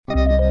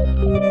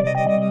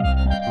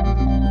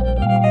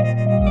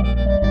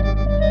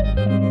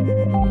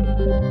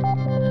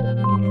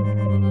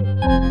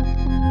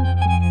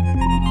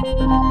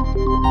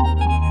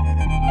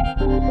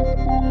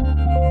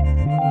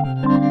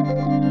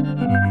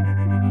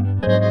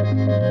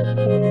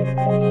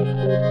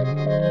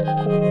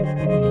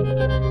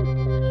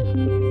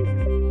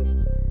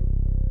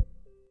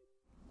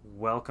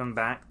Welcome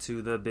back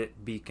to the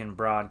Bit Beacon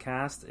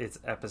broadcast. It's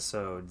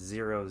episode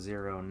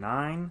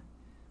 009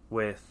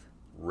 with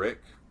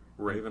Rick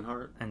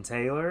Ravenheart and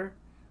Taylor.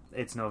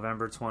 It's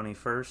November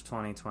 21st,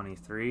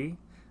 2023.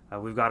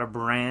 We've got a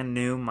brand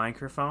new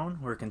microphone.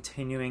 We're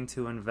continuing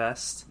to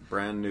invest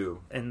brand new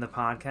in the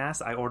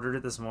podcast. I ordered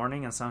it this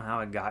morning and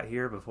somehow it got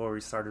here before we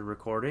started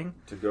recording.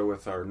 To go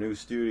with our new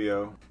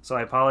studio. So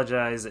I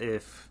apologize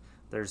if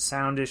there's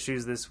sound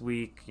issues this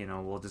week. You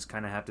know, we'll just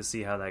kind of have to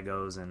see how that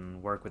goes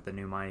and work with the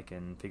new mic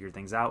and figure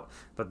things out.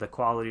 But the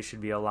quality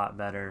should be a lot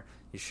better.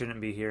 You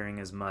shouldn't be hearing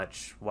as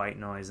much white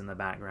noise in the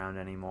background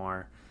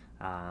anymore.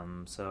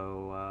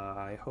 So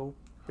I hope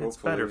it's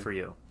better for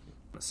you.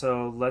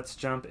 So let's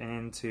jump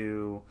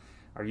into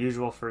our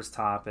usual first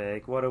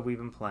topic. What have we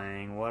been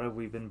playing? What have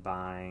we been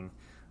buying?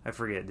 I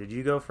forget. Did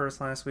you go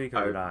first last week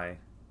or did I?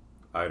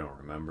 I don't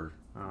remember.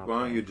 Okay.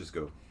 Why don't you just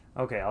go?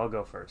 Okay, I'll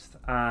go first.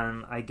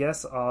 I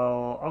guess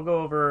I'll go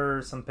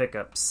over some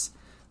pickups,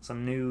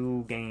 some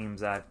new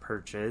games I've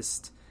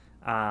purchased.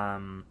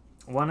 One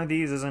of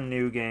these is a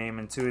new game,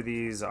 and two of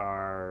these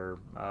are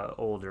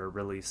older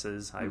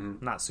releases.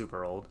 Not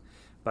super old,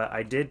 but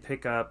I did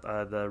pick up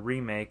the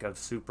remake of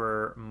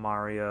Super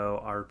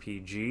Mario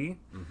RPG.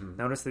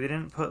 Notice they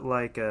didn't put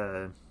like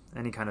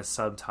any kind of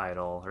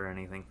subtitle or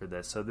anything for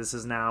this, so this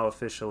is now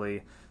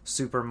officially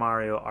Super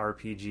Mario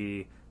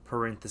RPG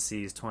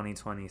parentheses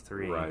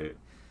 2023. Right.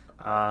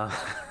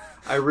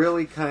 I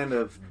really kind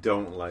of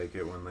don't like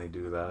it when they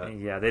do that.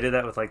 Yeah, they did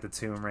that with like the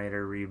Tomb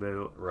Raider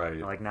reboot. Right.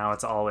 Like now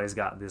it's always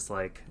got this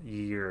like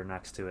year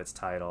next to its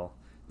title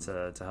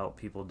to help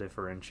people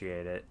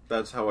differentiate it.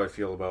 That's how I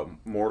feel about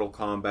Mortal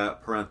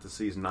Kombat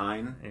parentheses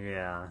 9.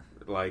 Yeah.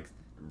 Like,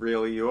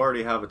 really, you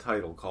already have a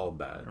title called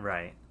that.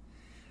 Right.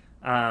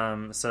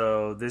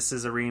 So this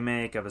is a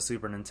remake of a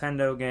Super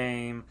Nintendo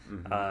game.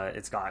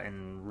 It's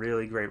gotten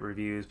really great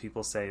reviews.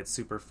 People say it's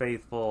super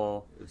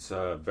faithful. It's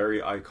a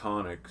very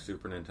iconic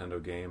Super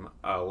Nintendo game.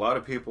 A lot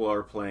of people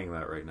are playing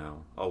that right now.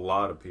 A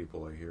lot of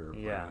people I hear are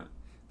playing it.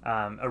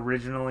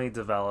 Originally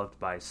developed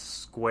by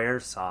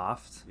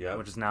Squaresoft,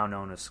 which is now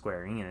known as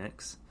Square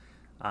Enix.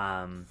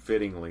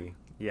 Fittingly.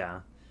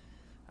 Yeah.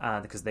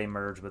 Because they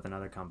merged with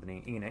another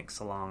company,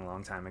 Enix, a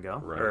long time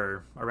ago. Right.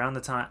 Or around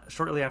the time,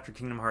 shortly after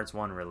Kingdom Hearts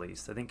 1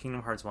 released. I think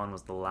Kingdom Hearts 1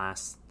 was the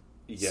last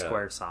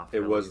Squaresoft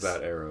release. It was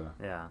that era.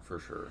 Yeah. For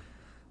sure.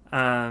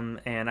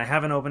 And I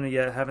haven't opened it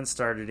yet, haven't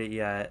started it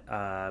yet,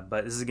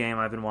 but this is a game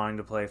I've been wanting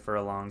to play for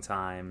a long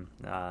time,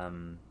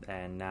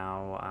 and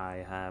now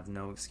I have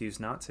no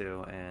excuse not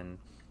to, and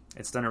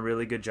it's done a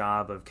really good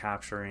job of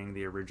capturing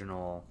the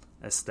original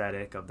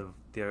aesthetic of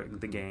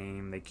the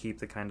game. They keep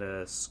the kind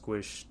of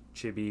squished,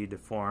 chibi,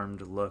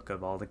 deformed look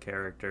of all the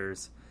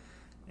characters,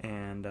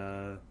 and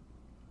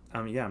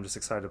I'm just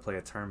excited to play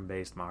a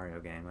turn-based Mario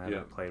game. I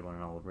haven't played one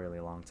in a really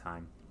long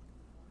time.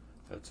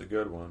 That's a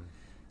good one.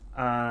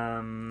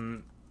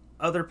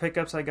 Other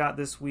pickups I got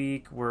this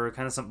week were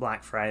kind of some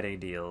Black Friday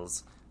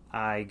deals.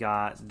 I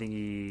got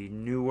the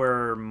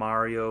newer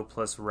Mario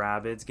plus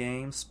Rabbids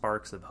game,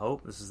 Sparks of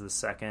Hope. This is the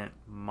second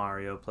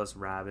Mario plus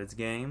Rabbids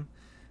game.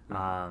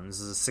 This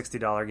is a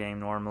 $60 game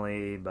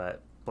normally,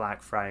 but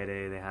Black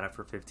Friday they had it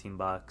for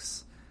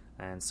 $15,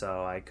 and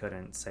so I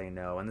couldn't say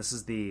no. And this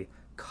is the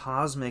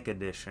Cosmic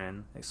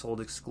Edition. They sold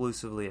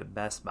exclusively at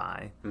Best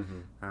Buy.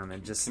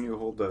 And just can you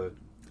hold the?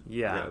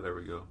 Yeah, there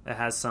we go. It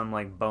has some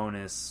like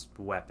bonus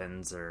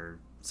weapons or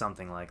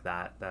something like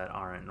that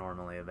aren't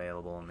normally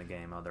available in the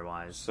game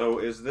otherwise. So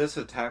is this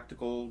a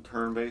tactical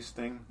turn-based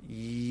thing?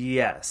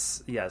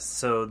 Yes.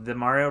 So the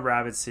Mario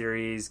Rabbids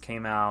series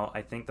came out,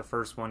 I think the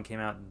first one came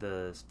out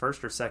the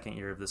first or second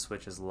year of the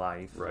Switch's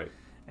life. Right.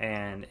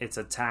 And it's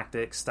a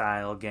tactic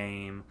style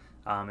game.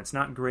 It's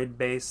not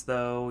grid-based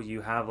though.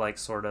 You have like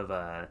sort of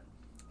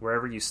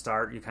wherever you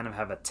start, you kind of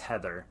have a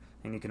tether.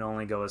 And you can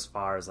only go as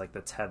far as like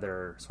the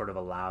tether sort of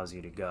allows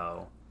you to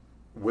go.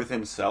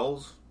 Within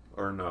cells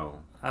or no?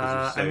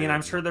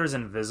 I'm sure there's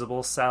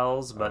invisible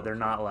cells, but they're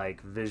not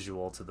like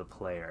visual to the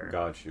player.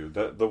 Got you.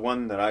 The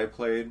one that I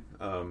played,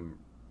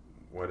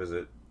 what is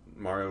it?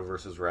 Mario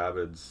vs.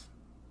 Rabbids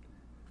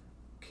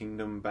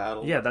Kingdom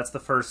Battle? Yeah, that's the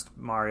first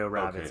Mario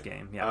Rabbids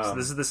game. Yeah, so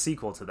this is the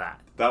sequel to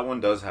that. That one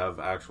does have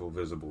actual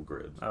visible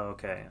grids. Oh,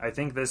 okay. I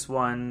think this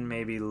one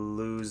maybe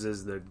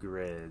loses the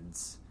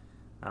grids.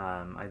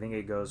 I think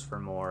it goes for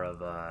more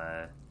of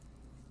a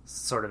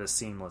sort of a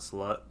seamless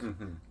look,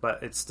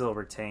 but it still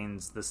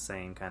retains the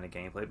same kind of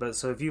gameplay. But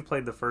so if you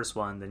played the first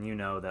one, then you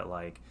know that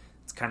like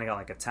it's kind of got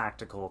like a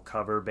tactical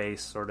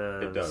cover-based sort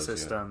of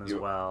system as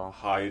well.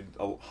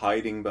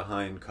 Hiding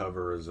behind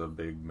cover is a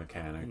big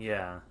mechanic.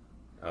 Yeah.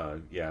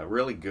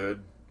 Really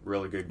good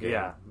game.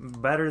 Yeah,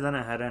 better than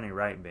it had any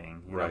right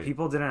being. You know,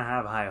 people didn't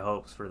have high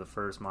hopes for the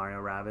first Mario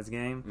Rabbids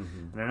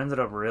game, and it ended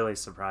up really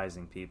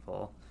surprising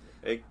people.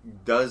 It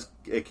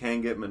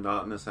can get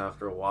monotonous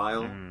after a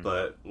while,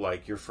 but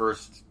like your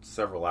first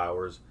several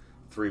hours,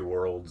 3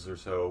 worlds or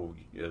so,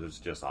 it's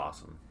just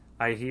awesome.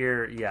 I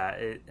hear,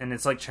 and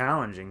it's like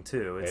challenging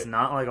too. It's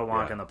not like a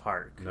walk in the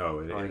park. No,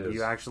 it is.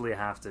 You actually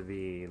have to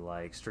be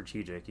like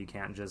strategic. You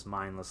can't just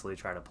mindlessly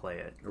try to play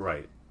it.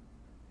 Right.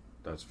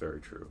 That's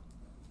very true.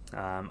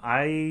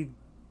 I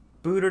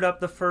booted up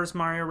the first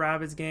Mario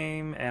Rabbids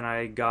game, and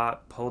I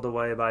got pulled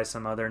away by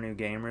some other new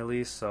game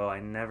release, so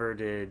I never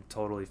did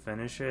totally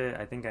finish it.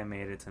 I think I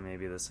made it to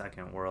maybe the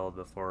second world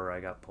before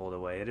I got pulled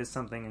away. It is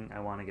something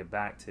I want to get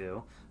back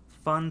to.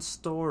 Fun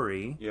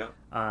story. Yeah.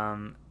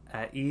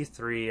 At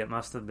E3, it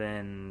must have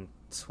been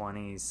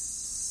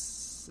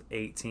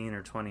 2018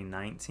 or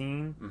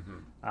 2019.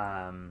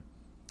 Mm-hmm.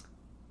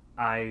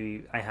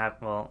 I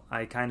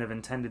kind of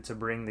intended to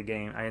bring the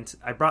game.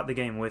 I brought the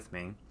game with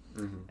me,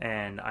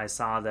 and I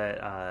saw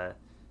that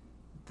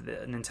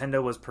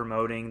Nintendo was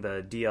promoting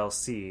the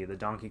DLC, the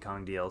Donkey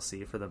Kong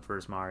DLC for the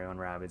first Mario and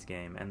Rabbids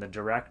game, and the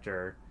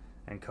director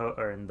and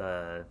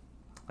the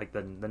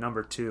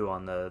number 2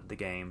 on the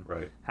game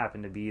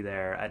happened to be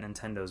there at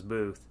Nintendo's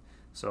booth.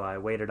 So I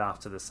waited off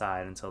to the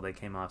side until they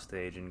came off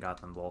stage and got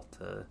them both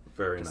to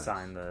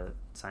sign the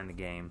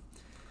game.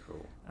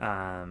 Cool.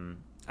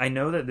 I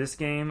know that this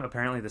game,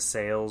 apparently the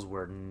sales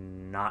were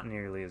not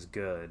nearly as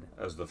good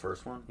as the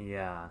first one.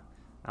 Yeah,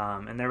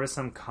 and there was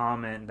some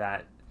comment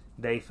that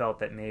they felt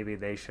that maybe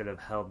they should have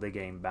held the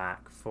game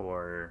back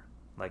for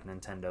like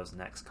Nintendo's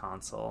next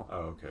console. Oh,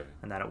 okay.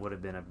 And that it would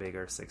have been a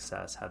bigger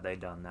success had they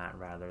done that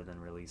rather than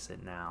release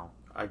it now.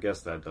 I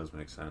guess that does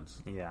make sense.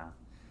 Yeah.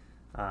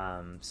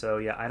 So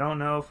yeah, I don't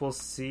know if we'll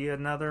see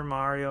another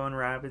Mario and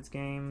Rabbids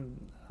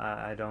game.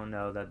 I don't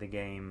know that the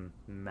game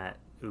met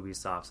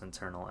Ubisoft's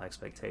internal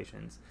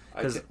expectations,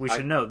 because we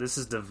should note this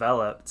is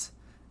developed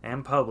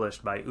and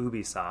published by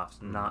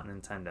Ubisoft, not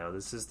Nintendo.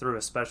 This is through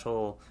an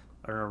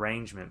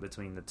arrangement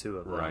between the two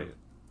of them. Right.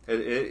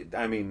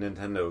 I mean,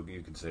 Nintendo,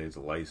 you could say it's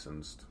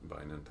licensed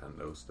by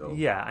Nintendo still.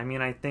 Yeah, I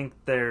mean, I think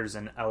there's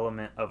an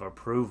element of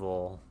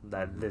approval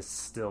that this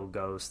still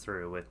goes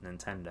through with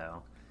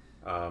Nintendo.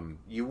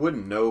 You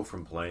wouldn't know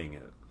from playing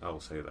it, I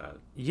will say that.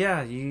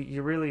 Yeah,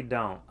 you really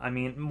don't. I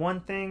mean, one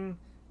thing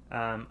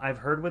I've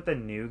heard with the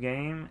new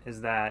game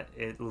is that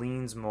it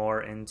leans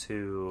more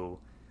into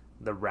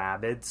the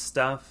Rabbids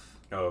stuff.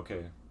 Oh,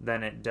 okay.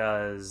 Than it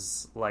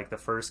does like the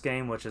first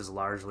game, which is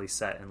largely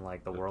set in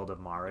like the world of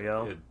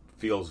Mario. It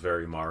feels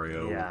very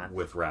Mario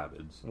with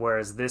Rabbids.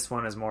 Whereas this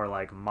one is more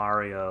like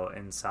Mario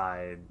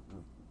inside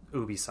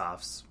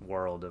Ubisoft's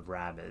world of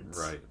Rabbids.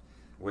 Right.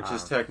 Which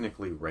is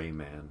technically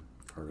Rayman.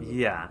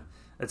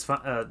 It's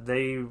fun.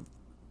 They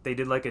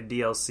did like a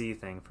DLC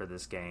thing for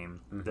this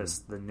game,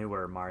 the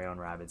newer Mario and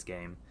Rabbids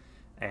game,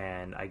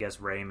 and I guess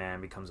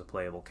Rayman becomes a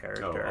playable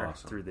character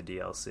through the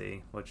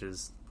DLC, which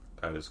is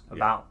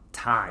about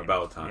time.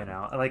 About time, you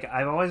know. Like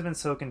I've always been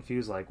so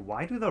confused. Like,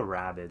 why do the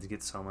Rabbids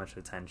get so much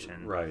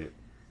attention? Right.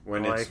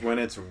 When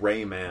it's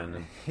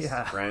Rayman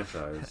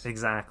franchise.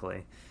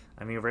 Exactly.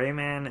 I mean,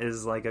 Rayman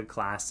is like a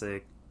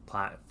classic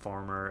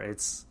platformer.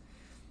 It's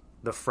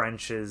the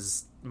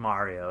French's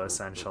Mario,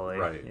 essentially.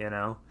 Right. You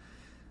know?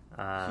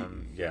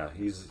 I'm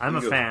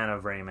a fan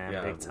of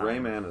Rayman big time.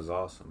 Rayman is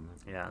awesome.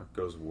 Yeah.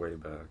 Goes way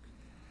back.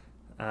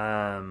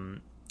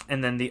 And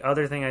then the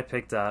other thing I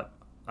picked up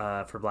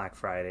for Black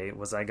Friday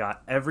was I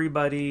got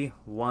Everybody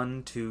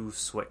 1-2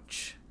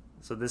 Switch.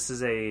 So this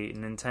is a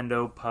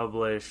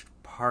Nintendo-published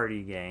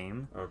party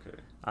game. Okay.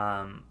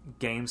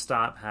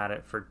 GameStop had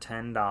it for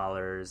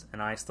 $10,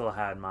 and I still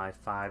had my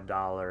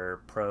 $5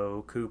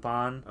 Pro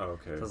coupon.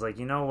 Okay. So I was like,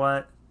 you know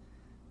what?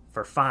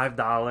 For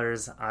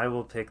 $5, I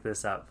will pick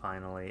this up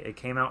finally. It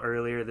came out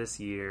earlier this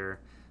year.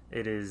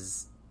 It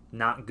is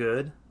not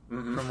good,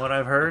 from what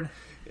I've heard.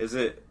 Is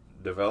it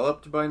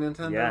developed by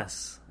Nintendo?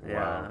 Yes. Wow.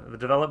 Yeah.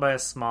 Developed by a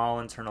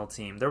small internal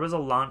team. There was a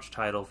launch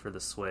title for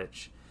the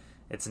Switch.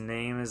 Its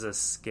name is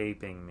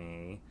escaping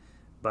me,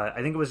 but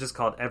I think it was just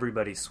called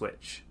Everybody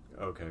Switch.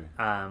 Okay.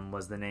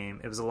 Was the name.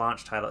 It was a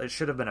launch title. It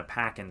should have been a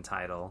pack-in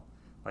title,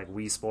 like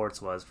Wii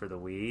Sports was for the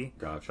Wii.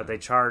 Gotcha. But they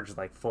charged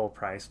like full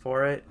price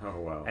for it.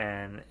 Oh, wow.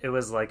 And it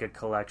was like a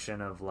collection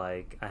of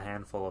like a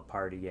handful of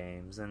party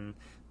games, and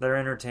they're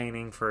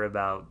entertaining for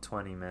about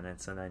 20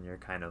 minutes, and then you're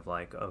kind of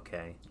like,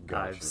 okay,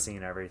 Gotcha. I've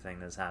seen everything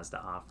this has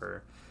to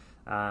offer.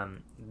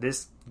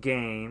 This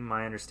game,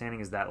 my understanding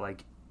is that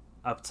like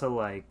up to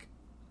like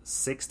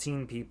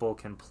 16 people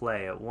can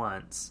play at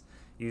once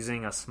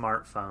using a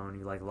smartphone.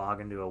 You like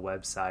log into a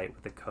website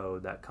with a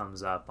code that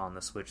comes up on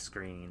the Switch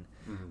screen,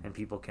 and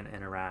people can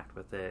interact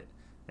with it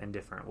in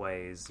different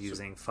ways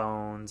using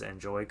phones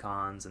and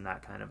Joy-Cons and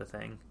that kind of a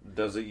thing.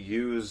 Does it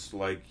use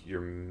like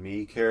your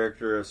Mii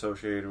character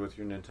associated with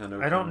your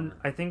Nintendo?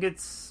 I think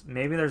it's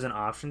maybe there's an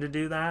option to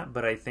do that,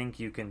 but I think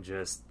you can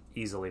just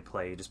easily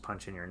play. You just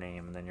punch in your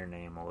name and then your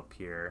name will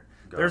appear.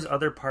 Gotcha. There's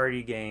other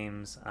party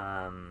games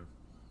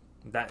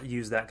that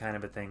use that kind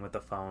of a thing with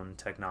the phone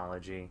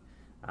technology.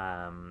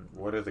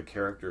 What do the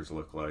characters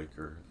look like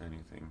or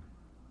anything?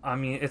 I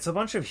mean, it's a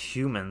bunch of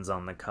humans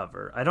on the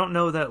cover. I don't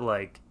know that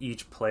like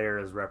each player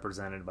is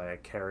represented by a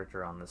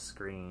character on the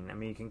screen. I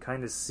mean, you can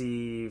kind of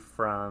see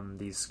from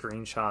these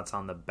screenshots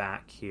on the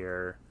back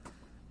here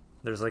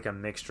There's like a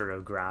mixture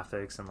of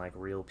graphics and like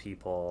real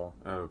people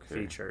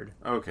featured.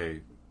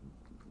 Okay.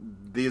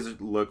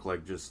 These look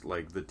like just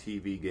like the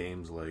TV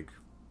games, like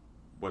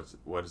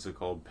what is it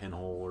called?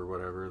 Pinhole or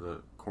whatever,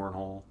 the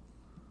cornhole.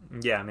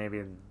 Yeah,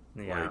 maybe.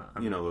 Yeah,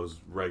 like, those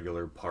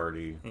regular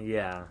party.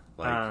 Yeah,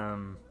 like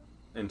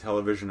in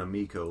television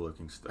Amico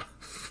looking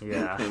stuff.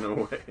 Yeah, in a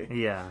way.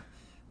 Yeah,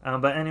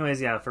 but anyways,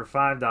 yeah, for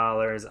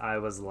 $5, I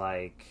was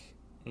like,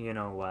 you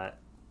know what?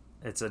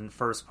 It's a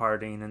first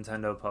party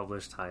Nintendo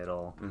published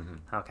title. Mm-hmm.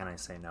 How can I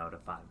say no to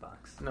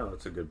 $5? No,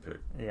 it's a good pick.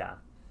 Yeah.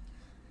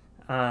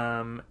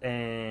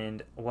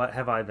 And what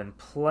have I been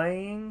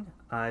playing?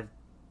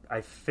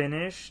 I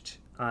finished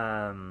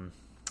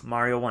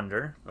Mario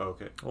Wonder.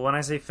 Okay. Well, when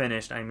I say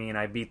finished, I mean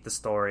I beat the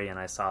story and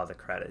I saw the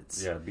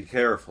credits. Yeah, be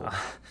careful.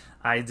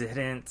 I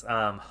didn't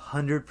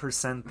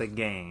 100% the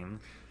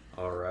game.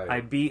 All right.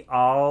 I beat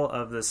all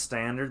of the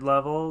standard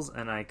levels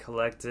and I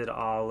collected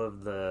all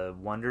of the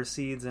Wonder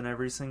Seeds in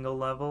every single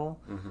level.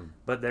 Mm-hmm.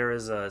 But there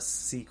is a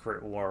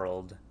secret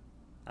world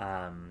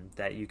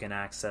that you can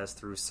access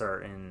through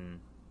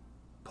certain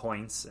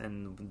points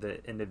in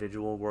the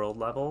individual world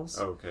levels.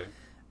 Okay.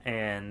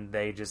 And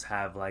they just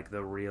have like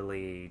the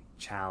really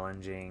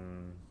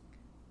challenging,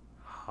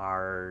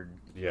 hard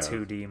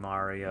 2D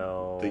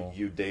Mario. The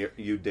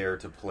you dare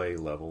to play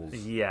levels.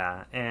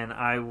 Yeah, and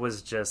I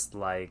was just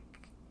like,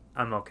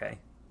 I'm okay.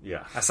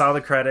 Yeah. I saw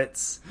the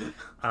credits.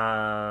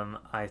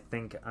 I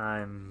think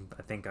I'm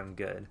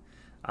good.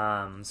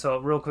 So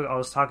real quick, I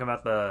was talking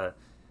about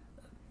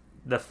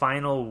the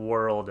final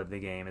world of the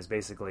game is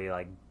basically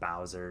like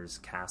Bowser's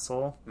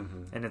castle,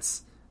 mm-hmm. and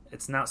it's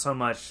not so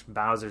much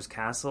Bowser's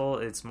castle,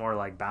 it's more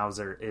like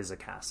Bowser is a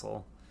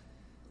castle.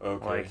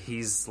 Okay. Like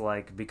he's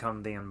like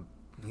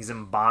he's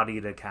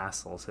embodied a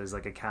castle, so he's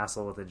like a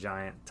castle with a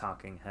giant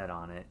talking head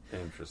on it.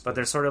 Interesting. But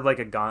there's sort of like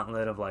a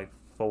gauntlet of like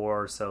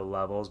 4 or so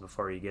levels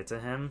before you get to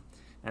him,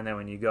 and then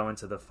when you go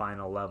into the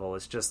final level,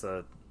 it's just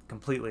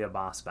completely a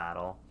boss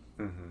battle.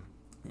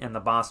 Mm-hmm. And the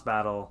boss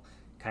battle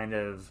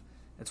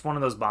it's one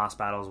of those boss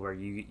battles where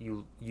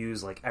you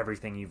use like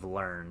everything you've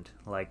learned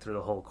like through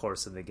the whole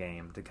course of the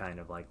game to kind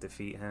of like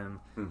defeat him,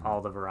 mm-hmm. all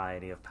the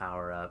variety of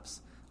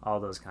power-ups, all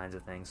those kinds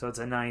of things. So it's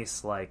a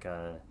nice like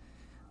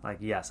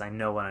yes, I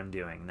know what I'm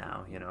doing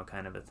now,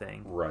 kind of a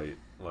thing. Right.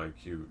 Like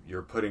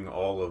you're putting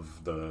all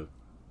of the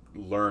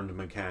learned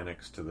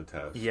mechanics to the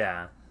test.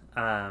 Yeah.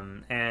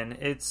 And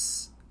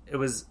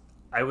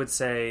I would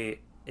say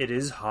it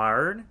is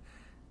hard,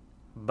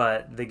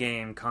 but the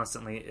game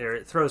constantly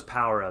it throws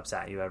power-ups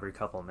at you every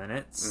couple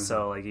minutes. Mm-hmm.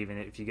 So like even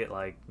if you get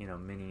like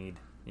minied,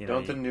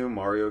 don't the new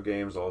Mario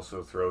games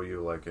also throw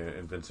you like an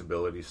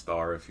invincibility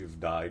star if you've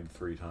died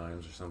 3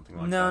 times or something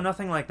like that? No,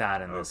 nothing like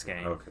that in this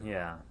game. Okay.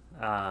 Yeah.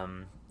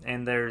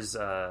 And there's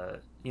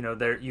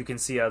there you can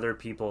see other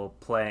people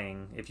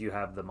playing if you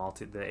have the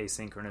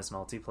asynchronous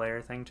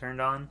multiplayer thing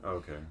turned on.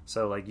 Okay.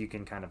 So like you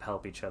can kind of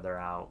help each other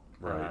out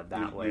right.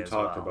 that way. You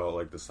talked about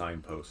like the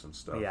signposts and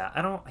stuff. Yeah,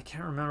 I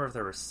can't remember if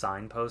there were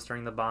signposts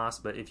during the boss,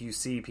 but if you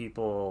see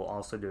people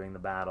also doing the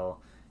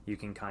battle, you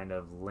can kind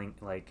of link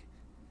like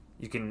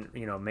you can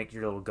make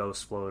your little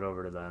ghost float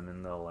over to them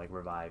and they'll like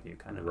revive you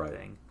kind of a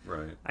thing.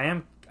 Right.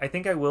 I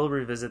think I will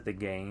revisit the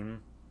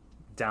game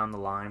down the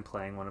line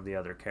playing one of the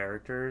other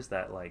characters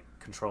that like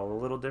control a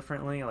little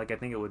differently. Like I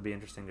think it would be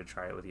interesting to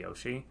try it with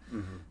Yoshi.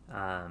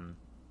 Mm-hmm.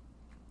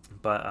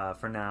 But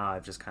for now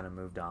I've just kind of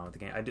moved on with the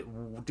game. I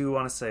do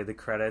want to say the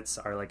credits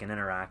are like an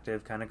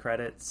interactive kind of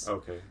credits.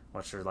 Okay.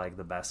 Which are like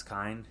the best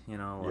kind,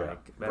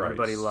 like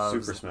everybody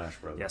loves Super Smash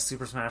Brothers. Yeah,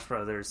 Super Smash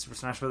Brothers. Super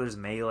Smash Brothers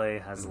Melee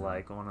has mm-hmm.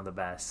 like one of the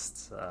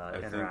best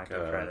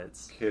interactive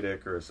credits. Kid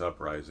Icarus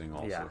Uprising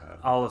also had.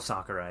 All of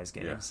Sakurai's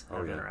games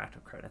have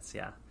interactive credits,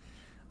 yeah.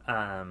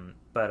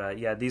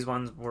 But these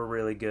ones were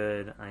really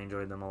good. I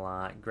enjoyed them a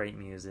lot. Great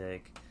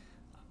music.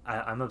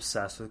 I'm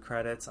obsessed with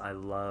credits. I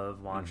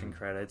love watching mm-hmm.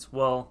 credits.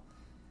 Well,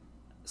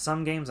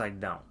 some games I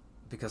don't,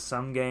 because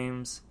some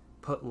games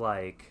put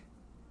like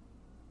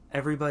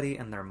everybody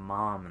and their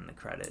mom in the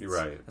credits.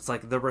 Right. It's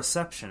like the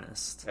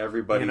receptionist.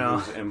 Everybody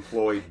who's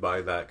employed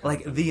by that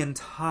company. Like the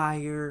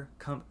entire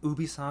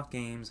Ubisoft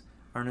games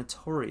are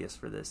notorious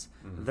for this.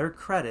 Mm-hmm. Their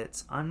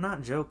credits, I'm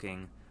not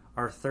joking,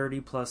 are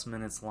 30 plus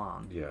minutes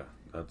long. Yeah.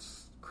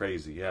 That's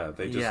crazy. Yeah,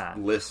 they just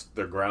list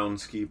the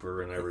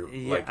groundskeeper and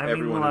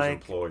everyone who's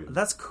employed.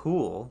 That's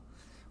cool,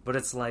 but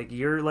it's like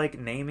you're like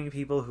naming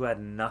people who had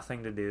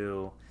nothing to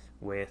do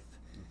with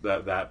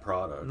that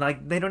product.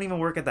 Like they don't even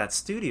work at that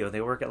studio.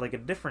 They work at like a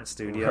different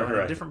studio in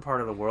a different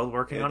part of the world,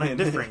 working on a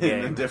different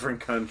game in a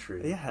different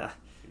country. Yeah,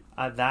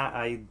 that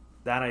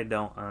I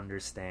don't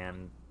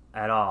understand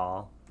at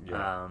all.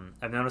 Yeah.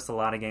 I've noticed a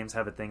lot of games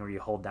have a thing where you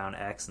hold down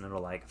X and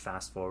it'll like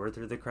fast forward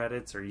through the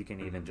credits, or you can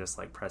even just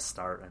like press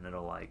start and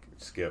it'll like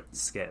skip.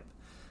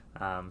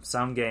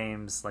 Some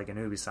games, like an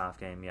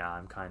Ubisoft game,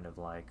 I'm kind of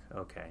like,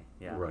 okay,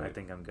 right. I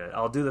think I'm good.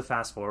 I'll do the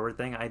fast forward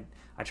thing. I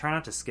try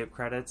not to skip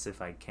credits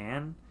if I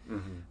can,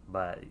 mm-hmm.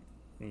 but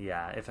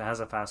if it has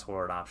a fast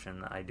forward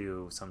option, I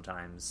do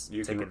sometimes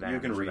take advantage of that. You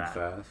can read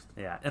fast.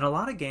 Yeah, and a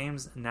lot of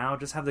games now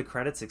just have the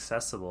credits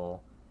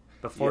accessible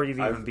before you've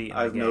even beaten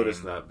the I've game.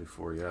 noticed that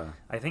before. Yeah,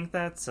 I think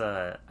that's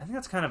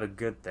kind of a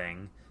good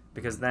thing,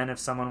 because then if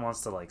someone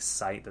wants to like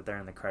cite that they're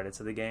in the credits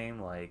of the game,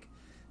 like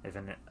if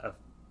a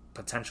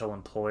potential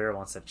employer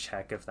wants to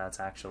check if that's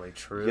actually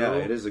true. Yeah,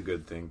 it is a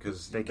good thing,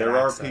 because They can there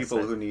are access people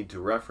it. who need to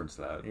reference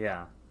that.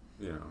 Yeah.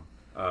 You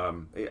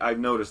know, I've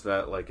noticed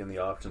that like in the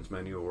options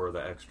menu or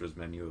the extras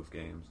menu of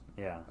games.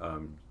 Yeah.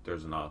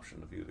 There's an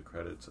option to view the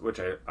credits, which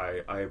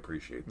I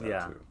appreciate that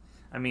Yeah. too.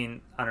 I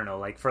mean, I don't know,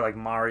 like for like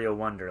Mario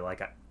Wonder,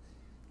 like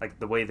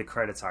the way the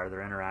credits are,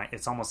 they're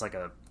it's almost like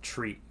a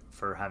treat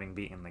for having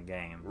beaten the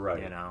game,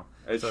 Right. You know,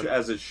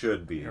 As it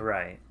should be.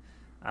 right.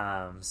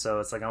 So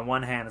it's like on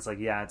one hand, it's like,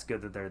 yeah, it's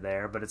good that they're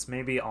there, but it's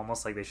maybe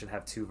almost like they should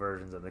have two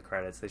versions of the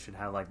credits. They should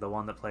have like the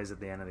one that plays at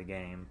the end of the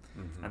game,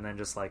 and then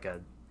just like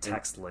a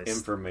text list,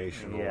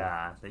 informational.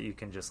 yeah, that you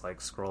can just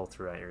like scroll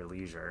through at your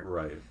leisure.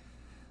 Right.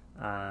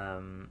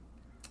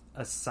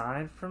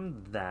 Aside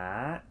from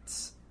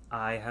that,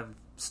 I have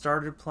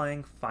started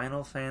playing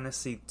Final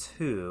Fantasy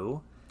II,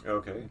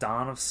 Okay.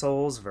 Dawn of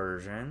Souls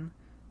version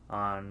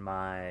on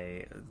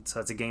so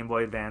it's a Game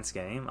Boy Advance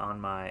game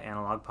on my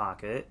Analog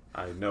Pocket.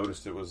 I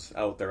noticed it was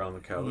out there on the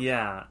couch.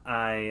 Yeah,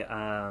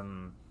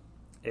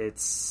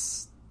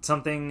 it's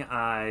something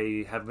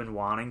I have been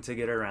wanting to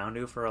get around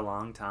to for a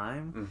long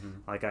time. Mm-hmm.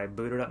 Like, I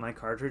booted up my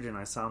cartridge and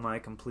I saw my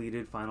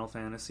completed Final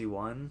Fantasy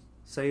 1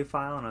 save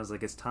file, and I was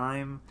like, it's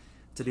time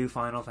to do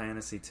Final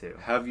Fantasy 2.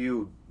 Have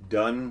you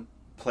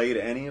played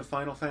any of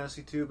Final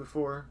Fantasy 2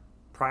 before?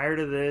 Prior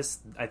to this,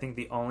 I think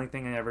the only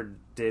thing I ever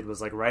did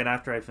was like right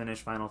after I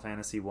finished Final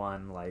Fantasy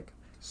 1, like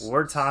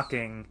we're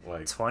talking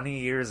like 20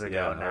 years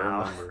ago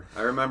now.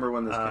 I remember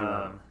when this came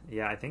out.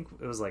 Yeah, I think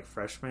it was like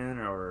freshman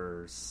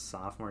or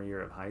sophomore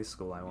year of high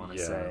school, I want to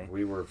say.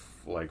 We were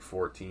like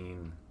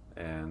 14,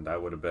 and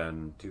that would have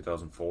been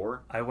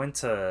 2004. I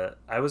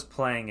was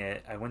playing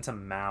it. I went to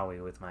Maui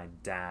with my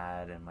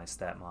dad and my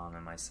stepmom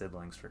and my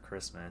siblings for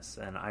Christmas,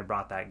 and I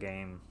brought that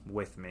game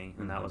with me,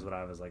 and that was what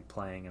I was like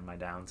playing in my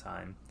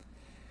downtime.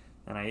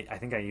 And I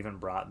think I even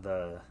brought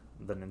the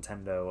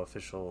Nintendo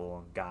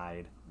official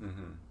guide.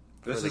 Mm-hmm.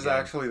 This is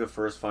actually the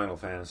first Final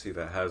Fantasy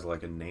that has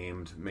like a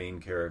named main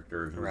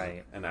character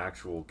who's an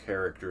actual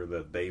character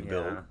that they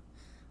built.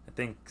 I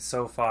think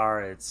so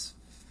far it's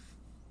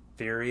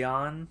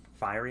Firion.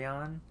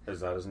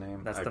 Is that his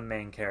name? That's the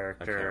main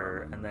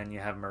character. And then you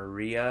have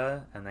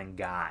Maria and then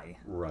Guy.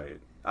 Right.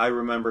 I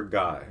remember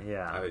Guy.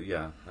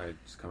 Yeah.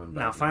 It's coming back.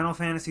 Now, Final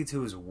Fantasy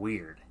 2 is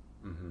weird.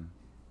 Mm-hmm.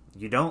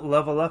 You don't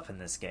level up in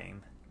this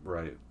game.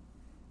 Right.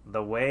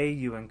 The way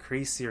you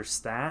increase your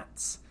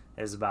stats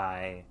is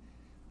by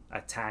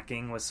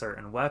attacking with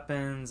certain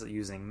weapons,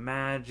 using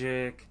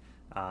magic,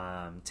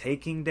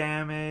 taking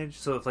damage.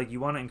 So if like you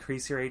want to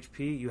increase your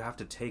HP, you have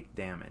to take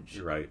damage.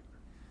 Right.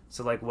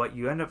 So like what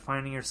you end up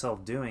finding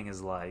yourself doing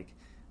is like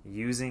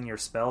using your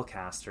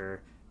spellcaster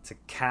to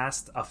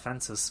cast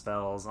offensive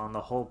spells on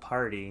the whole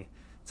party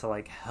to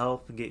like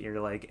help get your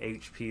like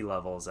HP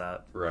levels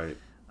up. Right.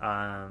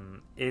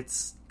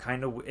 It's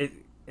kind of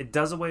it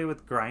does away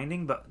with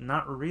grinding, but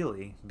not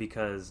really,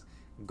 because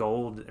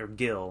gold, or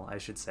gil, I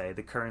should say,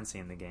 the currency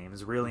in the game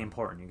is really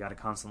important. You got to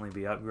constantly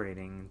be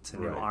upgrading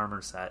to new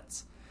armor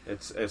sets.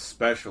 It's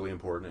especially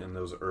important in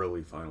those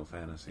early Final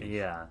Fantasies.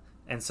 Yeah.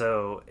 And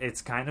so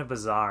it's kind of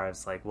bizarre.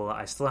 It's like, well,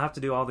 I still have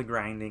to do all the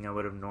grinding I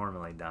would have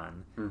normally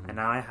done. Mm-hmm. And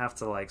now I have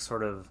to like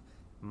sort of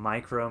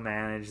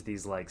micromanage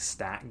these like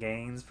stat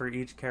gains for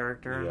each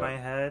character in my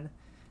head.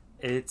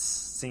 It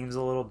seems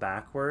a little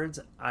backwards.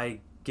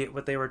 I get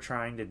what they were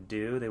trying to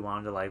do. They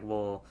wanted to like,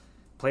 well,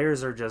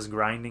 players are just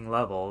grinding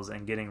levels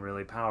and getting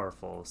really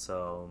powerful,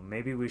 so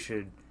maybe we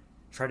should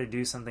try to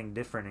do something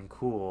different and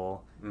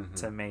cool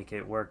to make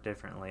it work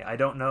differently. I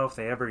don't know if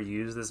they ever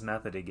use this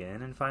method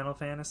again in Final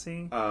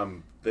Fantasy.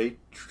 They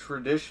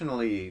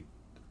traditionally,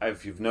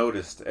 if you've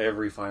noticed,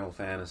 every Final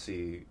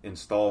Fantasy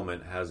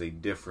installment has a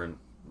different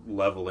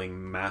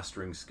leveling,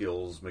 mastering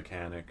skills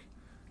mechanic.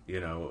 You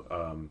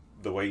know,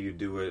 the way you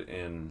do it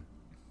in...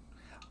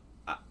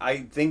 I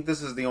think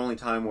this is the only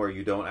time where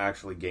you don't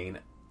actually gain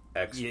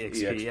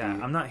EXP. Yeah.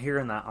 I'm not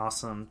hearing that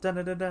awesome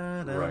Right.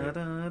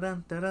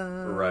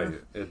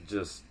 It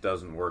just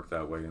doesn't work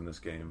that way in this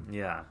game.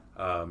 Yeah.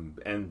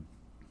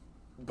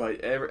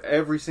 But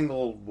every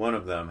single one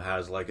of them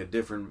has like a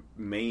different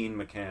main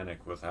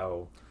mechanic with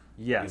how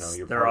your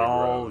they're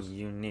all grows.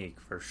 unique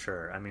for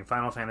sure. I mean,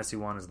 Final Fantasy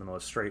 1 is the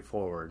most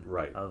straightforward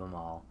of them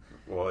all.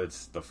 Well,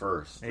 it's the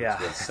first. Yeah.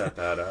 It's what set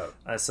that up.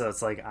 So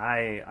it's like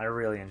I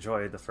really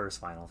enjoyed the first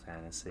Final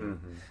Fantasy.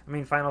 Mm-hmm. I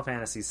mean, Final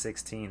Fantasy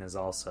 16 is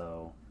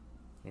also,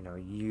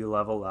 you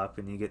level up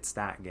and you get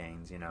stat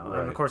gains, And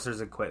of course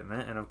there's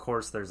equipment, and of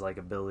course there's like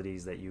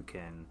abilities that you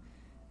can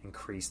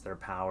increase their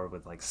power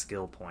with like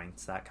skill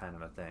points, that kind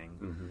of a thing.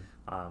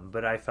 Mm-hmm.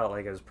 But I felt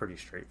like it was pretty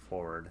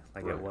straightforward.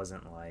 Like it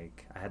wasn't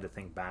like I had to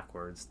think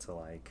backwards to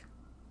like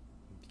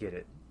get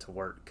it to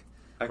work.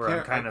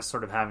 I'm kind of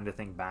sort of having to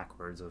think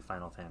backwards with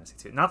Final Fantasy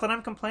 2. Not that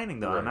I'm complaining,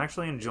 though. I'm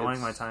actually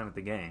enjoying my time at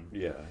the game.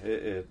 Yeah,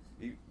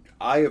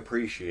 I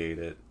appreciate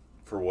it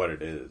for what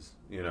it is.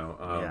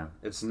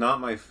 It's not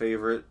my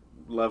favorite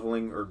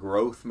leveling or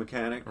growth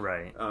mechanic,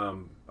 Right.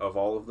 Of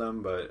all of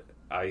them, but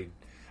I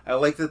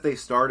like that they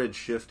started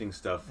shifting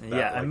stuff.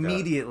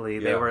 Immediately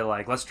they were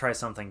like, let's try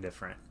something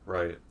different.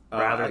 Right.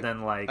 Rather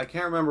than like... I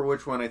can't remember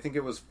which one. I think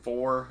it was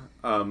 4.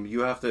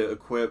 You have to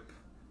equip,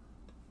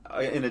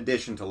 in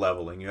addition to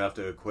leveling, you have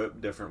to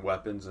equip different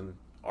weapons and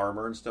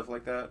armor and stuff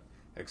like that,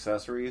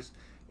 accessories.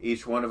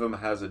 Each one of them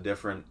has a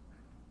different,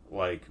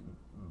 like,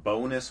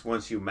 bonus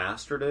once you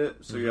mastered it,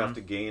 so you have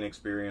to gain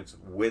experience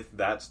with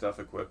that stuff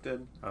equipped.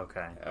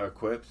 Okay.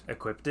 Equipped.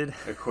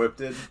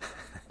 Equipped?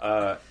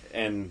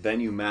 And then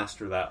you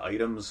master that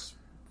items,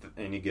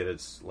 and you get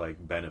its,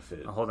 like,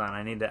 benefit. Hold on,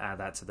 I need to add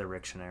that to the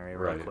Rictionary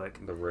real quick.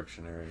 The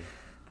Rictionary.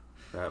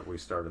 We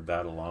started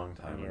that a long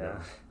time ago.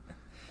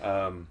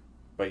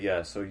 But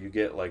yeah, so you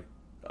get, like,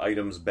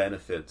 items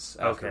benefits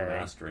after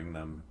mastering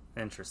them.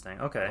 Interesting.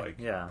 Okay. Like,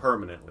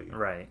 permanently.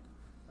 Right.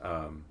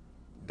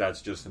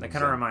 That's just an That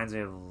kind of reminds me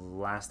of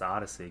Lost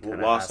Odyssey.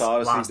 Lost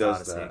Odyssey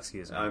does that.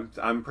 Excuse me.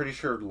 I'm pretty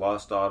sure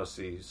Lost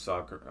Odyssey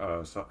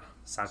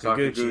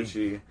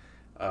Sakaguchi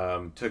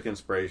took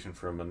inspiration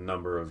from a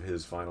number of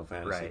his Final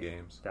Fantasy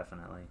games.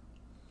 Definitely.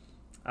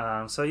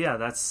 So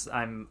yeah,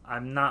 I'm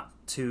not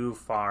too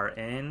far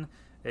in.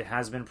 It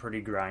has been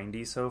pretty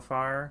grindy so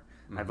far.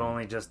 I've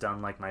only just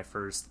done like my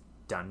first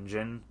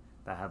dungeon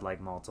that had like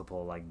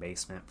multiple like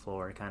basement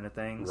floor kind of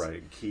things.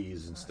 Right,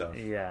 keys and stuff.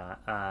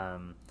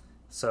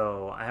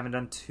 So I haven't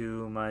done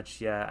too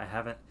much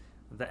yet.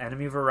 The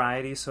enemy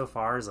variety so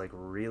far is like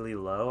really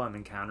low. I'm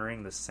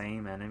encountering the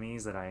same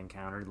enemies that I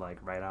encountered like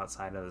right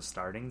outside of the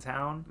starting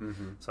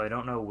town. So I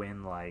don't know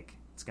when like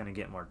it's going to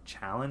get more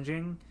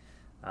challenging.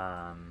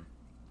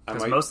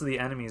 Because most of the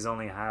enemies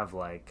only have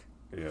like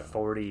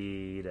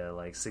 40 to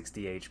like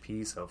 60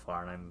 HP so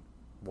far, and I'm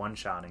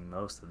one-shotting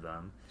most of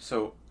them.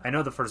 So I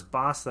know the first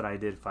boss that I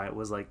did fight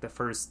was like the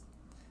first...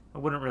 I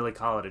wouldn't really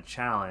call it a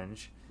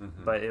challenge,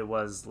 but it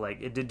was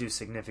like it did do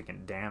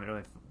significant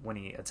damage. When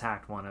he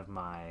attacked one of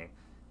my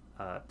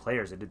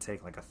players, it did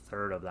take like a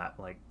third of that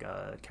like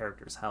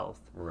character's health.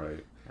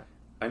 Right. Yeah.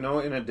 I know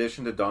in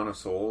addition to Dawn of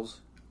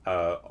Souls,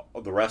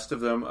 the rest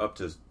of them up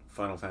to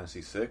Final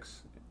Fantasy VI,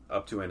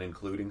 up to and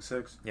including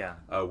 6,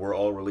 were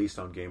all released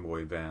on Game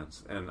Boy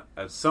Advance. And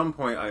at some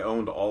point I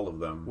owned all of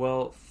them.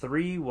 Well,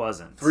 3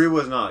 wasn't. 3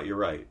 was not, you're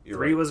right.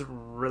 3 was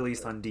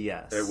released on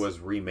DS. It was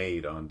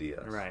remade on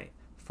DS. Right.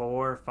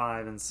 4,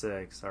 5, and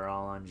 6 are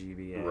all on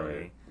GBA.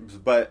 Right.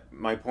 But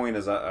my point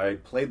is I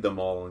played them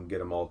all and get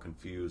them all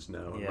confused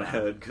now in my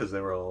head because they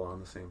were all on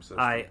the same system.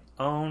 I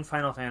own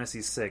Final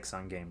Fantasy VI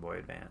on Game Boy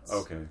Advance.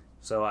 Okay.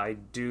 So I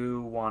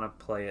do want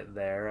to play it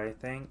there, I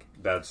think.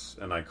 That's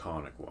an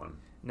iconic one.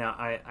 Now,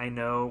 I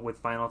know with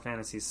Final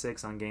Fantasy VI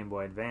on Game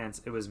Boy Advance,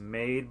 it was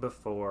made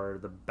before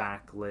the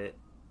backlit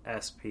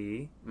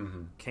SP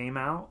came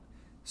out.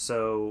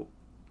 So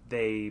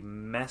they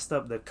messed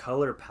up the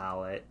color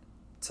palette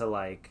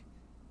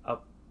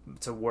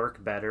to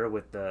work better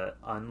with the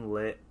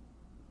unlit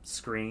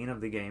screen of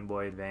the Game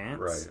Boy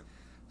Advance. Right.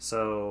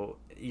 So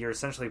you're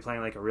essentially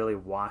playing like a really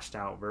washed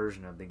out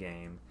version of the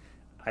game.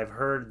 I've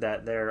heard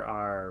that there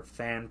are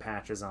fan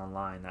patches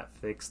online that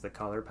fix the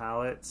color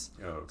palettes.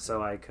 Oh, okay.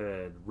 So I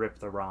could rip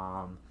the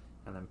ROM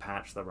and then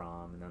patch the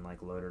ROM and then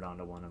like load it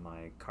onto one of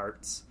my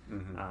carts.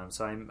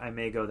 So I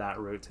may go that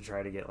route to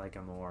try to get like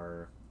a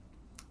more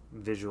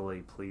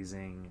visually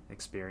pleasing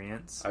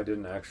experience. I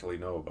didn't actually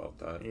know about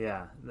that.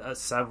 Yeah,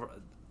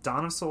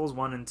 Dawn of Souls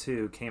 1 and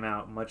 2 came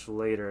out much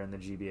later in the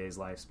GBA's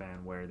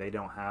lifespan where they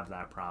don't have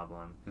that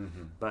problem.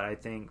 But I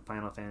think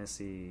Final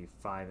Fantasy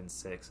 5 and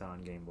 6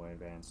 on Game Boy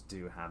Advance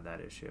do have that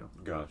issue.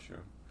 Gotcha.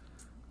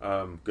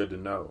 Good to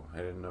know. I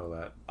didn't know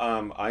that.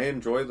 I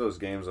enjoy those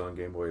games on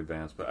Game Boy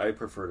Advance, but I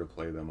prefer to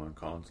play them on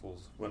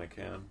consoles when I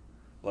can.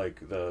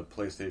 Like the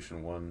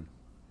PlayStation 1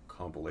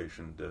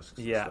 compilation discs.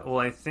 Yeah, well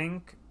I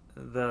think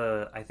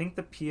the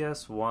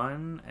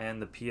PS1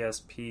 and the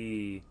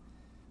PSP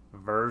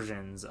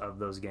versions of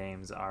those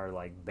games are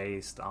like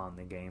based on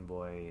the Game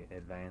Boy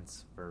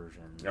Advance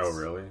versions. Oh,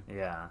 really?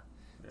 Yeah.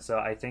 So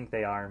I think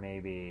they are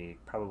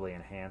probably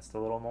enhanced a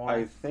little more.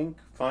 I think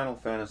Final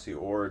Fantasy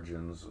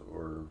Origins,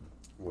 or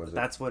was it?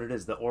 That's what it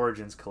is. The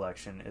Origins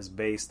collection is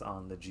based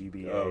on the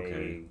GBA.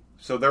 Okay.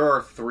 So there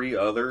are 3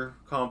 other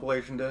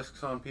compilation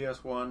discs on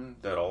PS1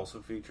 that also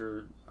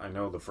feature, I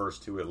know the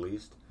first 2 at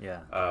least.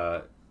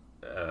 Yeah.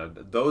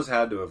 Those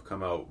had to have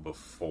come out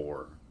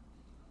before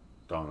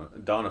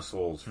Dawn of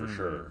Souls for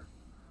sure.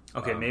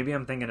 Okay, maybe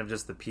I'm thinking of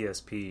just the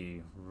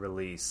PSP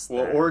release.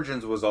 Well,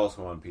 Origins was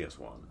also on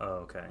PS1.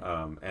 Oh, okay.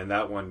 And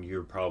that one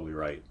you're probably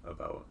right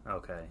about.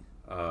 Okay.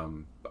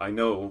 I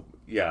know.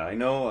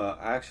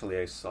 Actually,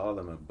 I saw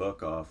them at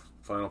Book Off.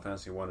 Final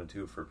Fantasy 1 and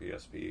 2 for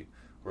PSP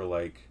were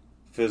like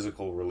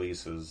physical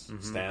releases,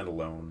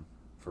 standalone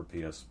for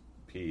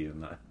PSP,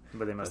 and that.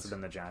 But they must have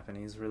been the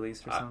Japanese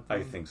release or something?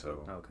 I think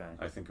so. Okay.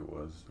 I think it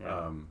was.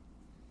 Yeah.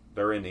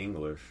 They're in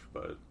English,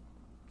 but...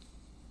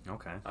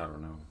 Okay. I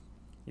don't know.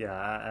 Yeah,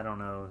 I don't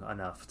know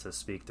enough to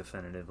speak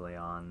definitively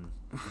on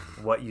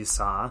what you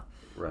saw.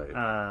 Right.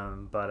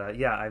 But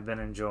yeah, I've been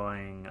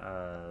enjoying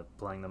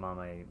playing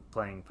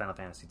Final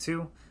Fantasy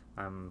 2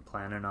 I'm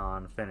planning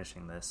on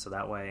finishing this, so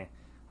that way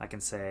I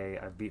can say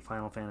I've beat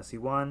Final Fantasy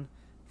 1,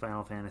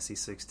 Final Fantasy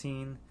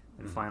 16,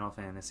 and Final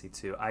Fantasy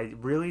 2. I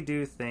really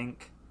do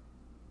think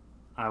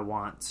I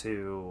want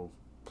to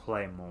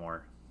play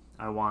more.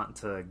 I want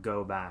to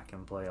go back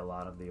and play a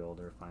lot of the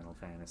older Final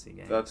Fantasy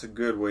games. That's a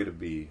good way to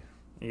be.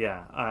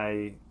 Yeah,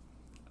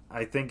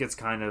 I think it's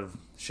kind of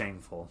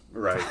shameful.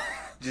 Right.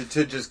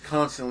 To just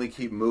constantly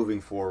keep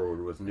moving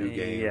forward with new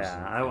games.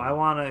 Yeah, I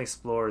want to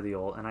explore the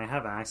old, and I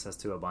have access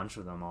to a bunch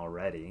of them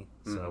already,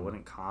 so it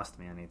wouldn't cost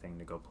me anything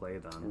to go play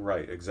them.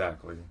 Right,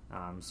 exactly.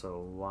 So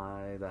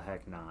why the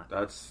heck not?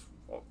 That's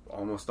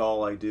almost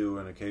all I do,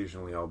 and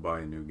occasionally I'll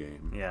buy a new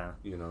game. Yeah.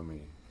 You know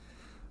me.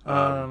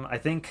 I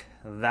think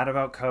that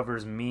about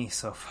covers me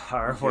so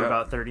far. We're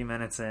about 30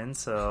 minutes in.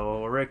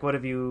 So, Rick, what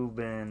have you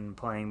been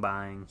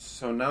buying?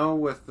 So now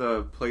with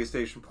the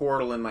PlayStation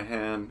Portal in my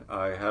hand,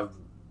 I have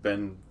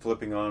been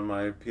flipping on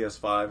my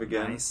PS5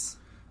 again. Nice.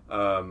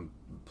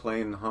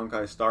 Playing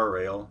Honkai Star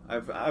Rail.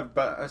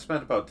 I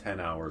spent about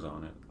 10 hours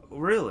on it.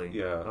 Really?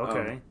 Yeah.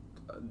 Okay.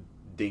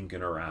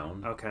 Dinking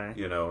around. Okay.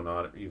 You know,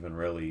 not even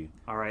really.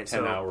 All right.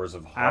 10 hours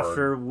of hard.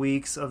 After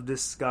weeks of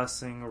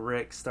discussing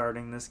Rick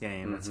starting this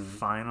game, it's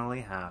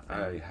finally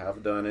happened. I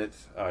have done it.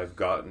 I've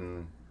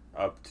gotten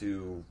up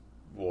to,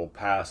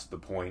 past the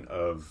point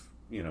of,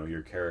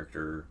 your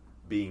character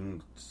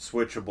being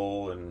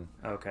switchable, and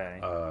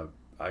okay.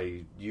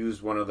 I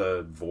used one of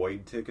the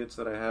void tickets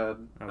that I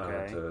had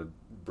okay. to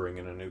bring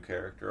in a new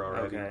character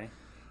already. Okay.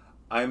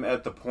 I'm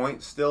at the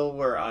point still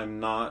where I'm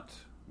not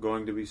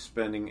going to be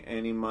spending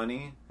any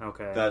money.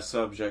 Okay. That's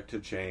subject to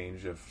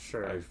change if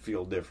Sure. I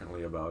feel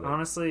differently about it.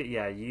 Honestly,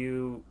 yeah,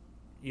 you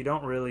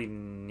don't really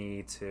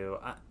need to.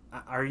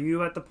 Are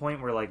you at the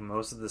point where like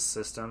most of the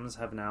systems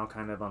have now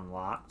kind of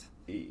unlocked?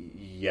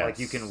 Yes. Like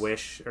you can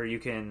wish, or you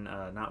can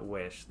not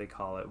wish. They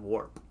call it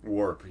warp.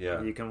 Warp,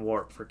 yeah. You can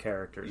warp for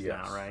characters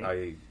now,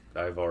 right?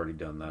 I've already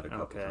done that a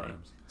couple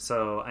times.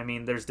 So I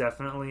mean, there's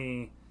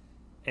definitely.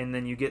 And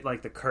then you get,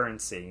 like, the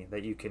currency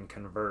that you can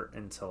convert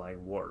into, like,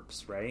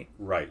 warps, right?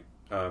 Right.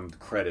 The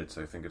credits,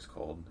 I think it's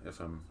called, if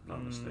I'm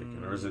not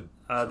mistaken. Or is it...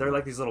 they're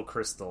like these little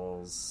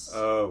crystals.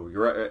 Oh,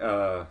 you're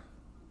right.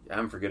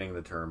 I'm forgetting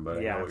the term, but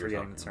I know what you're talking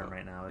about. I'm forgetting the term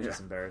right now. It's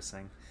just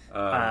embarrassing.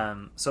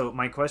 So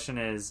my question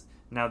is,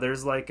 now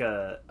there's, like,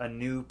 a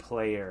new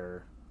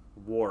player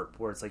warp,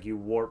 where it's like you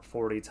warp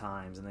 40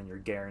 times, and then you're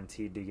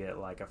guaranteed to get,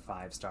 like, a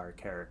 5-star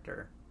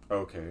character.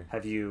 Okay.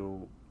 Have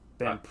you...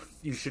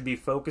 you should be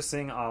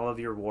focusing all of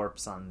your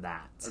warps on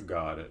that.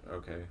 Got it.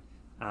 Okay.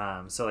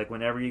 So like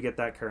whenever you get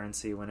that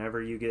currency, whenever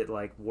you get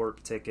like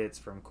warp tickets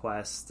from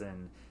Quest,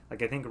 and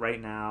like I think right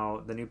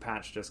now the new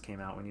patch just came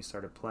out when you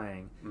started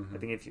playing. I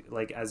think if you,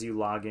 like as you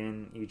log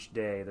in each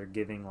day, they're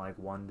giving like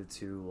 1 to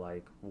 2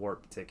 like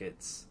warp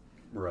tickets.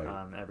 Right.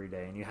 Every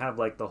day, and you have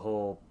like the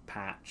whole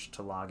patch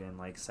to log in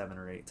like 7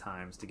 or 8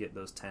 times to get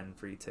those 10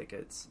 free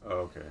tickets.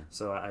 Okay.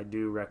 So I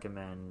do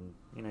recommend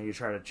you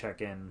try to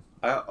check in.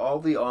 All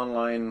the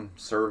online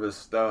service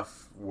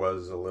stuff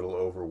was a little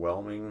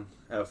overwhelming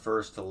at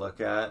first to look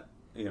at.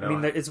 I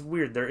mean, it's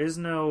weird. There is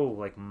no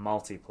like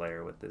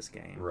multiplayer with this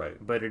game, right?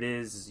 But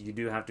you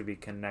do have to be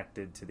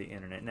connected to the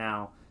internet.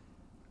 Now,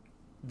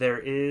 there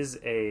is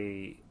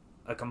a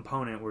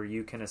component where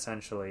you can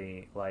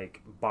essentially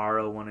like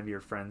borrow one of your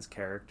friend's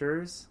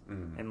characters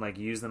and like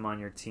use them on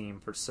your team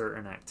for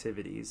certain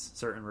activities,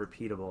 certain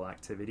repeatable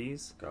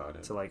activities. Got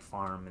it. To like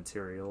farm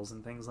materials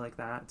and things like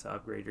that to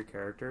upgrade your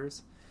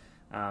characters.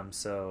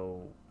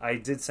 So I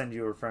did send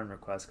you a friend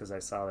request because I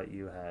saw that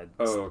you had.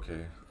 Oh,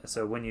 okay.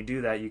 So when you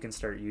do that, you can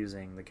start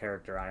using the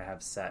character I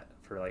have set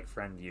for like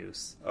friend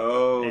use.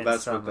 Oh,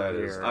 that's what that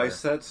is. I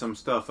set some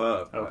stuff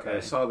up. Okay. I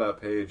saw that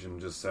page and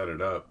just set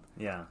it up.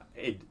 Yeah.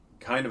 It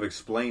kind of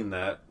explained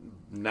that.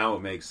 Now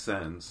it makes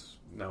sense.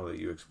 Now that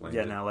you explained it.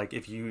 Yeah. Now, like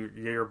if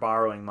you're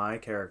borrowing my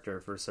character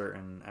for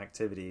certain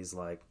activities,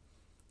 like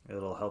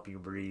it'll help you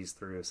breeze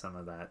through some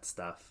of that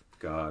stuff.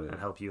 Got it. And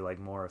help you like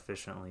more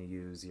efficiently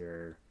use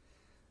your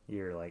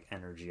like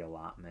energy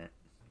allotment.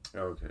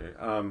 Okay.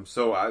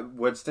 So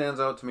what stands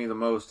out to me the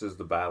most is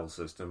the battle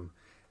system,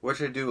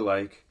 which I do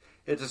like.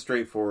 It's a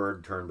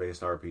straightforward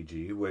turn-based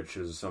RPG, which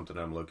is something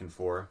I'm looking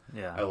for.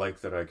 Yeah. I like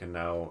that I can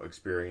now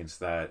experience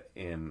that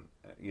in,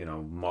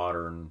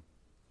 modern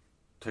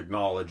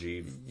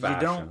technology fashion.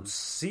 You don't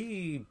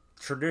see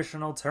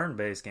traditional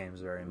turn-based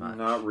games very much.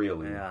 Not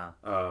really. Yeah.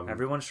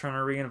 Everyone's trying to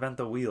reinvent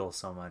the wheel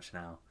so much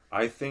now.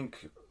 I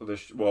think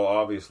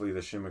obviously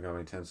the Shin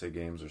Megami Tensei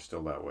games are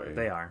still that way.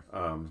 They are.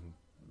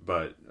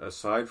 But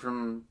aside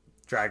from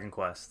Dragon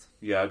Quest.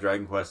 Yeah,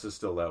 Dragon Quest is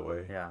still that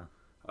way. Yeah.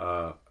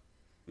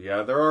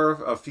 Yeah, there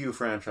are a few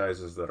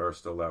franchises that are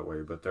still that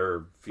way, but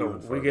they're few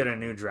and far. We get a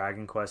new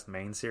Dragon Quest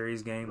main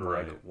series game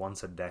right. like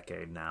once a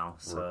decade now.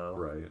 So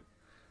right.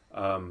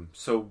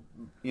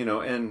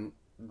 And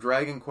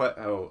Dragon Quest.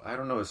 Oh, I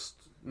don't know.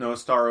 No,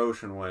 Star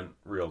Ocean went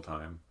real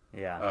time.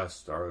 Yeah.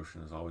 Star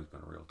Ocean has always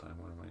been real time.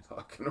 What am I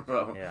talking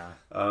about? Yeah.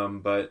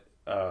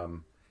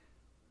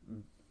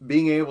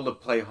 being able to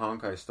play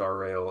Honkai Star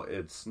Rail,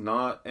 it's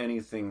not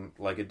anything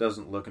like, it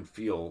doesn't look and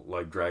feel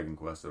like Dragon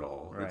Quest at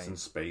all. Right. It's in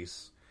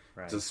space.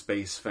 Right. It's a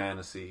space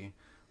fantasy,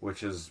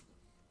 which is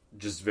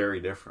just very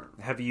different.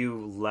 Have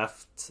you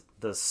left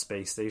the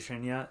space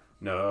station yet?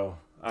 No,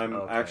 I'm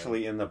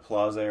actually in the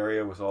plaza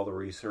area with all the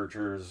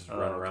researchers,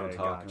 running around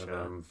talking to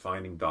them,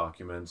 finding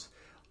documents.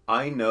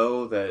 I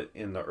know that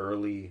in the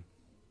early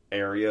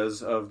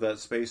areas of that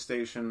space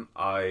station,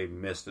 I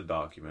missed a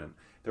document.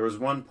 There was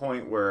one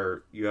point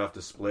where you have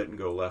to split and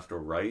go left or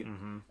right,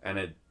 and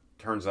it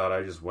turns out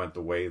I just went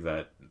the way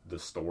that the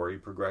story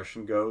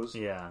progression goes,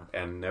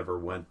 and never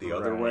went the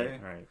other way.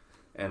 Right.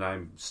 And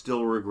I'm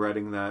still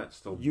regretting that.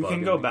 You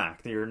can go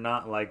back. You're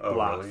not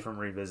blocked from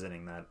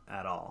revisiting that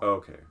at all.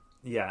 Okay.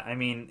 Yeah, I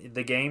mean,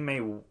 the game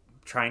may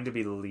trying to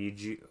be lead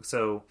you.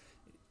 So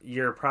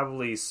you're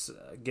probably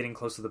getting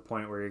close to the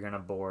point where you're going to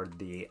board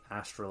the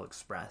Astral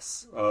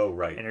Express. Oh,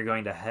 right. And you're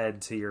going to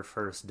head to your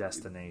first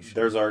destination.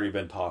 There's already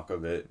been talk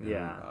of it.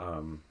 Yeah.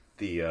 And,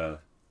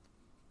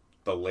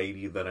 the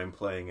lady that I'm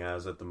playing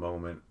as at the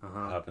moment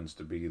happens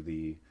to be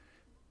the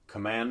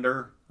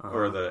commander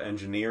or the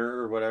engineer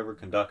or whatever,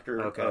 conductor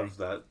of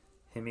that.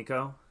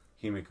 Himiko,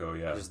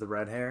 yeah. Just the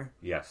red hair?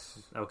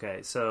 Yes.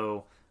 Okay,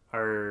 so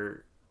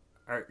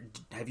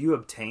have you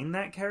obtained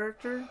that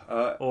character?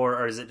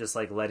 Or is it just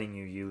like letting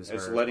you use her?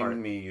 It's letting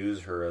me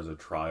use her as a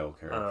trial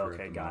character. Oh,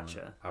 okay,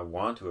 gotcha. I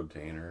want to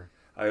obtain her.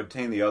 I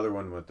obtained the other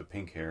one with the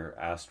pink hair,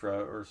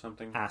 Astra or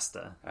something.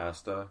 Asta.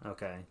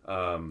 Okay.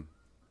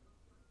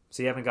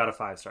 So you haven't got a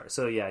 5-star.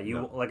 So yeah,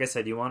 like I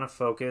said, you want to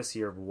focus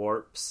your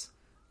warps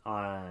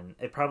on.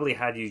 It probably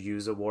had you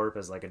use a warp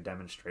as like a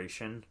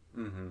demonstration,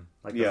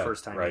 like the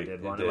first time you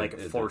did one. It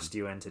forced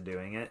you into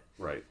doing it,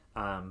 right?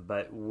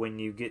 But when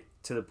you get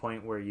to the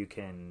point where you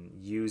can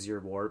use your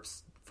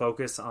warps,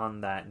 focus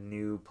on that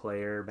new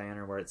player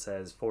banner where it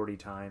says 40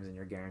 times and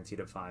you're guaranteed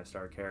a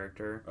 5-star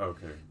character.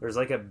 Okay. There's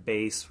like a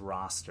base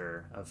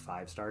roster of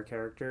 5-star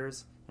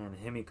characters, and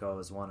Himiko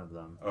is one of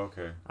them.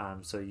 Okay.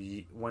 So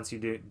once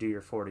you do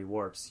your 40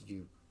 warps,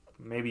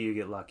 maybe you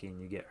get lucky and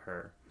you get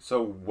her.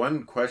 So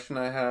one question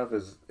I have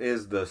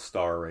is the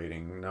star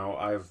rating.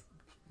 Now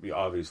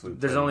obviously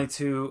there's only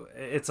 2.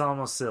 It's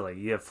almost silly.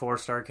 You have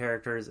 4-star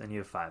characters and you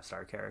have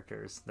 5-star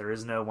characters. There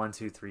is no 1,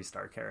 2,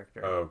 3-star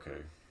character. Okay,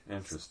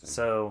 interesting.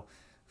 So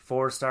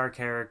 4-star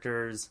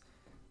characters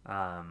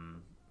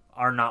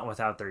are not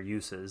without their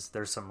uses.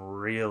 There's some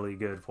really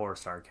good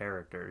 4-star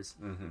characters,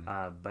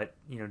 but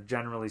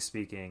generally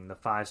speaking, the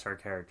 5-star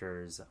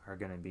characters are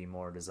going to be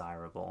more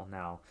desirable.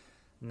 Now,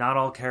 not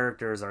all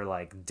characters are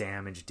like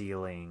damage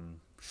dealing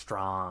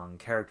strong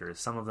characters.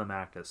 Some of them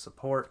act as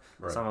support.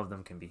 Right. Some of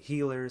them can be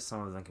healers.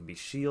 Some of them can be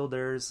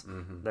shielders.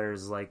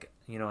 There's like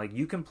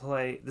you can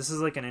play. This is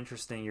like an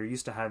interesting. You're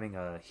used to having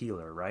a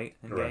healer, right?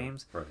 In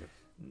games. Right.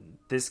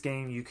 This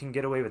game, you can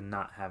get away with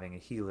not having a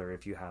healer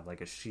if you have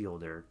like a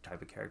shielder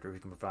type of character who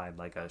can provide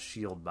like a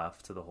shield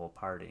buff to the whole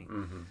party.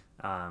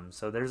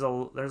 So there's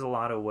a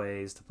lot of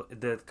ways to play.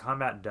 The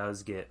combat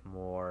does get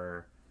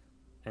more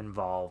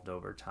involved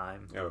over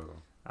time.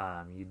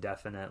 You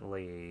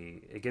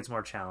definitely, it gets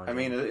more challenging. I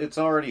mean, it's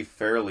already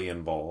fairly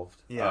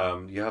involved.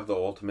 Yeah. You have the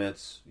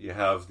ultimates, you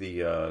have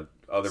the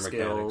other skills,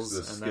 mechanics,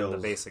 the skills, then the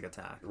basic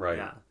attack. Right.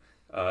 Yeah.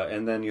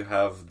 And then you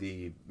have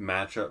the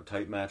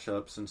type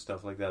matchups and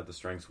stuff like that, the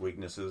strengths,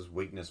 weaknesses,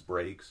 weakness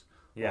breaks,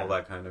 all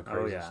that kind of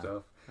crazy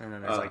stuff. And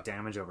then there's like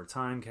damage over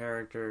time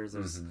characters,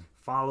 there's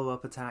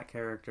follow-up attack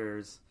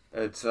characters.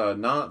 It's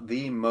not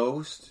the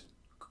most,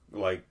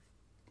 like,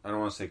 I don't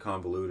want to say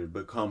convoluted,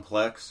 but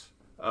complex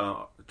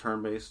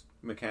turn-based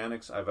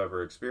mechanics I've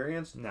ever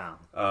experienced. No.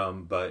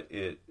 But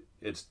it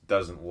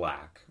doesn't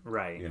lack.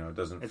 Right. It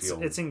doesn't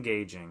feel... It's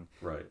engaging.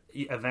 Right.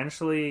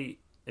 Eventually,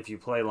 if you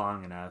play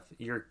long enough,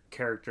 your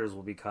characters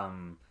will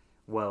become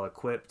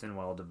well-equipped and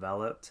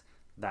well-developed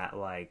that,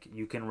 like,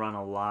 you can run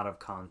a lot of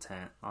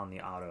content on the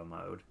auto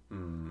mode.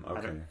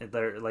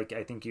 Okay.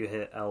 I think you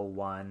hit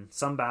L1.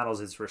 Some battles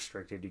it's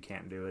restricted. You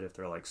can't do it if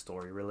they're, like,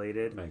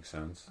 story-related. Makes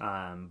sense.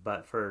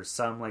 But for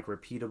some, like,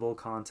 repeatable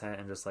content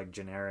and just, like,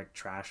 generic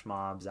trash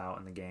mobs out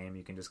in the game,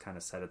 you can just kind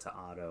of set it to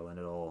auto and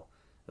it'll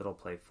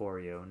play for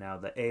you. Now,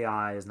 the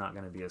AI is not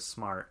going to be as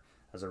smart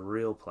as a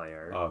real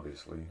player.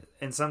 Obviously.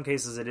 In some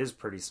cases, it is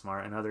pretty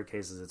smart. In other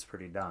cases, it's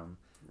pretty dumb.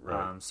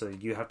 Right. So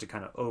you have to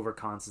kind of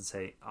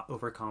overcompensate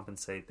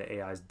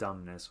the AI's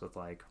dumbness with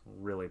like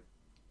really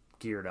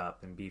geared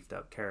up and beefed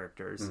up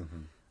characters.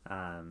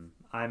 I'm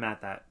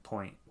at that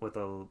point with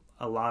a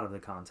lot of the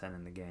content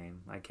in the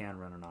game. I can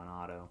run it on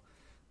auto,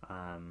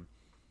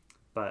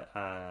 but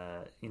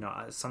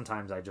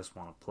sometimes I just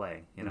want to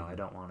play. I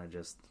don't want to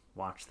just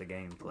watch the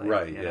game play.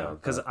 Right.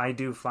 Because I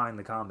do find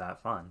the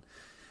combat fun.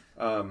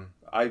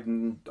 I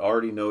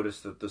already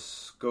noticed that the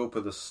scope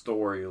of the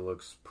story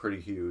looks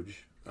pretty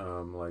huge.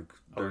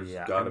 There's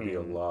got to be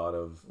a lot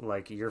of,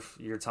 like, you're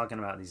talking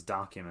about these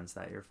documents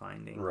that you're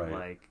finding. Right.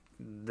 Like,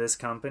 this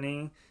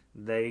company,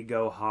 they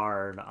go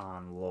hard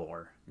on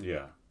lore.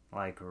 Yeah.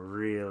 Like,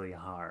 really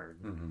hard.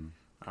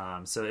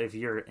 So if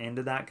you're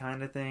into that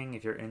kind of thing,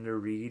 if you're into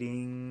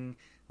reading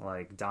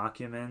like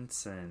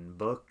documents and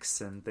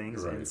books and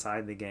things Right.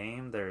 inside the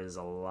game, there is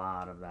a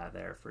lot of that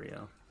there for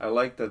you. I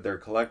like that they're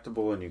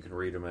collectible and you can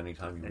read them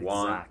anytime you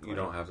want. Exactly. You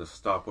don't have to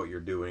stop what you're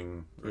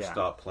doing or Yeah.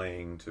 stop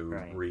playing to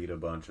Right. read a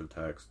bunch of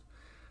text.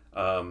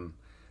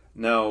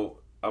 Now,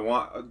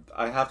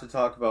 I have to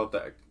talk about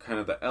that kind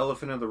of the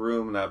elephant in the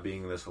room, that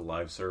being this a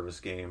live service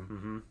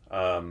game.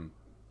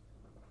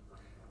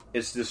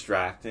 It's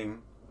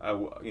distracting.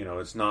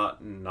 It's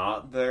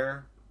not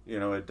there.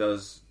 It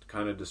does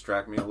kind of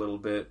distract me a little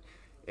bit,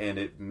 and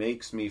it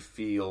makes me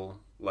feel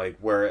like,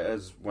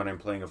 whereas when I'm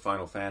playing a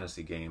Final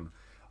Fantasy game,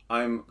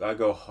 I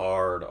go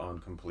hard on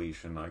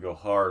completion. I go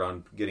hard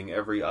on getting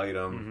every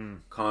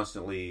item,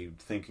 constantly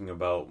thinking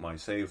about my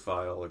save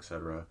file,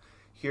 etc.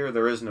 Here,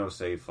 there is no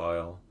save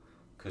file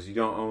because you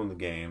don't own the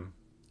game.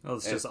 Well,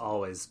 it's just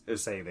always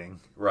saving.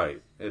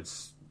 Right.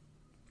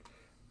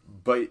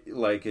 But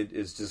like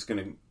it's just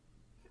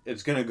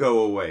gonna go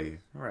away,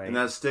 Right. and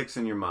that sticks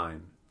in your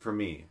mind for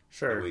me,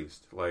 Sure. at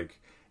least.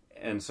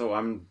 And so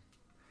I'm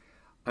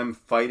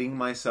fighting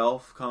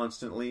myself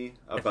constantly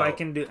about. If I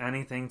can do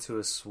anything to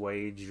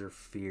assuage your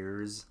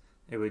fears,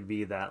 it would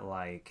be that,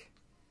 like,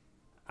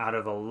 out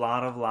of a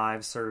lot of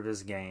live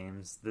service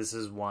games, this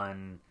is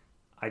one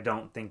I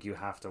don't think you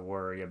have to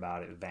worry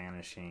about it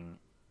vanishing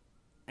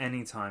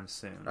anytime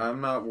soon.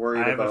 I'm not worried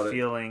I have about a it.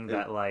 feeling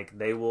that, like,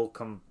 they will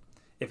come...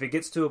 If it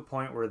gets to a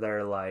point where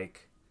they're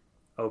like,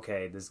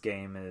 okay, this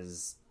game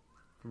is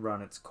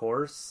run its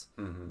course,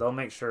 they'll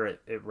make sure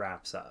it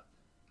wraps up.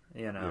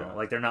 Yeah.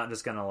 Like, they're not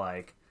just gonna,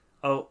 like,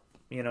 the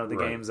Right.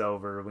 game's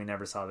over, we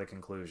never saw the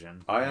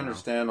conclusion. I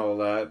understand all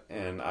that,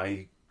 and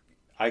I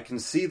can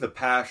see the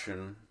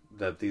passion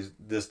that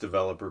this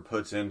developer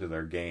puts into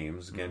their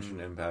games,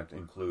 Genshin Impact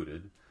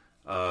included.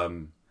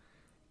 I'm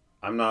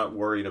not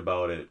worried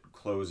about it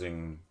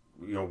closing.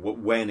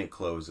 When it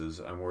closes,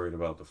 I'm worried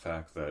about the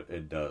fact that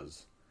it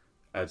does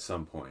at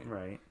some point,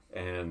 Right.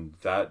 and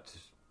that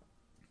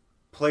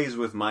plays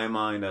with my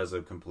mind as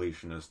a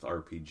completionist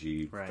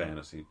RPG Right.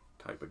 fantasy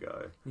type of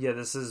guy. Yeah,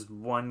 this is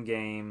one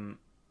game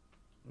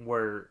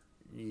where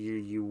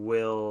you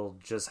will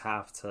just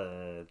have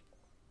to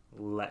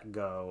let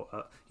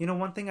go.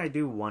 One thing I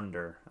do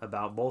wonder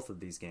about both of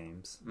these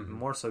games,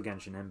 more so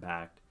Genshin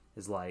Impact,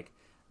 is like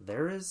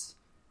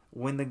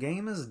when the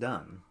game is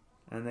done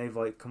and they've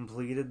like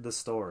completed the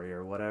story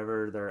or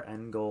whatever their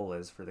end goal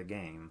is for the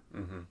game,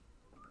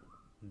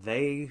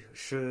 they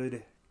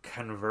should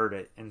convert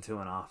it into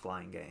an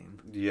offline game.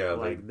 Yeah,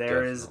 Like they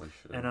there is definitely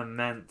should. an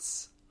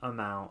immense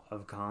amount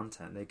of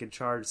content. They could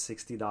charge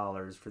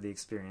 $60 for the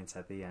experience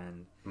at the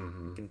end,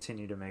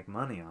 continue to make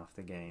money off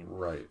the game.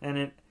 Right.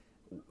 And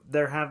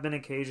there have been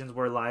occasions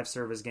where live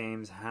service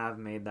games have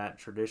made that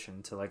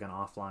tradition to like an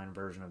offline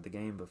version of the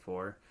game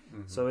before.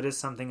 So it is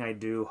something I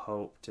do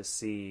hope to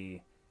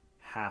see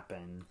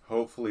happen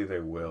Hopefully they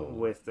will.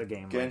 with a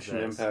game like Genshin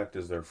this. Impact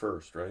is their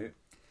first, right?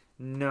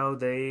 No,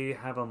 they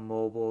have a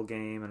mobile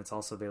game, and it's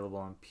also available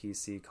on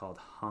PC called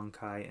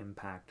Honkai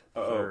Impact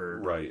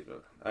Third. Oh, right.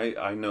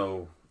 I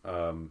know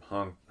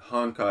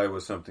Honkai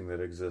was something that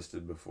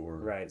existed before.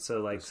 Right,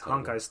 so like this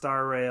title. Honkai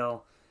Star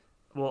Rail,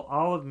 well,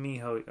 all of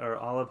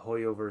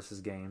Hoyo versus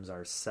games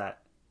are set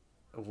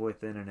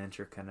within an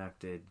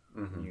interconnected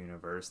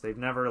universe. They've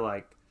never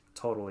like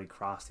totally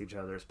crossed each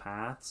other's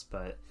paths,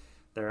 but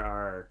there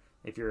are,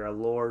 if you're a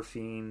lore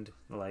fiend,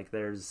 like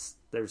there's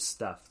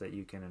stuff that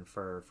you can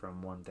infer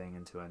from one thing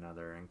into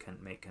another and can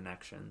make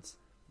connections.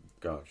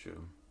 Got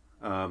you.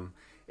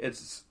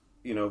 It's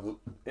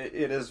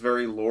it is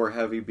very lore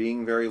heavy.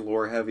 Being very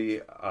lore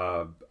heavy.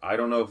 I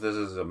don't know if this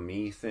is a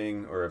me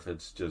thing or if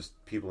it's just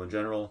people in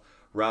general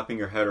wrapping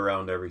your head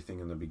around everything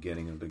in the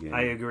beginning of the game.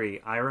 I agree.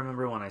 I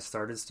remember when I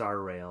started Star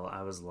Rail,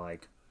 I was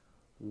like,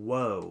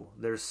 whoa,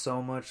 there's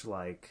so much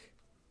like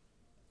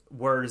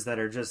words that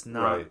are just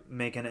not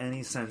making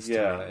any sense to me.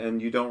 Yeah,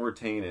 and you don't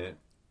retain it.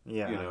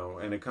 Yeah.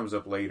 And it comes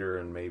up later,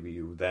 and maybe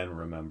you then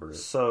remember it.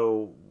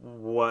 So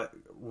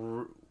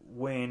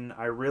when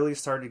I really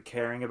started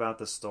caring about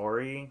the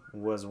story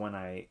was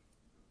when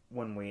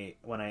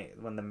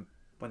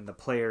the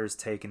players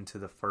taken to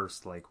the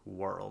first like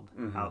world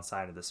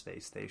outside of the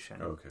space station.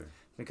 Okay.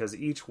 Because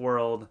each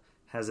world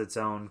has its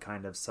own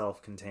kind of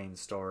self-contained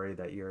story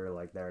that you're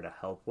like there to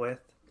help with.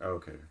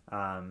 Okay.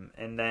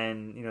 And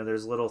then,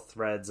 there's little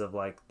threads of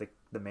like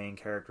the main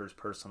character's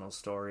personal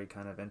story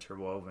kind of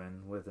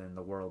interwoven within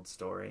the world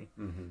story.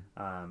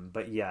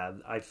 But yeah,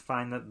 I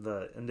find that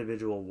the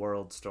individual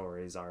world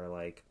stories are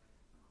like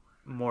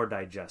more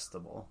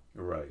digestible.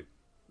 Right.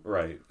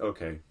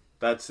 Okay.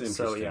 That's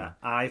interesting. So yeah,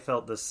 I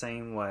felt the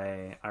same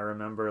way. I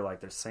remember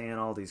like they're saying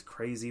all these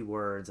crazy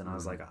words and I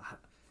was like,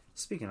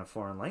 speaking a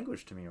foreign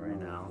language to me right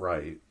now.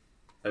 Right.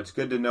 It's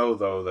good to know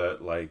though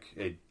that like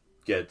it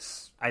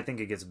gets... I think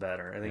it gets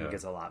better. I think it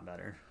gets a lot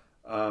better.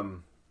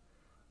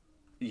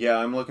 Yeah,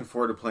 I'm looking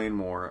forward to playing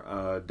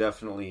more.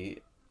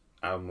 Definitely,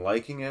 I'm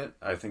liking it.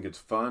 I think it's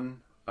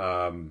fun.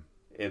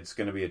 It's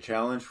going to be a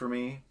challenge for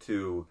me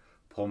to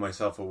pull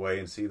myself away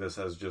and see this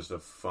as just a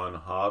fun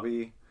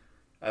hobby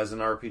as an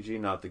RPG.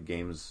 Not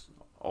that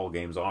all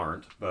games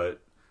aren't, but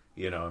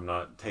I'm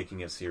not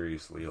taking it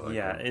seriously. Like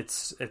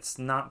it's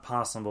not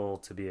possible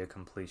to be a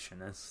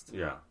completionist.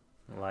 Yeah.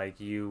 Like,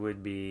 you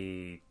would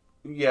be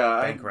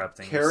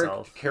bankrupting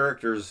yourself.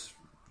 Characters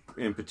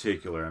in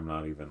particular, I'm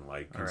not even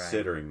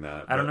considering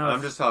that. I don't know.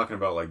 I'm just talking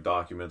about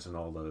documents and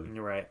all the.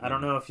 You're right. I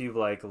don't know if you've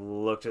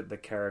looked at the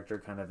character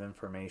kind of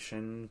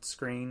information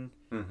screen,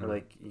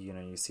 or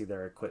you see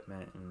their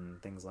equipment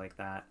and things like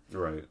that.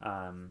 Right.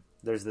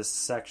 There's this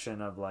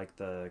section of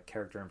the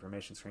character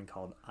information screen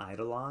called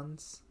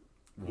Eidolons.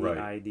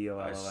 Right.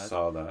 Eidolls. I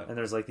saw that. And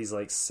there's these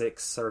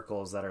 6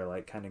 circles that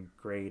are kind of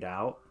grayed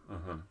out.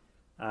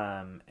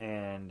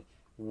 And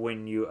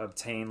when you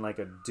obtain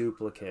a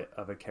duplicate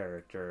of a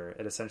character,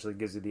 it essentially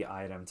gives you the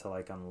item to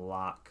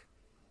unlock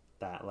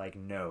that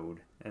node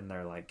in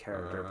their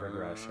character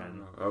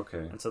progression. Okay.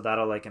 And so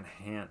that'll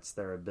enhance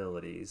their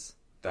abilities.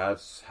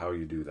 That's how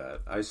you do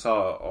that. I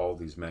saw all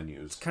these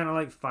menus. It's kind of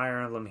like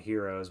Fire Emblem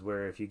Heroes,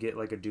 where if you get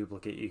a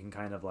duplicate, you can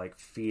kind of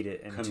feed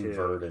it into...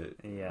 Convert it.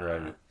 Yeah.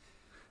 Right.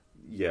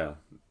 Yeah,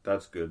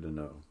 that's good to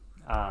know.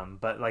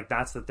 But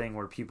that's the thing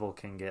where people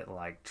can get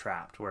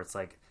trapped, where it's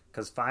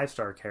because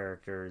 5-star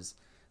characters,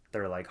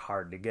 they're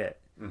hard to get.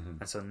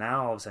 And so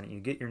now all of a sudden you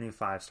get your new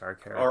 5-star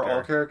character. Are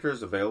all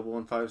characters available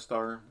in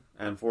 5-star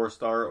and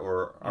 4-star,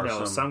 or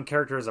are some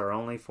characters are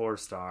only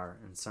 4-star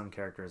and some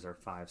characters are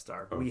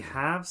 5-star. Okay. We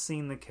have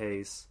seen the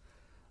case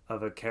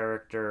of a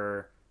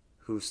character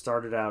who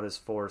started out as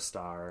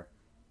 4-star,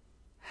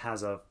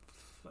 has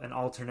an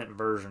alternate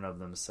version of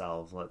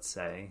themselves, let's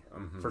say,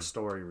 for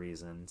story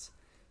reasons,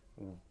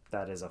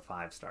 that is a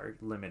 5-star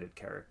limited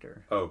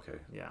character. Okay.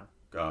 Yeah.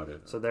 Got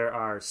it. So there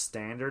are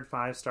standard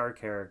 5-star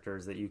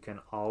characters that you can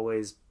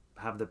always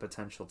have the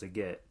potential to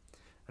get.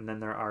 And then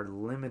there are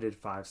limited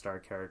 5-star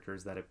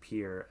characters that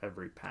appear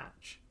every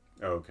patch.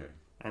 Okay.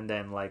 And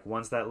then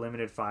once that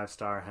limited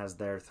 5-star has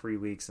their 3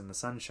 weeks in the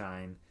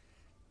sunshine,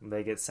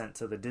 they get sent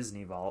to the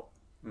Disney Vault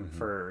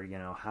for,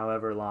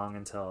 however long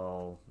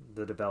until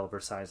the developer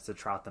decides to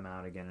trot them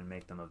out again and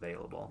make them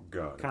available.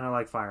 Got it. Kind of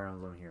like Fire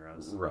Emblem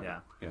Heroes. Right. Yeah.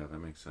 Yeah, that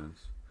makes sense.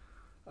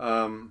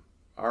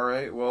 All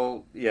right.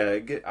 Well, yeah.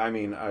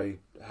 I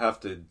have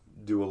to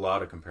do a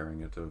lot of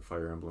comparing it to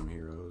Fire Emblem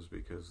Heroes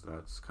because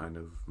that's kind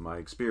of my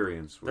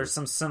experience. There's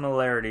some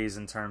similarities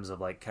in terms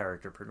of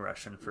character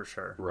progression for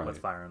sure with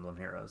Fire Emblem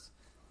Heroes.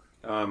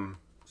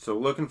 So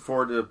looking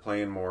forward to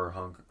playing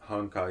more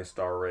Honkai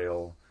Star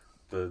Rail.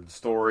 The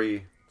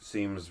story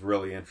seems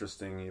really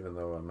interesting, even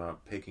though I'm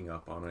not picking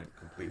up on it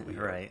completely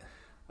yet. Right.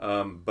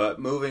 But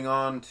moving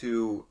on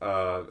to,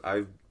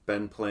 I've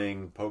been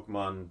playing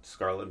Pokemon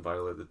Scarlet and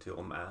Violet: The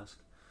Teal Mask.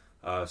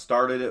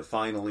 Started it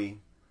finally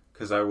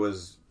because I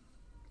was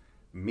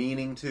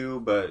meaning to,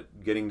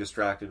 but getting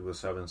distracted with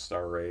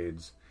 7-star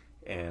raids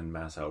and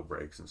mass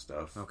outbreaks and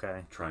stuff.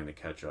 Okay. Trying to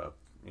catch up,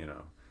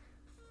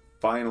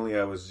 Finally,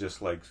 I was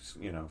just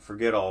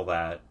forget all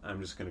that. I'm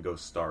just going to go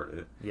start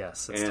it.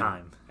 Yes, it's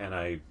time.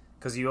 And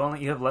because you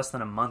have less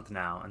than a month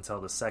now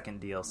until the second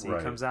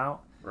DLC comes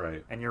out.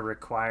 Right. And you're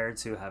required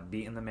to have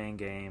beaten the main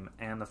game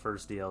and the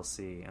first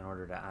DLC in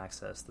order to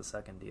access the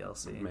second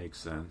DLC. Makes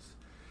sense.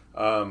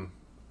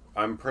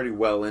 I'm pretty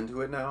well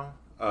into it now.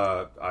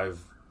 I've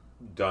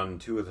done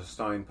 2 of the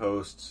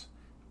signposts,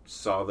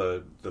 saw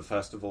the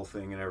festival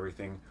thing and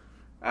everything.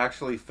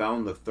 Actually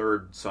found the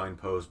 3rd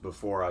signpost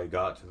before I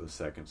got to the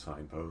 2nd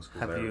signpost.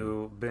 Have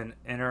you been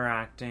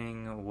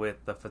interacting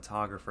with the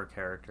photographer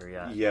character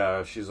yet?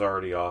 Yeah, she's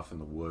already off in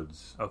the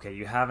woods. Okay,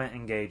 you haven't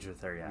engaged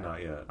with her yet.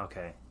 Not yet.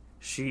 Okay.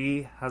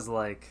 She has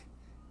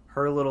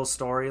her little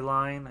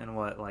storyline and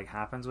what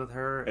happens with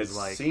her is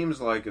it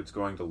seems like it's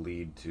going to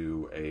lead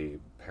to a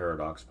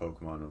Paradox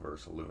Pokemon of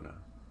Ursaluna.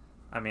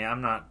 I mean,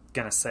 I'm not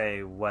gonna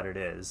say what it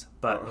is,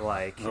 but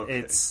okay.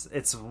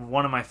 it's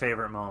one of my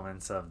favorite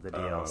moments of the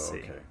DLC.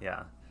 Okay.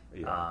 Yeah.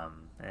 Yeah.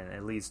 And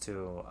it leads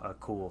to a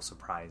cool,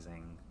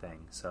 surprising thing.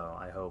 So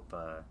I hope.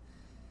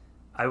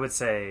 I would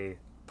say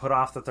put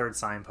off the 3rd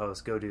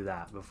signpost. Go do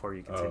that before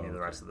you continue the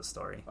rest of the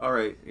story. All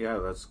right. Yeah,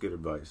 that's good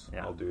advice.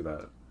 Yeah. I'll do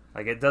that.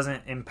 It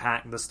doesn't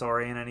impact the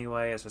story in any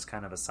way. It's just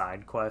kind of a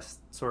side quest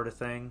sort of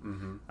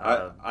thing.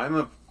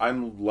 Mm-hmm.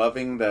 I'm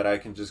loving that I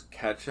can just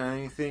catch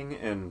anything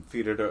and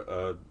feed it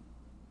a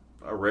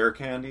rare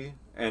candy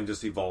and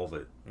just evolve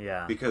it.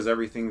 Yeah. Because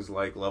everything's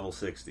level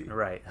 60.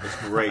 Right. It's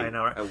great. I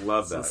know. I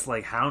love that. It's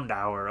like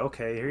Houndour.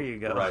 Okay, here you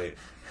go. Right.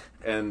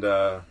 And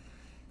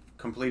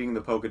completing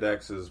the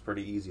Pokedex is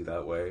pretty easy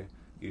that way.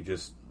 You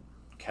just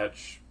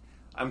catch...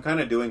 I'm kind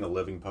of doing a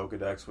living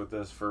Pokedex with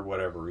this for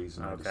whatever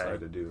reason. I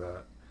decided to do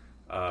that.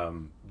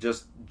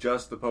 Just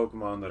the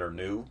Pokemon that are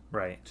new,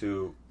 right?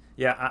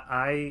 Yeah,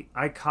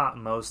 I caught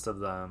most of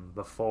them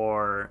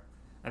before,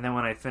 and then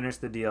when I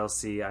finished the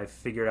DLC, I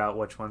figured out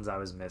which ones I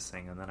was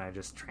missing, and then I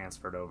just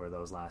transferred over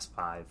those last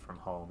 5 from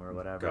home or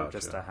whatever,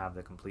 just to have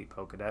the complete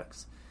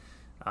Pokedex.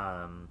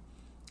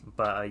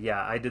 But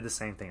yeah, I did the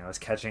same thing. I was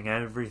catching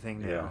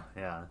everything new.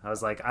 Yeah. I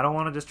was like, I don't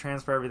want to just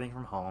transfer everything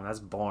from home. That's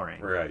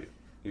boring. Right.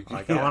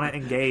 I want to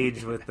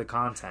engage with the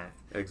content.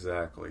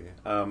 Exactly.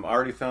 I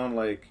already found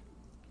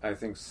I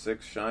think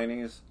 6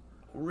 shinies.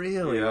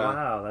 Really? Yeah.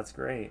 Wow, that's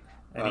great.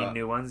 Any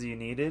new ones you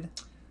needed?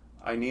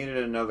 I needed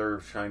another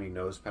shiny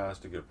nose pass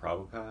to get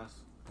Probopass.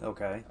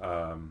 Okay.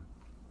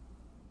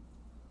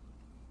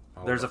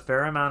 Hold There's on. a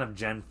fair amount of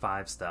Gen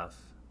 5 stuff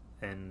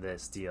in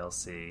this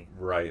DLC.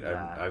 Right,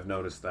 that- I've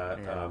noticed that.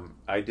 Yeah.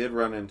 I did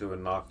run into a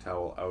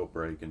Noctowl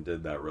outbreak and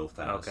did that real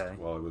fast Okay.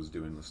 while I was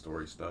doing the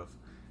story stuff.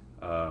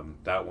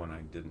 That one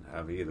I didn't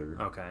have either.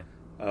 Okay.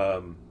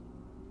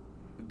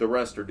 The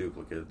rest are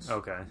duplicates.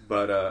 Okay.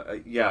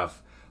 But yeah,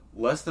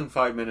 less than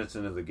 5 minutes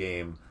into the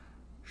game,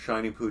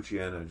 Shiny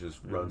Poochyena just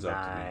runs up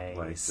to me.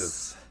 Like,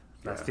 just,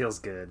 That yeah. feels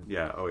good.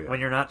 Yeah, oh yeah. When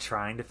you're not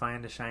trying to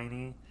find a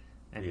shiny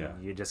and Yeah.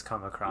 you just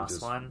come You across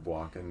just one,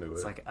 walk into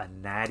it's it. like a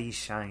natty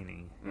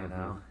shiny, you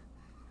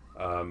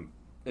know?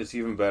 It's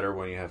even better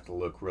when you have to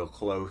look real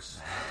close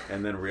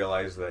and then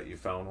realize that you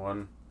found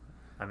one.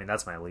 I mean,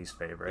 that's my least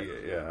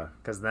favorite. Yeah.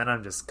 Because then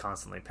I'm just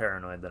constantly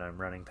paranoid that I'm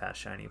running past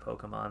shiny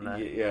Pokemon. That,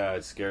 Yeah,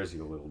 it scares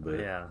you a little bit.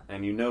 Yeah.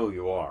 And you know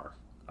you are.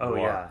 oh,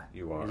 You yeah. are.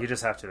 You are. You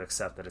just have to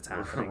accept that it's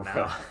happening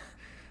now.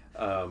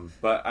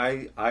 But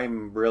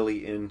I'm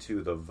really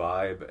into the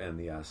vibe and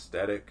the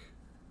aesthetic.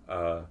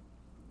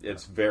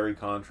 It's very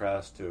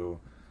contrast to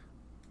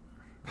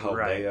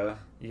Paldea.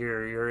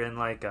 You're in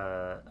like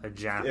a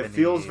Japanese... It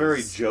feels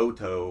very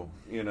Johto,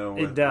 you know.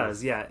 It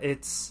does, yeah.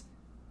 It's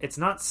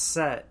not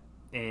set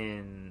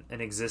in an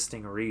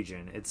existing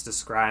region. It's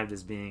described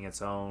as being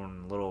its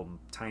own little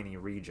tiny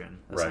region,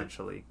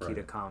 essentially, Right.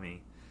 Kitakami.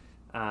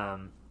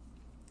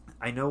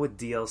 I know with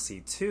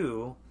DLC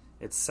 2,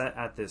 it's set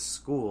at this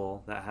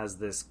school that has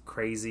this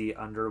crazy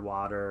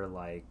underwater,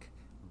 like,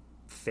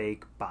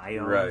 fake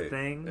biome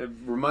thing. It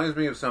reminds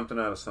me of something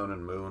out of Sun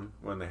and Moon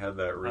when they had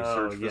that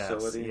research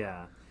facility.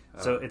 Yeah.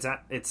 So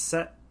it's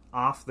set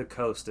off the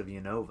coast of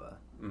Unova,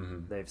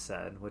 Mm-hmm. they've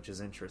said, which is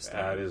interesting.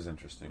 That is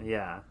interesting.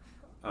 Yeah.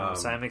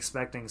 So I'm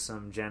expecting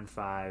some Gen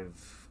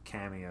 5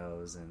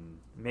 cameos, and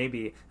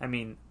maybe, I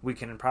mean, we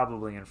can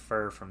probably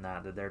infer from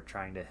that they're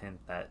trying to hint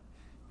that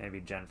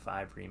maybe Gen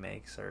 5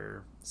 remakes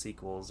or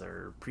sequels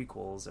or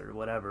prequels or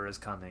whatever is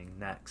coming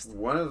next.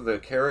 One of the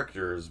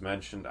characters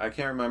mentioned, I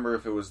can't remember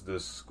if it was the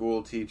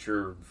school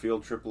teacher,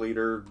 field trip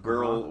leader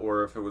girl,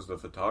 or if it was the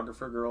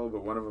photographer girl,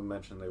 but one of them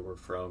mentioned they were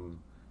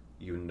from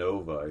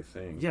Unova, I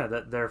think. Yeah,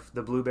 that they're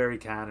the Blueberry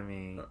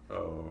Academy.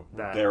 Oh,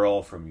 That- they're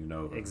all from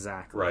Unova.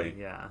 Exactly. Right.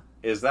 Yeah.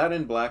 Is that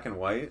in black and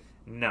white?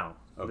 No.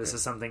 Okay. This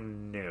is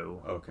something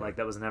new. Okay. Like,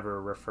 that was never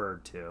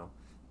referred to.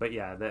 But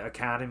yeah, the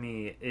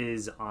Academy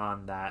is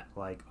on that,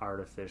 like,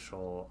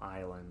 artificial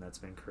island that's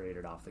been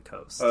created off the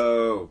coast.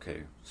 Oh,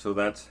 okay. So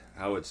that's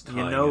how it's tied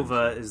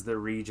Unova into- is the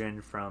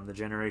region from the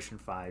Generation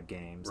 5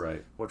 games,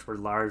 Right. which were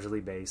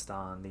largely based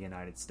on the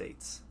United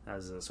States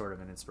as a sort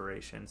of an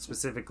inspiration,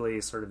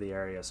 specifically sort of the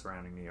area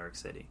surrounding New York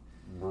City.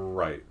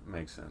 Right.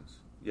 Makes sense.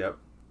 Yep.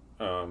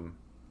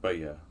 But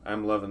yeah,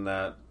 I'm loving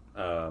that.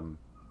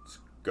 It's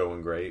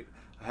going great.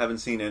 I haven't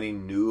seen any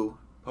new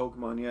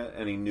Pokemon yet.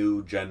 Any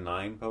new Gen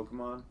 9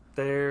 Pokemon?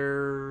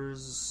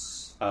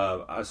 There's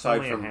Aside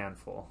only from a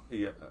handful.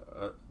 Yeah,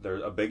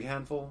 there's a big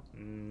handful.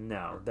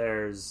 No,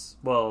 there's...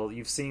 Well,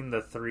 you've seen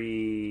the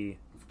 3...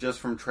 Just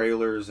from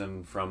trailers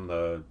and from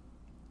the,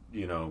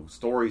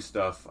 story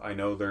stuff, I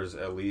know there's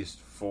at least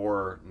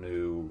 4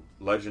 new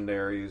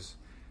legendaries.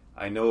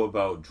 I know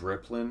about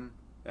Driplin,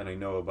 and I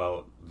know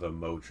about the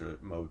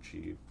Matcha.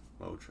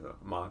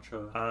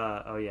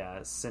 oh yeah,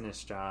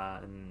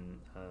 Sinistra and...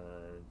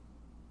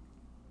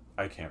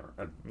 I can't.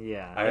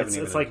 yeah, I haven't it's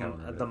even like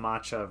encountered it. the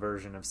matcha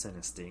version of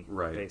Sinistea,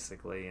 Right.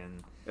 basically,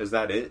 and Is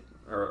that it?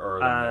 Or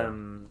are there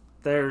more?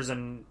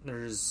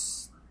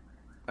 there's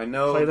I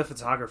know. play the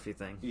photography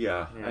thing.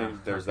 Yeah, Yeah,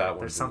 there's okay, that one.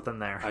 There's too. something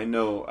there. I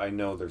know.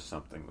 There's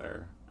something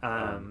there.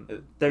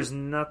 There's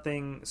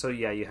nothing. So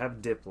yeah, you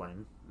have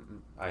Diplin.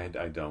 I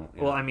don't.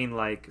 Yeah. Well, I mean,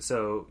 like,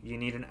 so you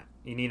need an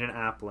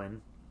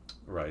Applin,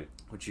 right.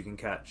 which you can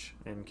catch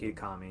in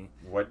Kitakami.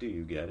 What do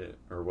you get it,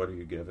 or what do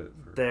you give it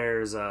for?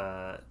 There's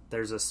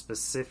a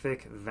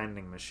specific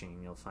vending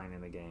machine you'll find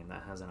in the game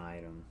that has an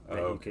item that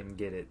you okay. can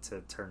get it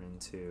to turn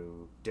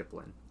into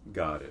Diplin.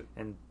 Got it.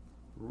 And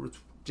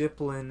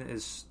Diplin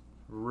is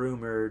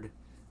rumored,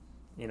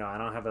 I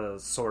don't have a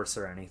source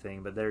or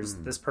anything, but there's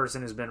this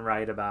person has been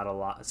right about a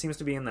lot. It seems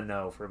to be in the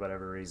know for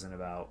whatever reason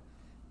about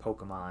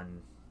Pokemon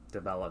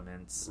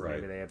developments. Right.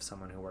 Maybe they have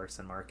someone who works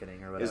in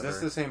marketing or whatever. Is this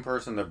the same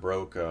person that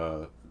broke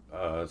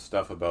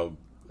stuff about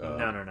No.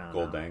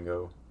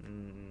 Goldango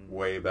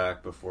way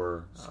back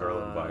before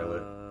Scarlet and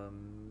Violet?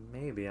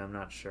 Maybe, I'm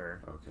not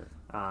sure. Okay.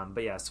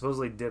 But yeah,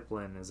 supposedly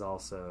Diplin is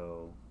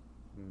also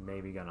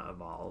maybe going to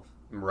evolve.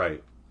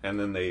 Right. And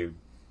then they...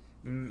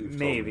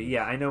 Maybe,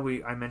 yeah. I know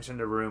I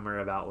mentioned a rumor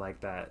about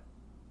like that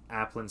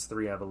Applin's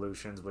 3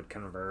 evolutions would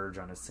converge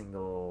on a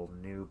single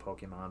new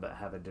Pokemon but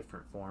have a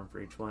different form for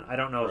each one. I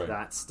don't know Right. if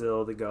that's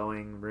still the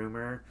going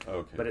rumor,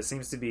 Okay. but it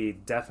seems to be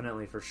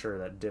definitely for sure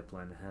that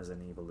Diplin has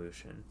an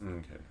evolution.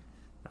 Okay.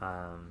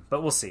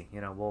 But we'll see.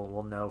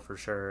 We'll know for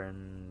sure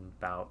in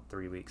about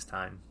 3 weeks'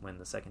 time when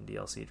the second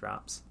DLC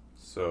drops.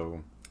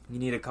 So... You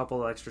need a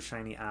couple extra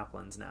shiny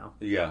Applins now.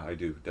 Yeah, I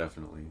do,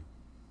 definitely.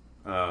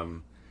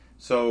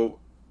 So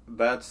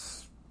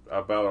that's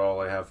about all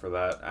I have for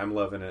that. I'm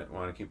loving it.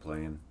 Want to keep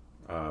playing.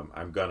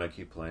 I'm gonna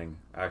keep playing.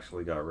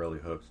 Actually, got really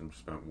hooked and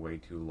spent way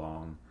too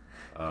long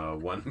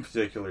one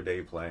particular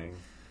day playing.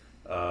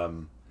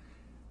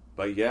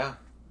 But yeah,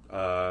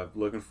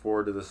 looking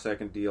forward to the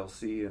second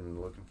DLC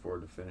and looking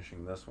forward to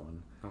finishing this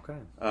one. Okay.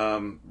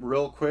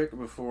 Real quick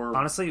before...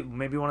 Honestly,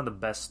 maybe one of the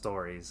best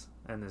stories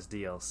in this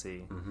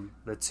DLC. Mm-hmm.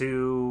 The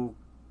two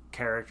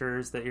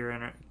characters that you're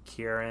in,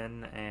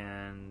 Kieran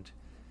and...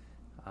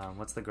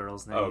 what's the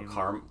girl's name? Oh,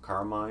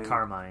 Carmine?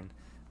 Carmine.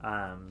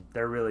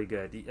 They're really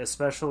good.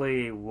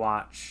 Especially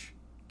watch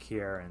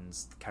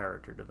Kieran's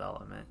character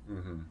development.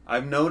 Mm-hmm.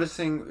 I'm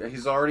noticing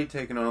he's already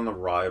taken on the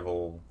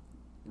rival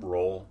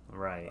role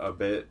right a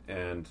bit,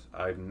 and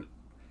I'm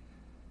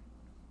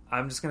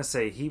just gonna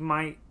say he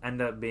might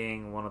end up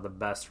being one of the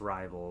best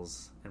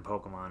rivals in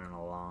Pokemon in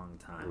a long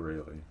time.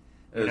 Really,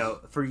 you know,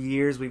 for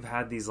years we've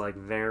had these like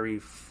very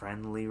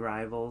friendly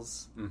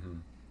rivals, mm-hmm.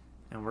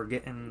 and we're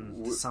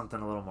getting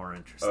something a little more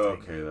interesting.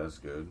 Okay, that's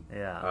good.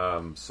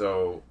 Yeah.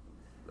 So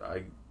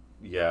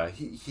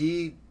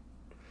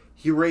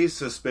he raised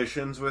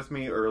suspicions with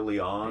me early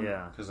on.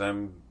 Yeah. Because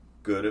I'm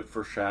good at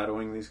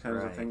foreshadowing these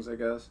kinds of things, I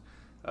guess.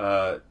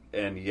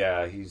 And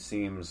yeah, he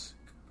seems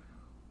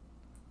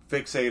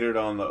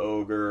fixated on the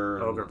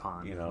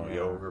Ogerpon. You know, the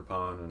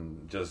Ogerpon,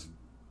 and just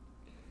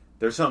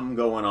there's something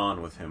going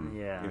on with him.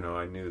 Yeah. You know,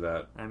 I knew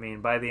that. I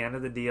mean, by the end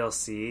of the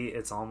DLC,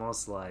 it's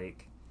almost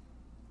like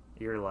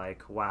you're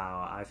like,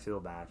 wow, I feel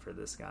bad for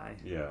this guy.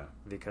 Yeah.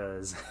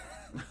 Because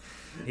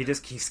he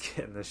just keeps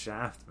getting the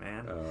shaft,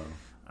 man.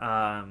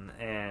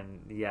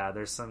 And yeah,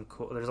 there's some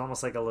cool, there's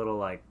almost like a little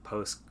like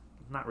post,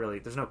 not really,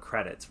 there's no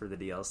credits for the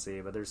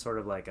DLC, but there's sort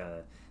of like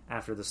a,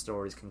 after the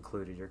story's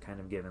concluded, you're kind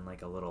of given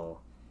like a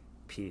little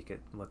peek at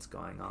what's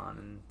going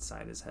on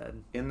inside his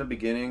head. In the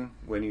beginning,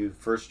 when you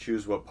first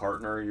choose what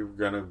partner you're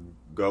gonna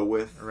go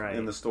with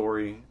in the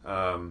story,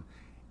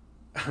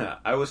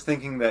 I was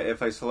thinking that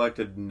if I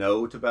selected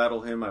no to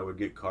battle him, I would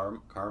get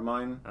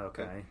Carmine.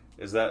 Okay.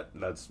 Is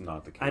that's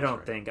not the case? I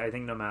don't think. I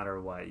think no matter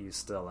what, you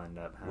still end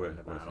up having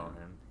to battle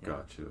him.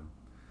 Yeah.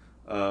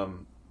 Gotcha.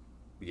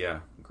 Yeah,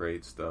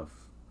 great stuff.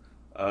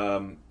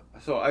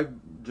 So I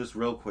just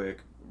real quick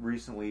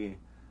recently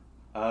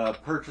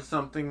purchased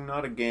something,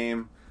 not a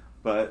game,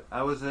 but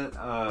I was at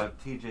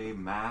TJ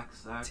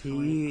Maxx,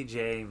 actually.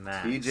 TJ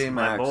Maxx. TJ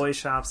My Maxx. boy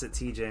shops at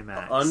TJ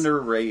Maxx.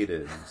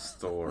 Underrated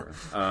store.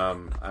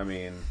 I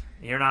mean...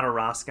 You're not a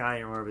Ross guy,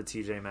 you're more of a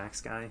TJ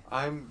Maxx guy?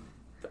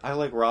 I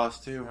like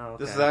Ross, too. Oh,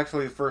 okay. This is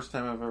actually the first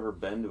time I've ever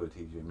been to a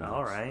TJ Maxx.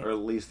 All right. Or at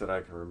least that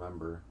I can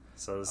remember.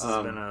 So this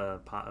has been a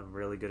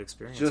really good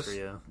experience for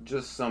you.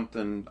 Just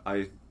something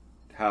I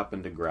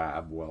happened to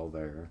grab while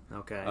there.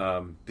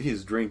 Okay.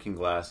 These drinking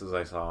glasses,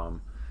 I saw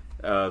them.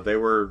 They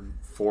were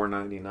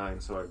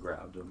 $4.99, so I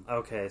grabbed them.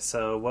 Okay,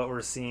 so what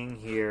we're seeing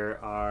here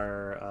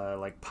are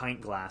like pint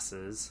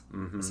glasses,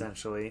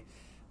 essentially.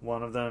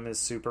 One of them is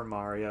Super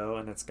Mario,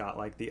 and it's got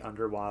like the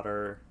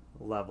underwater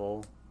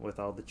level with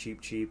all the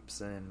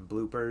cheeps and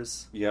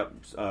bloopers. Yep,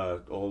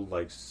 old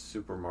like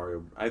Super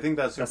Mario. I think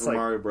that's Super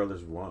Mario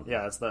Brothers 1.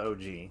 Yeah, it's the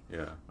OG.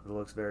 Yeah. It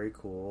looks very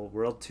cool.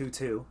 World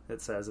 2-2,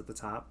 it says at the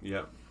top.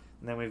 Yep.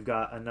 And then we've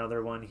got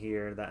another one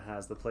here that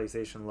has the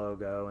PlayStation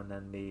logo and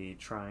then the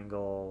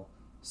triangle,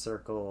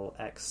 circle,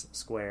 X,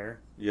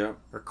 square. Yep.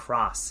 Or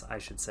cross, I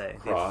should say.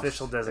 Cross. The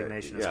official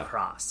designation is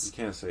cross. You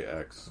can't say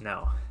X.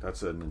 No.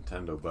 That's a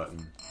Nintendo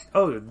button.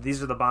 Oh,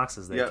 these are the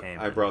boxes they came in.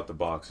 I brought the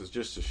boxes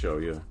just to show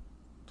you.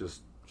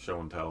 Just show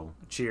and tell.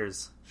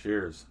 Cheers.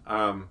 Cheers.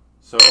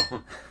 So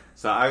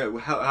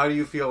how do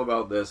you feel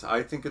about this?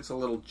 I think it's a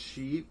little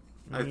cheap.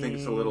 I think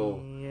it's a little...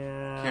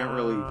 Can't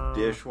really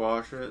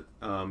dishwash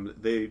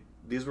it.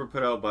 These were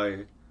put out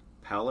by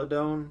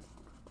Paladone.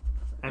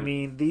 I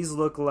mean, these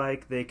look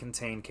like they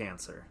contain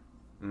cancer.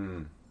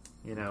 Mm.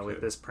 You know,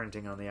 with this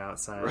printing on the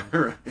outside.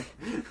 Right.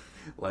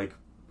 Like,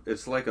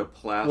 it's like a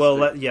plastic... Well,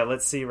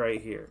 let's see right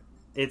here.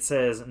 It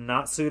says,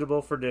 not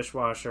suitable for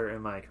dishwasher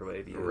and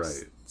microwave use.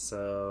 Right.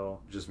 So...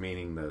 Just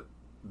meaning that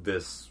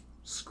this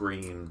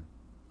screen...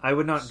 I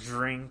would not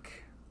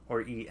drink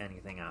or eat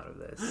anything out of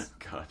this.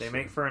 Gotcha. They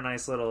make for a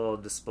nice little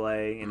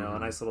display, you know, a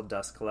nice little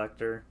dust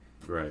collector.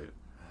 Right.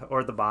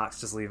 Or the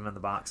box, just leave them in the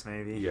box,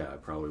 maybe. Yeah, I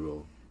probably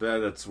will.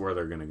 That's where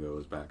they're going to go,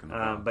 is back in the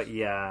box. But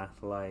yeah,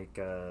 like...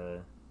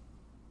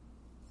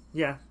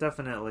 yeah,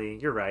 definitely.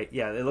 You're right.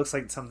 Yeah, it looks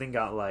like something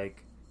got,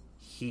 like,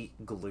 heat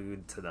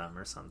glued to them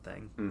or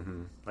something.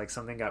 Mm-hmm. Like,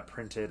 something got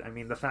printed. I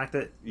mean, the fact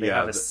that they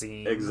have a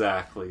seam...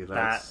 Exactly.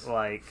 That,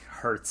 like,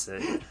 hurts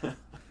it.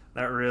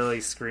 That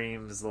really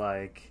screams,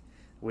 like,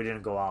 we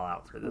didn't go all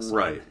out for this one.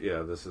 Right.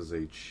 Yeah, this is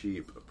a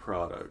cheap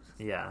product.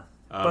 Yeah.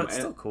 But it's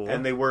still cool.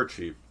 And they were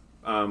cheap.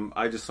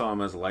 I just saw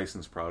them as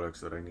licensed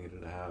products that I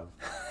needed to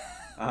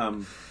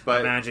have.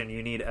 But imagine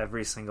you need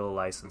every single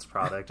licensed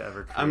product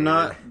ever created. I'm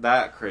not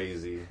that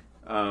crazy.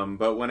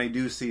 But when I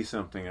do see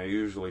something, I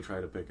usually try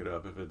to pick it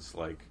up if it's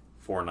like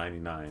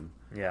 $4.99.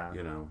 Yeah.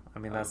 You know, I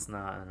mean, that's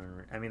not.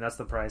 I mean, that's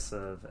the price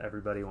of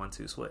Everybody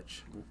 1-2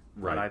 Switch.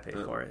 right? What I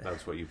paid for it.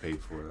 That's what you paid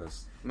for.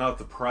 That's not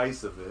the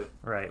price of it.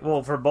 Right.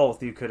 Well, for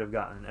both, you could have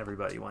gotten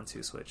Everybody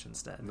 1-2 Switch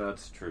instead.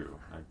 That's true.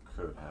 I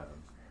could have,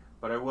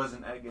 but I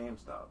wasn't at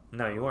GameStop.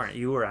 No, you weren't.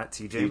 You were at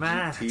TJ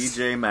Maxx.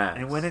 TJ Maxx.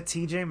 And when at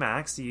TJ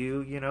Maxx,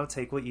 you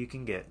take what you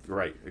can get.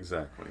 Right.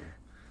 Exactly.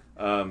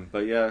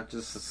 But yeah,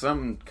 just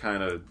some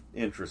kind of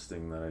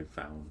interesting that I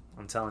found.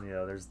 I'm telling you,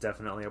 though, there's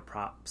definitely a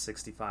Prop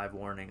 65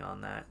 warning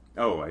on that.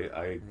 Oh,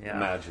 I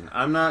imagine.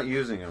 I'm not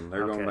using them.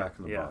 They're going back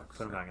in the box.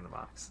 Put them back in the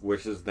box.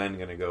 Which is then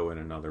going to go in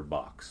another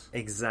box.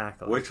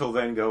 Exactly. Which will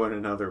then go in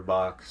another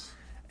box.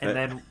 And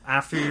then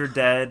after you're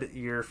dead,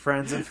 your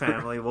friends and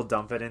family will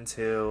dump it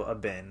into a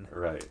bin.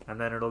 Right.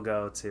 And then it'll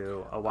go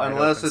to a wide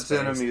Unless open it's space.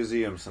 in a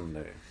museum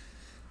someday.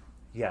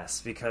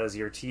 Yes, because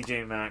your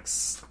TJ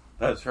Maxx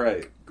That's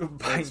right.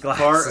 pint It's glass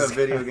part is of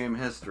video game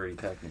history,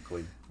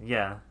 technically.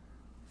 Yeah.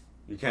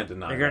 You can't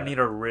deny You're going to that. need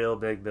a real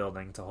big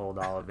building to hold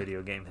all of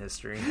video game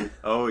history.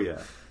 Oh,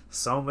 yeah.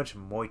 So much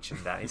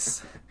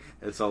merchandise.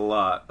 It's a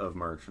lot of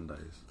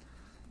merchandise.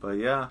 But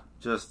yeah,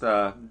 just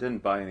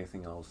didn't buy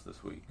anything else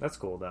this week. That's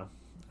cool, though.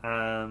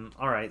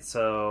 Alright,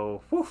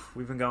 so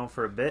we've been going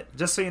for a bit.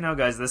 Just so you know,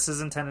 guys, this is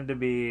intended to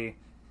be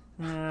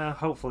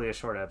hopefully a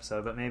short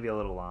episode, but maybe a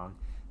little long.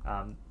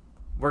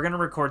 We're going to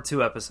record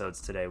 2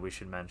 episodes today, we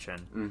should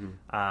mention.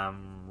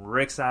 Mm-hmm.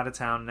 Rick's out of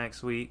town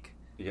next week.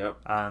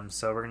 Yep.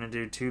 So we're going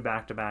to do 2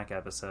 back-to-back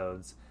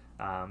episodes.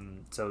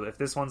 So if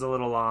this one's a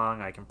little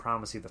long, I can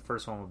promise you the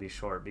first one will be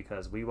short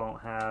because we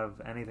won't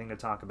have anything to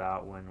talk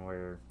about when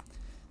we're,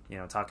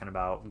 talking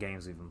about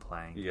games we've been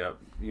playing. Yep.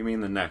 You mean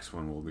the next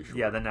one will be short?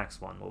 Yeah, the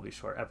next one will be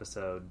short.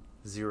 Episode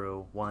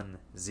 010.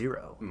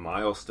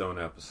 Milestone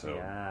episode.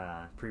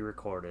 Yeah,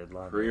 pre-recorded.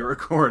 Love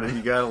Pre-recorded.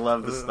 You gotta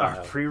love the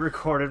style.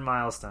 Pre-recorded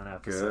milestone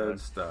episode. Good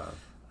stuff.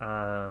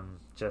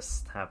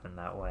 Just happened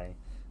that way.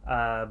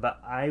 But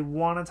I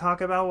want to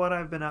talk about what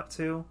I've been up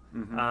to.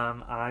 Mm-hmm.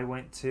 I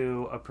went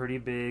to a pretty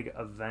big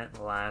event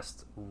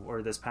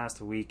this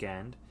past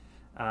weekend.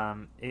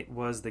 It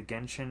was the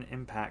Genshin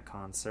Impact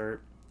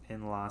concert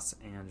in Los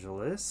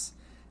Angeles,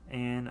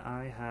 and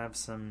I have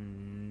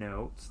some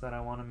notes that I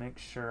want to make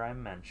sure I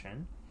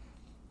mention.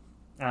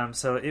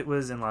 So it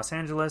was in Los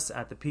Angeles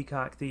at the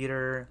Peacock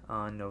Theater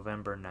on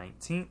November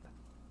 19th.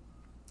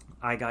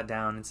 I got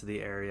down into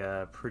the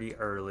area pretty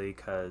early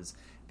because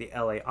the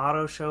LA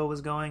Auto Show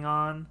was going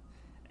on,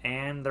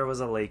 and there was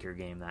a Laker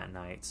game that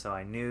night, so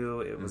I knew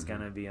it was going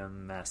to be a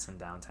mess in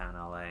downtown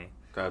LA.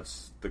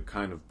 That's the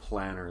kind of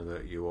planner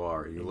that you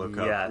are. You look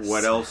up Yes.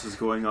 what else is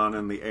going on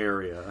in the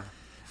area.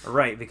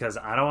 Right, because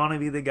I don't want to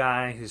be the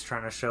guy who's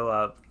trying to show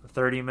up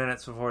 30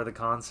 minutes before the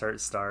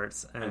concert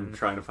starts And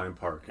trying to find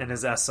parking. and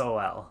is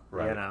SOL,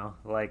 Right.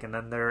 and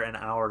then they're an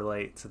hour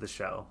late to the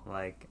show.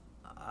 Like,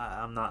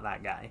 I'm not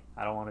that guy.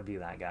 I don't want to be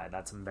that guy.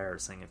 That's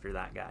embarrassing if you're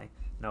that guy.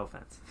 No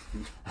offense.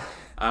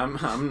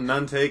 I'm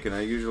none taken.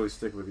 I usually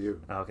stick with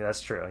you. Okay, that's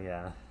true,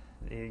 yeah.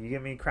 You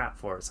give me crap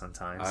for it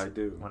sometimes. I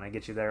do. When I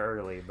get you there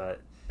early, but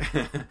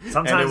And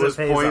sometimes it was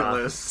pays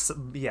pointless. off.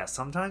 Yeah,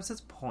 sometimes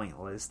it's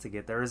pointless to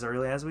get there as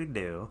early as we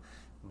do,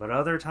 but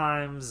other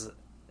times,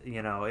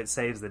 it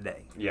saves the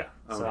day. Yeah.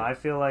 So I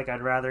feel like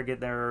I'd rather get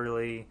there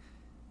early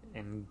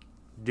and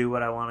do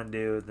what I want to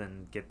do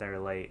than get there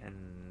late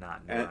and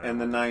not do And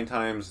the 9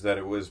 times that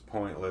it was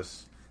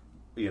pointless,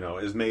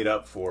 is made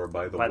up for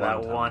by the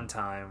one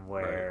time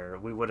where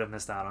we would have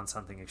missed out on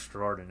something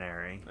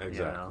extraordinary.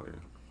 Exactly.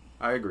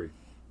 I agree.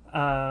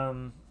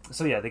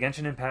 So yeah, the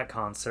Genshin Impact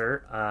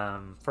concert.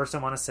 First I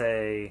want to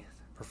say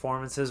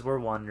performances were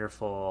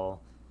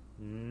wonderful.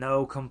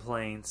 No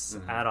complaints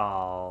at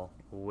all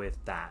with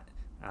that.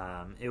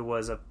 It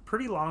was a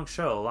pretty long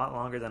show, a lot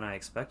longer than I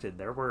expected.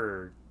 There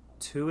were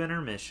 2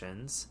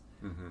 intermissions.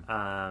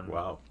 Mm-hmm.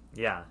 Wow.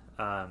 Yeah.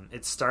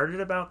 It started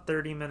about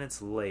 30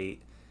 minutes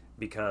late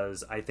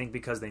because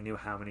they knew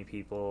how many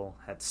people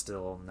had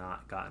still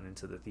not gotten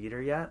into the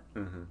theater yet.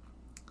 Mm-hmm.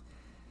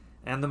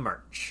 And the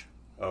merch.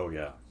 Oh,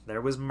 yeah. There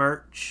was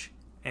merch,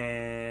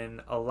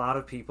 and a lot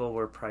of people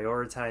were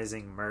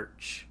prioritizing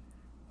merch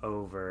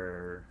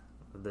over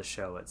the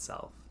show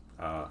itself.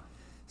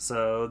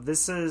 So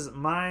this is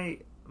my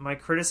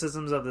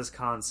criticisms of this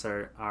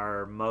concert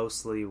are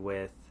mostly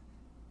with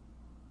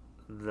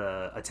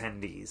the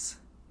attendees.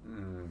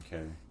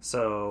 Okay.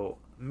 So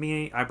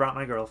I brought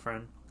my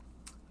girlfriend.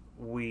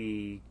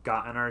 We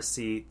got in our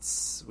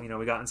seats. We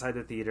got inside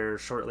the theater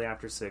shortly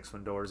after 6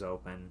 when doors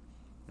open.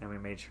 And we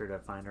made sure to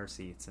find our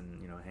seats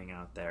and, hang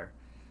out there.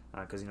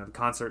 Because, the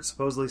concert's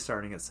supposedly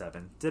starting at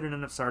 7. Didn't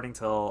end up starting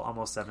till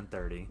almost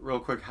 7:30. Real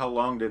quick, how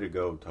long did it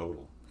go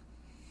total?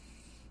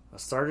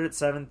 It started at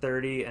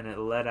 7:30 and it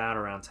let out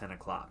around 10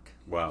 o'clock.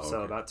 Wow.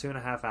 So okay. about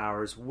 2.5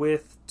 hours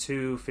with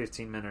 2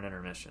 15-minute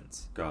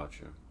intermissions.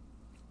 Gotcha.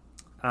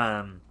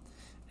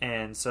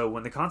 And so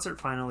when the concert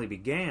finally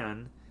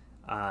began,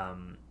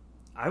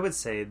 I would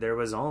say there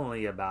was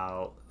only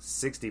about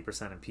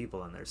 60% of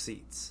people in their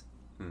seats.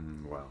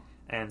 Wow.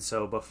 And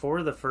so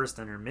before the first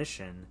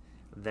intermission,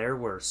 there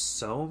were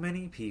so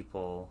many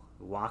people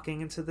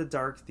walking into the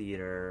dark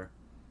theater,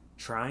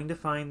 trying to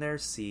find their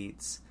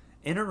seats,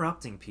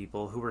 interrupting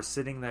people who were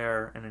sitting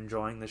there and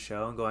enjoying the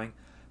show and going,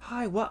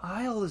 "Hi, what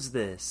aisle is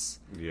this?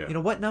 Yeah. You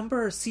know, what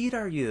number seat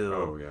are you?"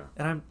 Oh, yeah.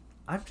 And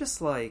I'm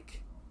just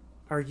like,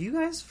 are you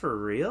guys for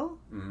real?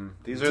 Mm-hmm.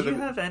 Do you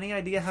have any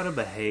idea how to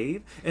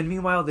behave? And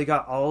meanwhile, they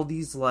got all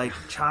these like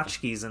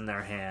tchotchkes in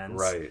their hands,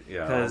 right?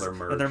 Yeah, all their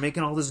merch. And they're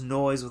making all this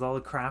noise with all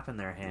the crap in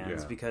their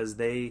hands because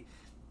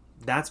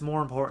that's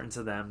more important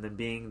to them than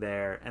being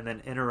there and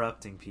then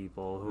interrupting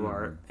people who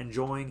are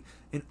enjoying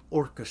an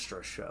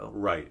orchestra show.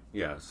 Right?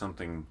 Yeah,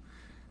 something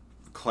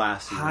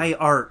classy, high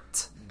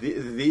art.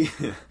 These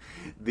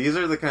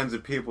are the kinds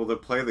of people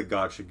that play the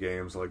gacha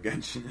games like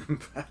Genshin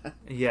Impact.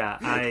 Yeah,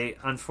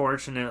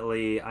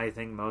 unfortunately, I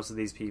think most of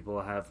these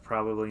people have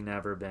probably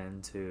never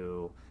been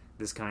to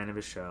this kind of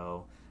a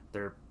show.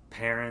 Their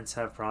parents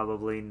have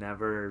probably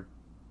never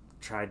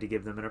tried to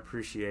give them an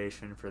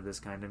appreciation for this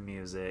kind of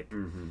music.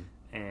 Mm-hmm.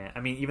 And I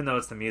mean, even though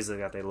it's the music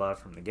that they love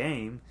from the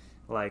game,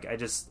 like I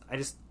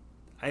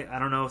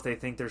don't know if they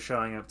think they're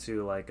showing up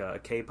to like a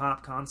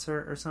K-pop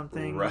concert or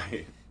something,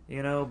 right?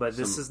 You know, but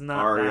this is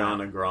not Ariana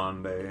that.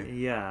 Grande.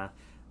 Yeah.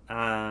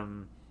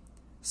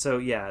 So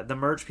yeah, the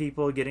merch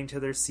people getting to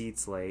their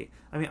seats late.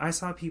 I mean, I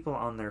saw people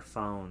on their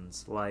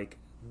phones, like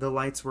the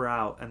lights were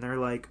out and they're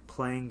like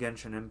playing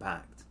Genshin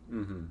Impact,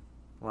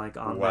 like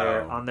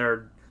on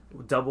their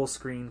double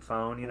screen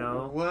phone, you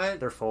know, what?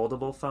 Their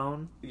foldable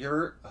phone.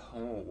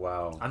 Oh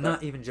wow! I'm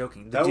not even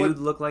joking. The dude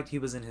looked like he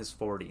was in his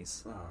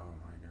 40s. Oh my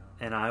god!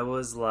 And I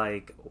was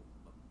like,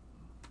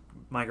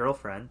 my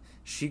girlfriend,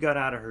 she got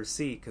out of her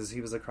seat because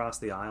he was across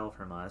the aisle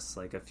from us,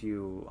 like a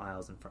few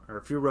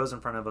rows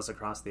in front of us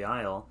across the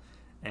aisle,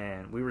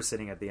 and we were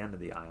sitting at the end of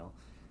the aisle.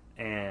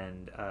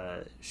 And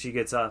she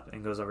gets up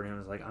and goes over to him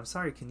and is like, "I'm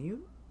sorry, can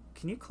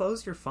you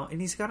close your phone?" And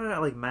he's got it at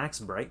like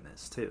max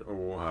brightness too.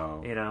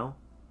 Wow! You know.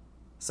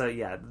 So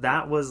yeah,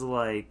 that was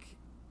like,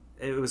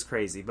 it was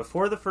crazy.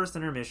 Before the first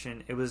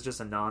intermission, it was just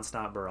a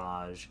nonstop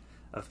barrage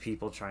of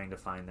people trying to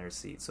find their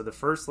seats. So the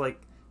first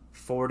like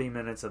 40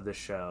 minutes of the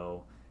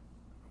show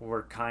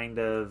were kind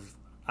of,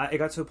 it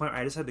got to a point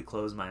where I just had to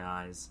close my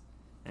eyes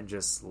and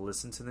just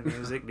listen to the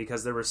music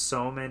because there were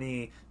so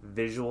many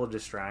visual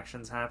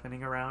distractions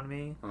happening around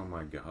me. Oh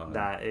my god.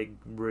 That it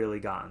really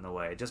got in the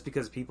way. Just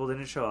because people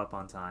didn't show up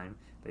on time,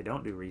 they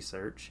don't do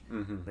research,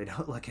 they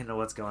don't look into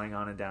what's going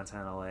on in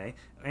downtown LA,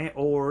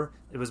 or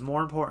it was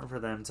more important for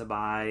them to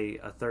buy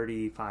a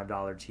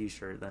 $35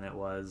 t-shirt than it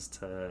was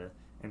to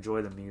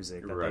enjoy the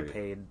music that they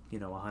paid,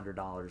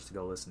 $100 to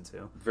go listen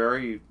to.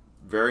 Very,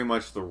 very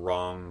much the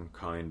wrong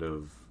kind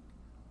of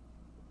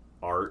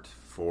art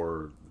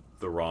for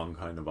the wrong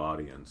kind of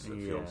audience, it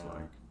feels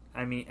like.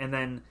 I mean, and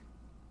then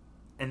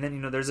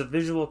there's a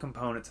visual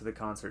component to the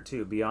concert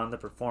too. Beyond the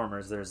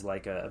performers, there's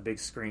like a big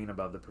screen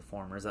above the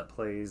performers that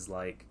plays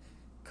like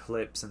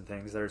clips and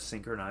things that are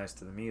synchronized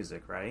to the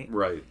music, right?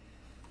 Right.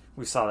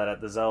 We saw that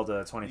at the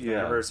Zelda 25th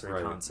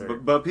anniversary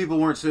concert. But people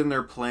weren't sitting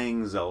there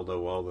playing Zelda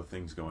while the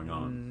thing's going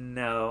on.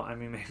 No, I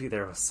mean, maybe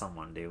there was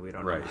someone, dude. We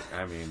don't know. Right,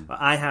 I mean...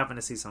 But I happened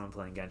to see someone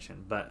playing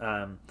Genshin.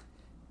 But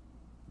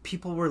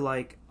people were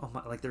like, oh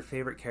my, like their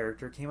favorite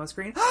character came on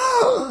screen.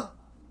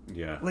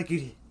 Yeah. Like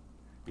you'd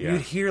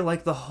hear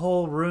like the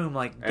whole room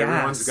like gasp.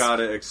 Everyone's got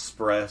to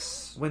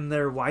express when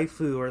their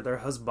waifu or their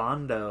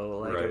husbando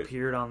like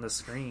appeared on the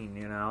screen,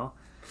 you know.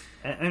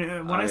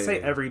 And when I say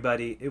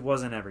everybody, it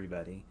wasn't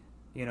everybody.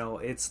 You know,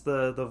 it's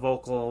the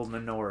vocal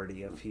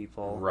minority of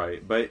people.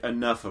 Right, but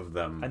enough of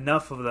them.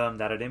 Enough of them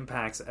that it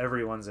impacts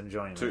everyone's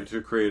enjoyment.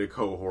 To create a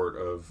cohort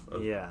of...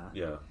 Yeah.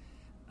 Yeah.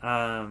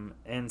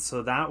 And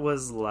so that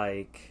was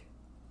like,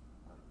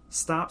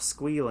 stop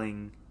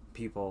squealing,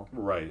 people.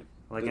 Right.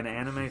 Like an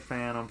anime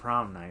fan on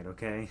prom night,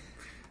 okay?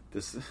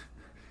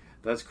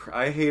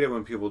 I hate it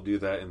when people do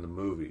that in the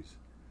movies.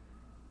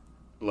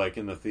 Like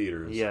in the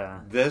theaters. Yeah.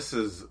 This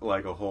is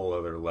like a whole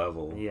other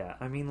level. Yeah.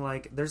 I mean,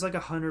 like, there's like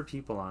 100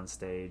 people on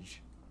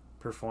stage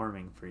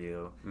performing for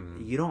you.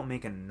 Mm-hmm. You don't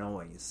make a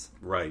noise.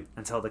 Right.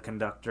 Until the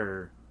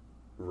conductor,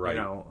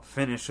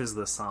 finishes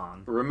the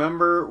song.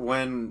 Remember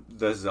when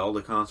the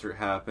Zelda concert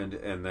happened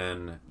and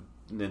then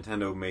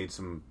Nintendo made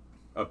some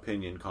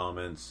opinion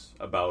comments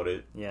about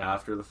it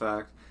after the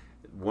fact?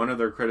 One of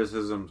their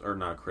criticisms, or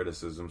not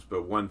criticisms,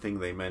 but one thing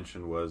they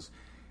mentioned was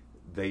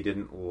they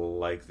didn't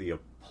like the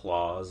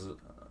applause, that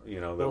we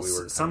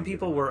were... Some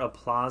people were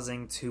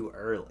applauding too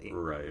early.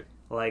 Right.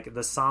 Like,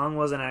 the song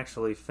wasn't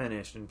actually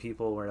finished and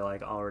people were,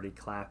 like, already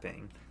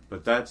clapping.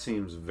 But that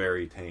seems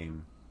very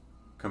tame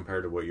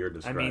compared to what you're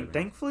describing. I mean,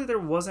 thankfully there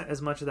wasn't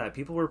as much of that.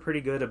 People were pretty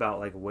good about,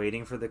 like,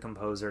 waiting for the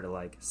composer to,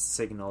 like,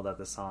 signal that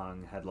the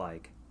song had,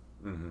 like,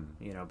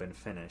 been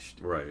finished.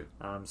 Right.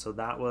 So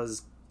that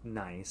was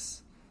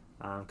nice.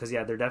 Because,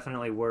 there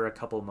definitely were a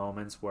couple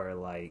moments where,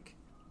 like,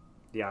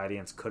 the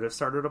audience could have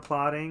started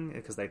applauding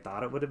because they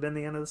thought it would have been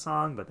the end of the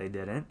song, but they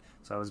didn't.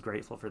 So I was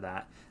grateful for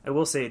that. I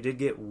will say it did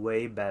get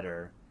way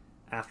better.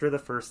 After the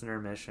first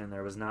intermission,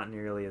 there was not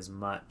nearly as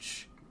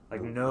much,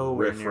 like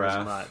nowhere near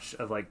as much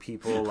of like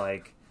people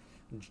like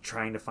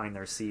trying to find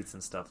their seats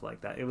and stuff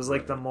like that. It was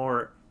like the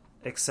more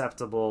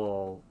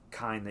acceptable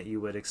kind that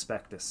you would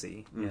expect to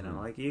see. You know,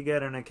 like you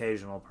get an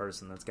occasional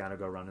person that's got to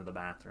go run to the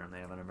bathroom, they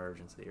have an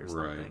emergency or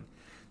something. Right.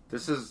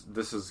 This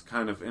is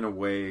kind of, in a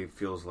way,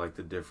 feels like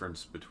the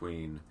difference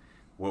between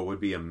what would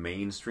be a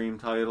mainstream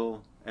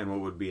title and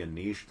what would be a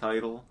niche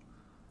title.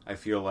 I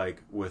feel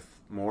like with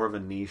more of a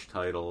niche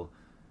title,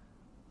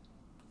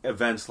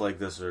 events like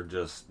this are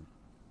just,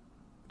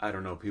 I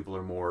don't know, people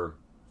are more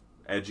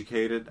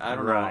educated. I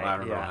don't know.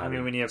 I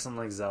mean, when you have something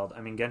like Zelda,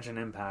 I mean, Genshin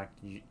Impact,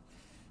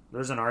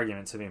 there's an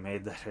argument to be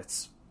made that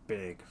it's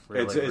big.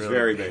 Really, it's really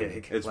very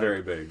big. It's like,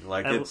 very big.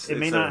 Like it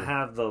may not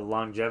have the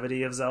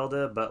longevity of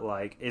Zelda, but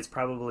like it's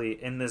probably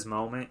in this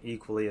moment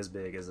equally as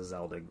big as a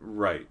Zelda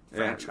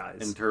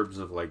franchise in terms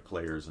of like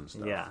players and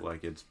stuff. Yeah.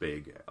 Like it's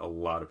big. A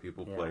lot of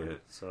people play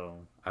it. So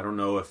I don't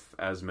know if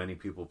as many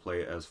people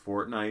play it as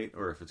Fortnite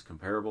or if it's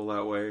comparable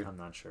that way. I'm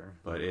not sure,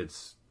 but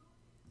it's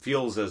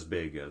feels as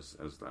big as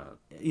that.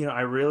 You know,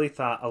 I really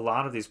thought a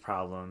lot of these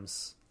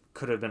problems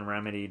could have been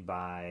remedied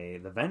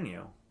by the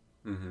venue.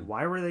 Mm-hmm.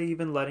 Why were they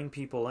even letting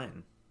people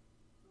in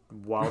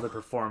while the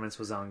performance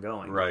was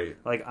ongoing? Right.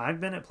 Like,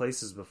 I've been at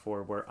places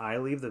before where I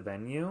leave the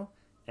venue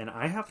and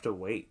I have to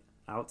wait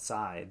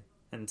outside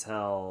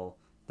until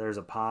there's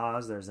a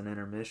pause, there's an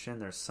intermission,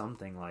 there's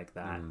something like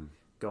that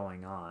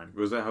going on.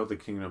 Was that how the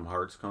Kingdom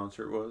Hearts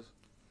concert was?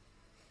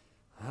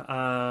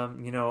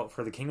 You know,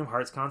 for the Kingdom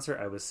Hearts concert,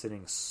 I was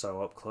sitting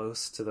so up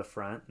close to the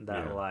front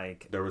that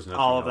like there was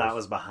all of else. That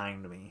was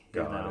behind me.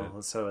 Got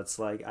it. So it's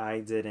like I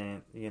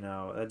didn't,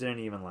 it didn't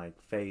even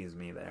like phase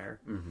me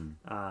there.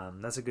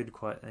 Mm-hmm. That's a good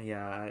question.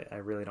 Yeah, I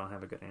really don't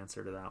have a good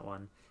answer to that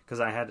one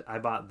because I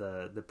bought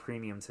the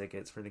premium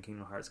tickets for the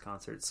Kingdom Hearts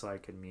concert so I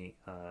could meet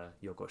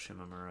Yoko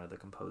Shimomura, the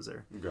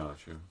composer.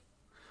 Gotcha.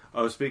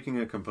 Oh,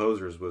 speaking of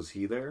composers, was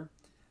he there?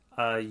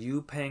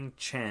 Yu Peng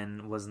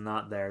Chen was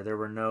not there. There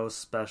were no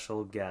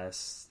special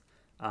guests.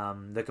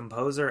 The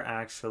composer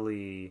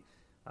actually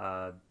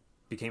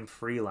became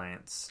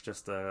freelance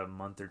just a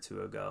month or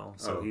two ago,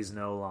 so he's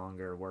no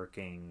longer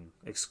working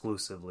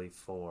exclusively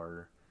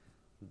for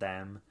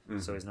them. Mm-hmm.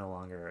 So he's no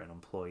longer an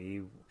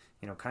employee.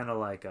 You know, kind of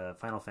like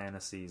Final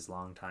Fantasy's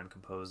longtime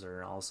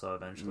composer also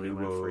eventually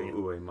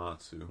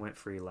went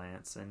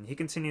freelance, and he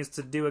continues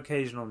to do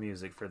occasional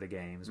music for the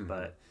games,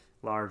 but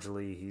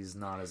largely he's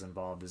not as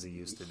involved as he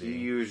used to be. He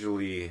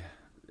usually,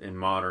 in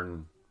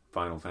modern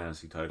Final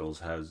Fantasy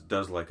titles,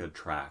 does like a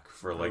track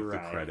for like the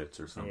credits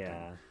or something.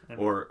 Yeah.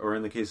 Or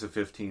in the case of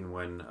 15,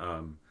 when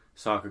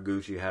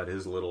Sakaguchi had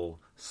his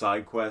little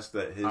side quest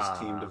that his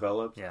team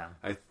developed,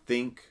 I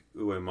think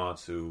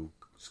Uematsu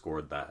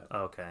scored that.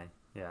 Okay.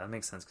 Yeah, that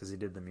makes sense because he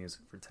did the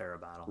music for Terra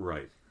Battle.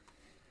 Right.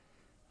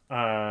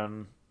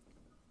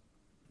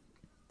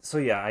 So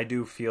yeah, I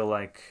do feel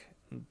like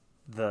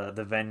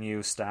the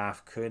venue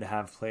staff could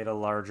have played a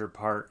larger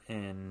part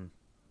in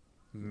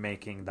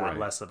making that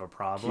less of a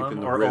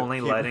problem, or only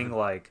letting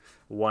like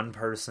one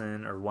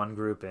person or one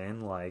group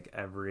in like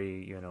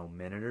every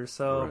minute or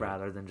so,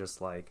 rather than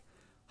just like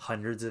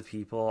hundreds of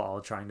people all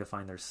trying to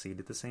find their seat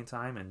at the same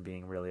time and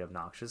being really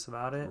obnoxious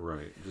about it.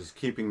 Right, just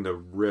keeping the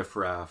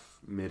riffraff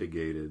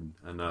mitigated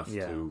enough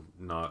to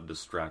not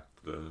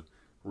distract the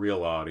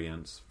real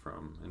audience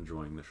from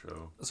enjoying the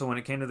show. So when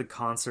it came to the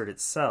concert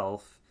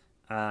itself,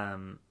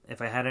 if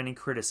I had any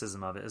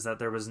criticism of it, is that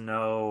there was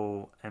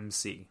no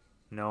MC,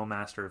 no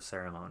master of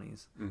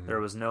ceremonies. Mm-hmm. There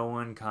was no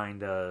one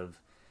kind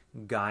of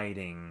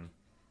guiding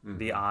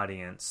the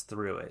audience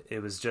through it.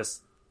 It was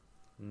just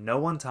no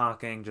one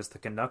talking, just the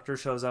conductor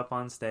shows up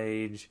on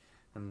stage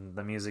and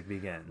the music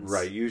begins.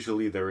 Right,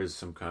 usually there is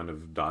some kind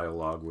of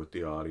dialogue with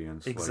the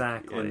audience.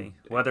 Exactly.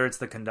 Whether it's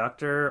the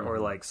conductor or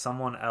like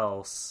someone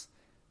else,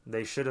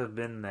 they should have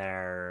been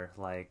there,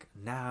 like,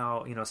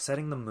 now,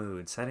 setting the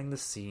mood, setting the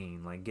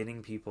scene, like,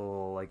 getting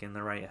people, like, in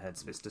the right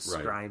headspace,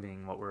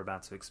 describing what we're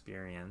about to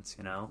experience,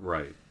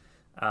 Right.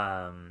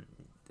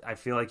 I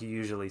feel like you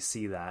usually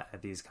see that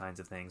at these kinds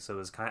of things, so it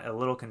was kind of a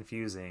little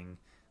confusing,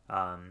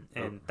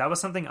 and that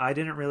was something I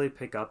didn't really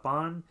pick up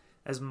on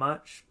as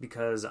much,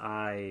 because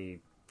I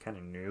kind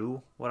of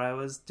knew what I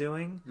was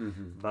doing,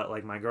 but,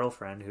 like, my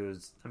girlfriend,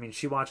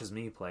 she watches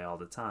me play all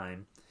the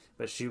time,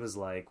 but she was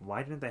like,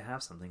 why didn't they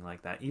have something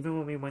like that? Even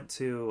when we went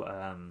to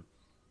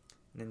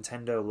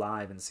Nintendo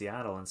Live in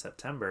Seattle in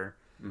September,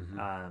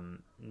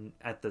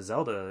 at the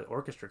Zelda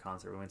orchestra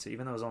concert we went to,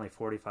 even though it was only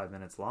 45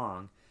 minutes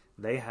long,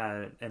 they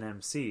had an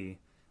MC,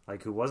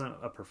 like, who wasn't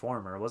a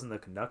performer, wasn't the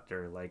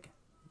conductor, like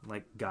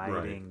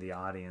guiding the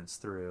audience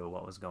through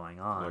what was going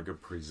on. Like a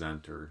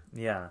presenter.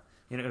 Yeah.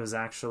 It was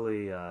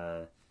actually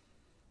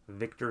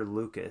Victor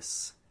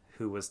Lucas,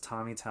 who was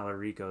Tommy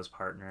Tallarico's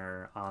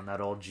partner on that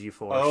old G4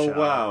 show. Oh,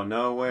 wow,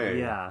 no way.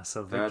 Yeah,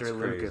 so Victor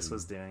Lucas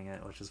was doing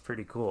it, which is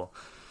pretty cool.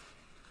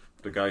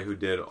 The guy who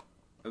did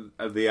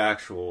the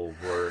actual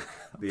work.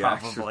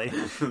 Probably.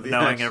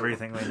 Knowing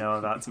everything we know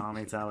about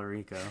Tommy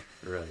Tallarico.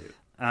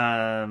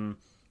 Right.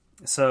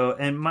 So,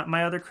 and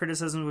my other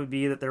criticism would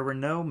be that there were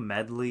no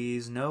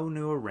medleys, no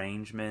new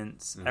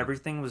arrangements.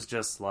 Everything was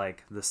just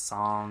like the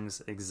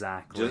songs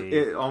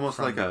exactly. Almost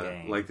from like the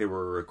game. like they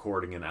were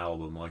recording an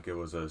album, like it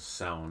was a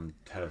sound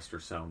test or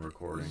sound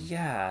recording.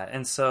 Yeah,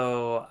 and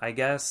so I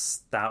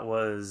guess it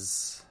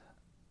was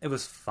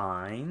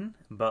fine,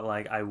 but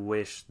like I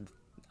wish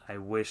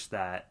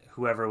that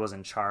whoever was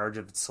in charge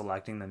of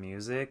selecting the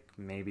music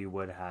maybe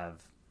would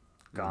have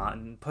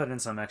put in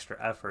some extra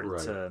effort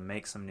to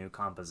make some new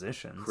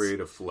compositions,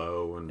 create a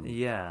flow, and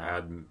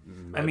add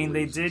I mean,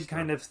 they medleys did and stuff.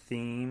 kind of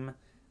theme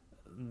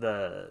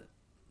the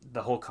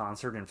whole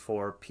concert in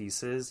 4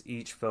 pieces,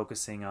 each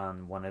focusing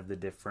on one of the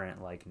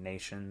different like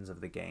nations of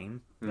the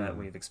game that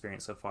we've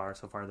experienced so far.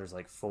 So far there's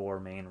like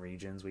 4 main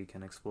regions we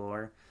can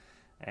explore.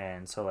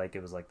 And so like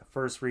it was like the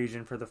first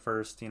region for the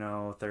first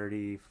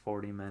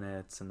 30-40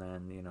 minutes, and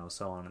then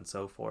so on and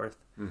so forth.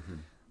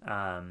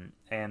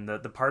 And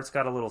the parts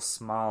got a little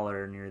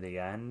smaller near the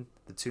end.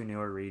 The 2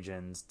 newer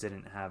regions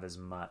didn't have as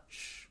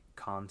much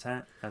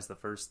content as the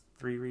first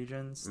 3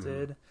 regions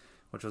did,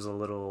 which was a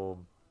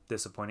little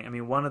disappointing. I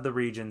mean, one of the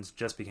regions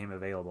just became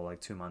available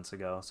like 2 months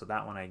ago, so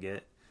that one I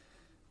get.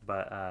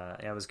 But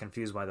I was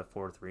confused why the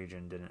 4th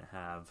region didn't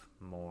have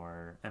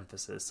more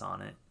emphasis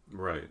on it.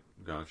 Right,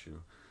 got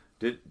you.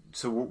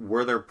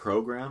 Were there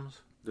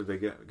programs? Did they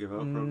give out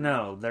programs?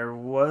 No, there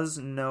was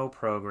no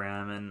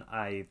program, and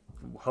I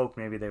hoped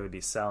maybe they would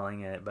be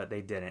selling it, but they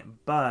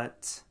didn't.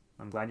 But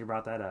I'm glad you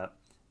brought that up.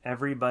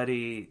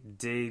 Everybody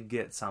did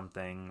get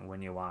something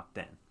when you walked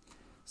in.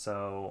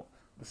 So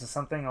this is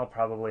something I'll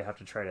probably have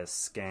to try to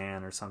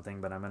scan or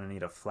something, but I'm going to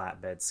need a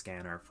flatbed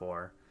scanner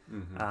for.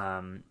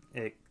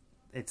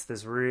 It's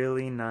this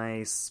really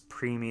nice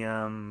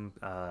premium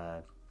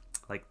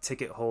like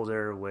ticket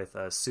holder with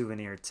a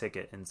souvenir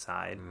ticket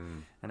inside,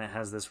 and it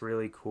has this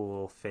really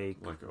cool fake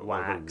like a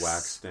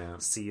wax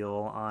stamp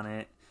seal on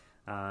it,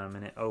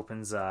 and it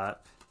opens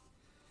up,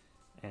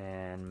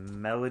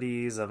 and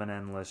Melodies of an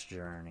Endless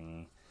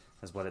Journey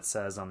is what it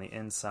says on the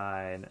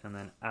inside, and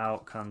then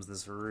out comes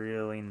this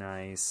really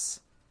nice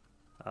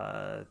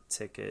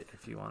ticket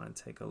if you want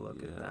to take a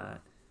look at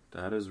that.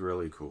 That is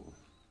really cool.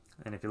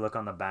 And if you look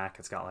on the back,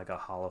 it's got like a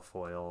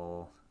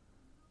holofoil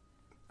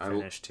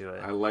finish to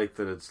it. I like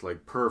that it's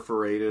like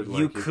perforated.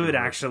 You could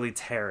actually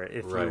tear it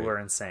if you were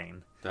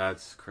insane.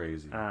 That's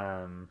crazy.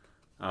 I'm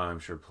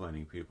sure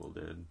plenty of people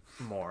did.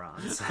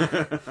 Morons.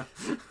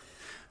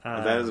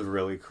 That is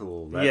really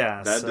cool.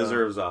 That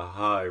deserves a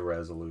high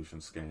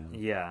resolution scan.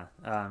 Yeah,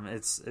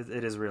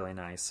 it is really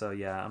nice. So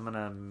yeah, I'm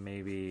gonna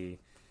maybe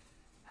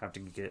have to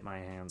get my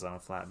hands on a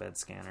flatbed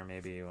scanner.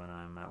 Maybe when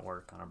I'm at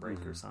work on a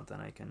break or something,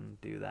 I can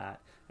do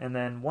that. And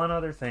then one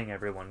other thing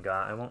everyone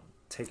got. I won't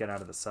take it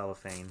out of the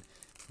cellophane,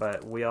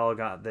 but we all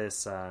got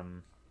this.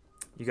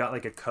 You got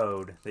like a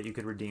code that you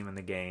could redeem in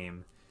the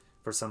game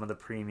for some of the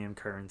premium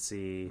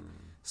currency,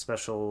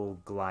 special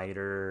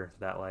glider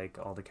that like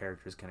all the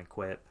characters can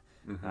equip,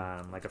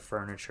 like a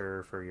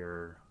furniture for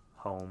your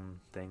home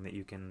thing that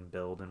you can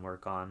build and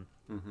work on,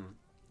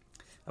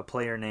 a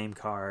player name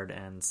card,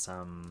 and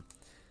some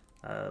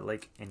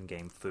like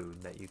in-game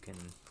food that you can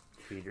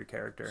feed your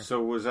character.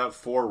 So was that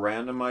 4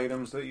 random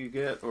items that you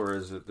get, or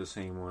is it the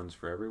same ones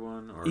for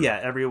everyone? Or? Yeah,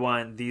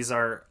 everyone. These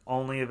are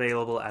only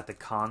available at the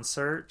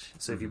concert.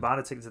 So if you bought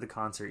a ticket to the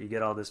concert, you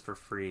get all this for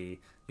free.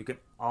 You can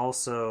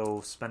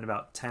also spend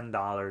about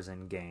 $10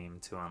 in game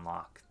to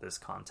unlock this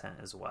content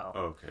as well.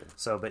 Okay.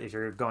 So, but if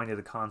you're going to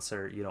the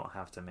concert, you don't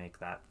have to make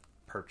that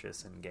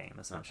purchase in game,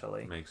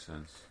 essentially. That makes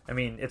sense. I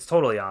mean, it's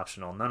totally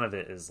optional. None of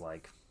it is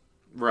like...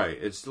 Right.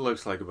 It still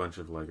looks like a bunch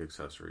of like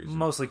accessories.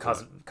 Mostly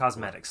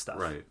cosmetic stuff.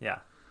 Right. Yeah.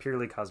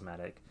 Purely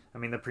cosmetic. I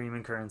mean, the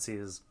premium currency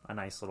is a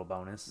nice little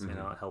bonus. You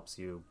know, it helps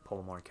you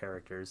pull more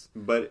characters.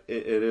 But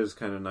it is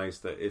kind of nice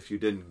that if you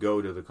didn't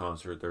go to the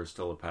concert, there's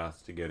still a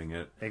path to getting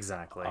it.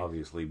 Exactly.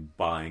 Obviously,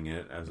 buying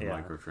it as a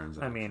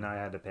microtransaction. I mean, I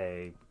had to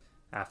pay,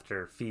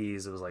 after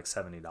fees, it was like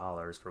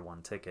 $70 for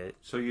one ticket.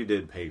 So you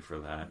did pay for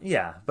that.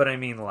 Yeah, but I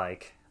mean,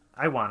 like,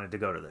 I wanted to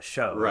go to the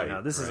show. Right. You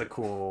know, this is a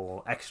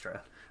cool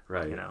extra.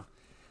 Right. You know.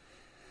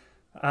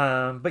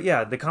 But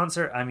yeah, the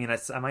concert, I mean,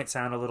 I might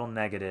sound a little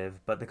negative,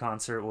 but the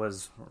concert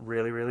was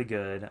really, really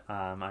good.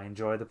 I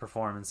enjoyed the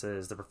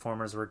performances. The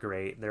performers were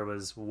great. There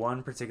was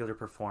one particular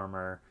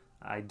performer.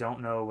 I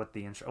don't know what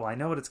well, I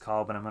know what it's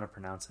called, but I'm going to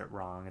pronounce it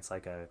wrong. It's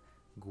like a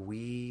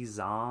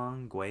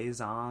guizhong.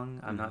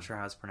 I'm not sure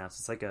how it's pronounced.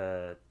 It's like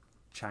a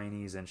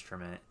Chinese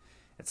instrument.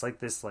 It's like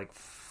this like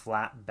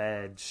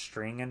flatbed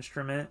string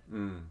instrument.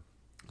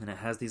 And it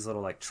has these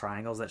little like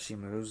triangles that she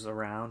moves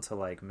around to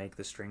like make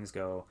the strings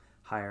go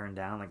higher and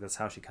down. Like that's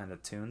how she kind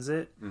of tunes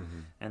it.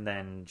 And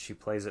then she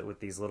plays it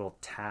with these little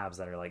tabs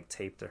that are like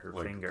taped to her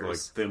fingers, like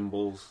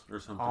thimbles or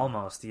something.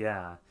 Almost,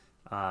 yeah.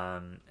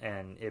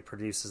 And it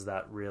produces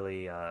that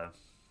really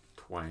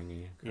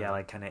twangy,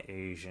 like kind of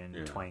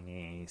Asian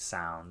twangy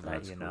sound.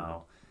 That's that you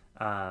cool.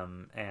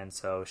 know. And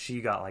so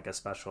she got like a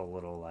special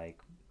little like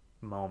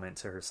moment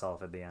to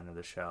herself at the end of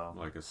the show.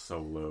 Like a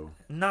solo.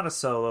 Not a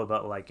solo,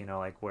 but like,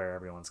 like where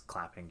everyone's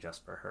clapping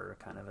just for her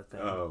kind of a thing.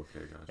 Oh,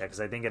 okay, gotcha. Yeah,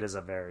 because I think it is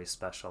a very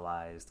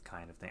specialized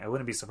kind of thing. I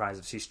wouldn't be surprised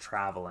if she's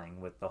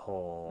traveling with the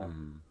whole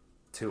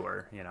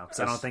tour, because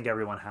I don't think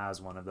everyone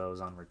has one of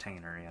those on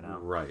retainer,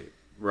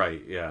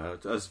 Right, yeah.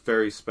 It's a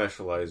very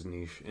specialized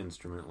niche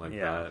instrument like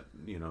that.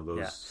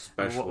 Those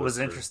specialists. What was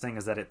interesting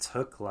is that it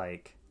took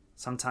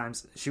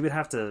sometimes she would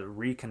have to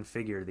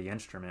reconfigure the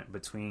instrument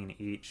between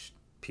each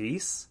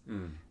piece,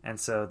 and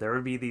so there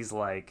would be these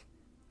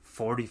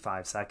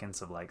 45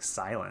 seconds of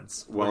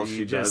silence while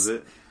she does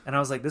it, and I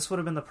was like, this would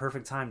have been the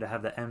perfect time to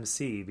have the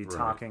MC be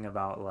talking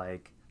about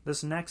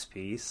this next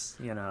piece.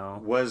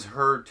 Was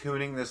her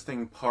tuning this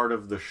thing part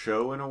of the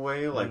show in a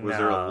way? Was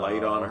there a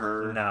light on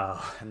her? No,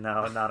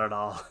 not at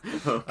all.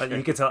 Okay.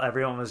 You could tell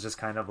everyone was just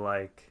kind of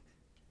like,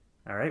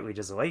 all right, we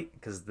just wait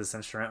because this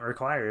instrument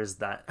requires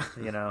that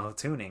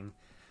tuning.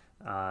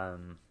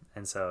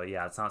 And so,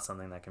 it's not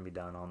something that can be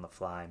done on the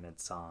fly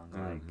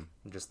mid-song.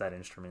 Just that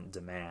instrument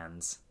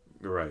demands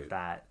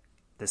that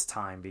this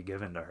time be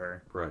given to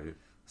her. Right.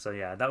 So,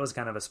 that was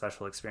kind of a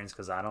special experience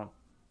because I don't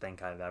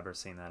think I've ever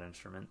seen that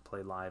instrument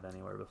played live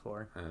anywhere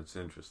before. That's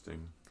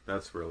interesting.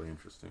 That's really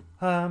interesting.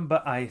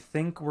 But I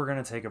think we're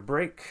going to take a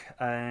break,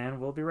 and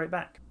we'll be right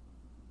back.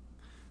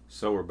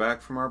 So we're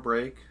back from our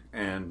break,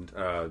 and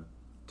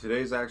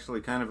today's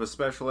actually kind of a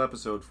special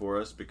episode for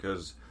us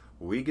because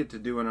we get to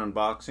do an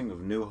unboxing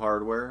of new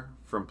hardware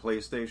from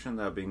PlayStation,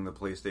 that being the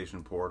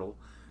PlayStation Portal.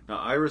 Now,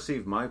 I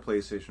received my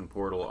PlayStation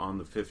Portal on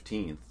the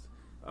 15th,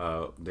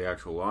 the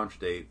actual launch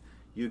date.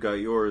 You got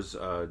yours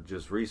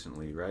just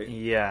recently, right?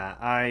 Yeah,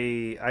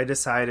 I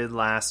decided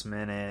last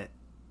minute.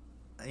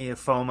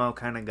 FOMO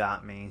kind of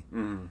got me.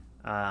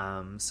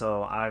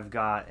 So I've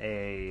got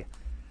a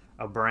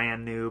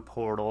brand new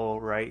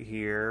Portal right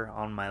here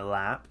on my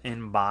lap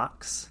in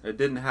box. It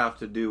didn't have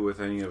to do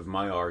with any of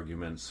my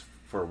arguments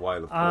for why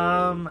the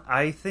Portal.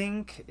 I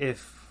think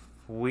if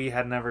we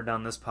had never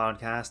done this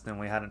podcast and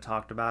we hadn't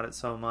talked about it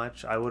so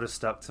much, I would have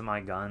stuck to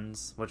my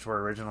guns, which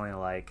were originally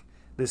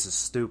this is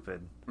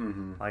stupid.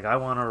 I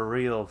want a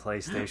real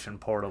PlayStation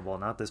Portable,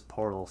 not this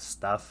Portal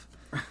stuff.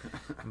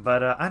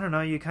 But I don't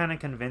know, you kind of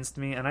convinced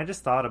me, and I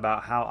just thought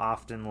about how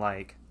often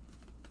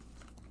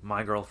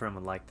my girlfriend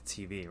would like the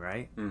TV,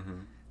 right?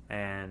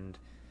 And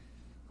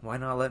why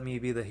not let me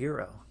be the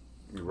hero?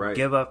 Right.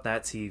 Give up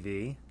that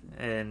TV,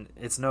 and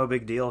it's no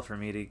big deal for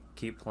me to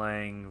keep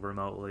playing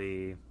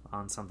remotely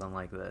on something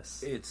like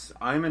this.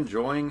 I'm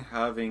enjoying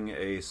having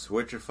a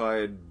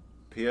Switchified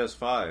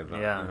PS5.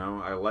 Yeah.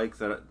 I like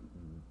that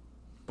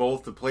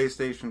both the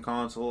PlayStation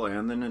console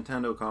and the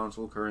Nintendo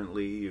console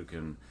currently, you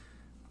can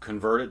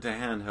convert it to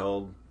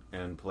handheld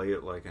and play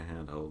it like a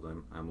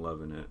handheld. I'm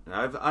loving it.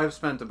 I've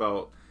spent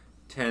about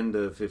 10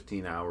 to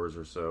 15 hours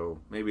or so,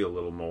 maybe a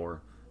little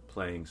more,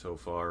 playing so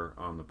far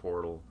on the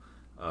Portal.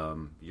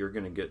 You're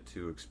going to get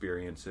to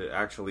experience it.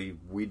 Actually,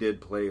 we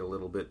did play a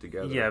little bit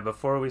together. Yeah,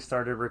 before we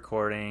started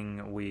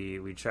recording,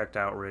 we checked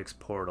out Rick's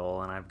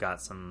Portal, and I've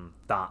got some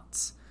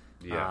thoughts.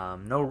 Yeah.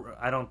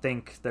 I don't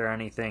think they're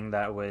anything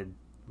that would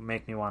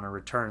make me want to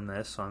return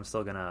this, so I'm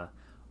still going to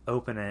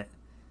open it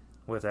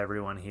with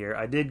everyone here.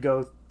 I did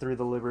go through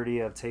the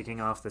liberty of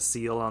taking off the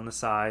seal on the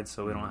side,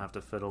 so we don't have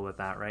to fiddle with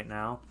that right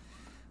now.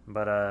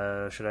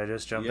 But should I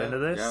just jump into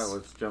this? Yeah,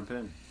 let's jump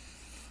in.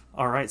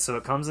 Alright, so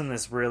it comes in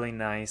this really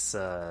nice...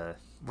 we're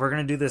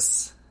going to do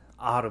this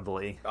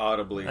audibly.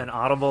 An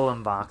audible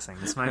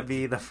unboxing. This might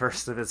be the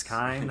first of its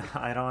kind.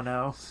 I don't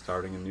know.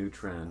 Starting a new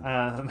trend.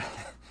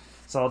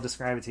 So I'll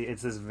describe it to you.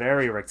 It's this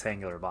very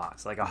rectangular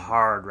box, like a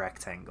hard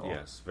rectangle.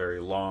 Yes, very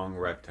long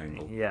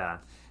rectangle. Yeah.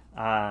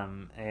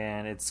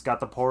 And it's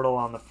got the Portal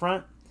on the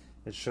front.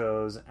 It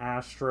shows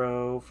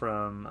Astro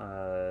from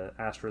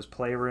Astro's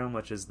Playroom,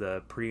 which is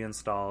the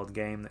pre-installed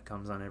game that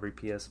comes on every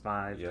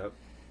PS5. Yep.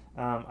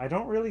 I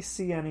don't really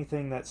see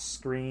anything that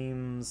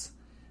screams,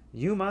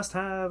 you must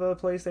have a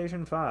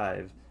PlayStation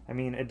 5. I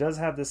mean, it does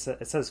have this,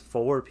 it says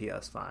for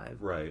PS5.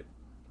 Right.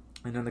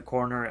 And in the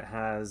corner it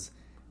has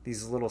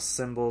these little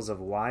symbols of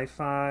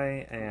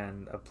Wi-Fi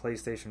and a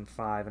PlayStation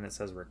 5, and it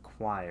says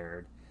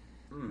required.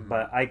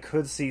 But I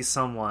could see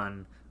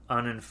someone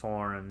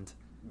uninformed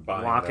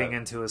walking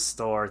into a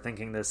store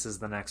thinking this is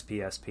the next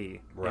PSP.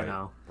 Right. You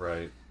know?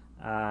 Right.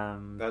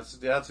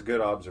 That's a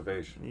good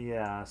observation.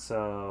 Yeah,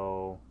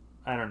 so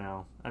I don't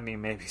know. I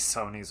mean, maybe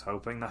Sony's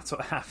hoping that's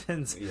what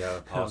happens. Yeah,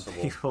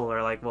 possible. People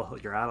are like, well,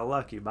 you're out of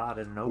luck. You bought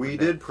it and opened it. We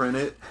did print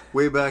it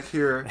way back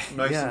here,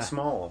 nice and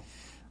small.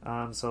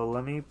 So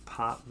let me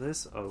pop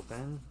this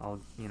open.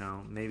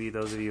 Maybe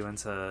those of you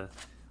into...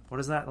 What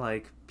is that,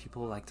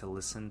 people like to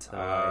listen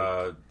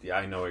to, yeah,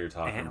 I know what you're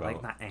talking about.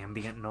 Like, not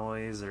ambient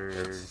noise, or...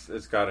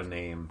 It's got a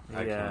name.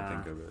 I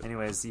can't think of it.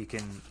 Anyways, you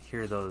can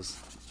hear those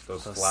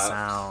flaps.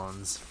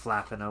 Sounds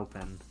flapping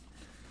open.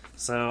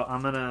 So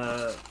I'm going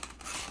to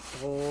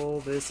pull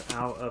this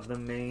out of the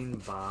main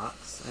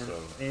box, and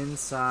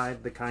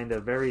inside the kind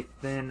of very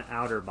thin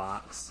outer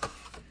box,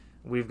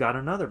 we've got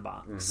another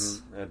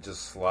box. It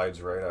just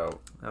slides right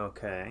out.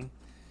 Okay.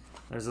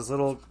 There's this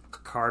little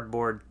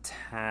cardboard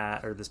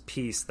tab, or this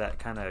piece that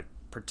kind of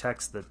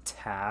protects the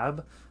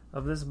tab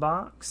of this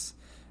box.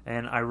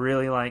 And I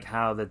really like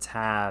how the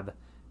tab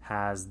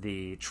has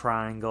the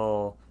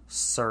triangle,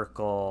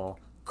 circle,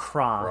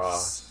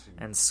 cross,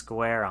 and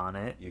square on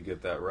it. You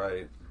get that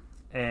right.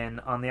 And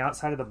on the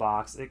outside of the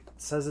box, it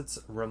says it's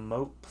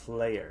remote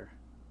player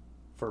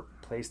for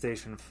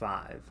PlayStation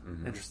 5.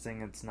 Mm-hmm.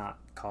 Interesting, it's not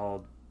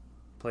called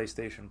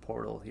PlayStation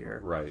Portal here.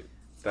 Right.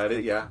 That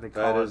is, yeah. They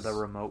call it the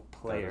remote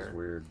player. That is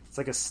weird. It's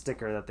like a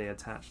sticker that they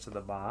attach to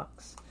the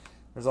box.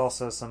 There's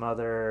also some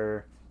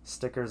other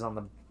stickers on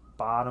the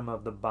bottom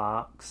of the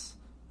box.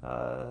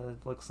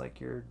 It looks like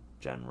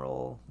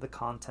the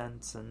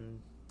contents and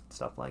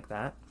stuff like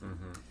that.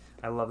 Mm-hmm.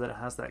 I love that it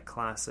has that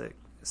classic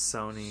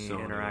Sony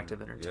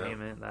Interactive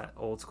Entertainment, that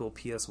old school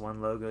PS1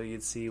 logo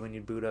you'd see when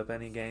you boot up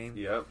any game.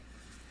 Yep.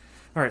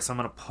 Alright, so I'm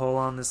going to pull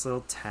on this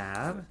little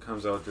tab. It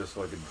comes out just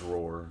like a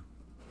drawer.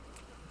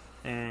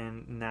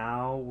 And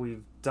now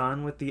we've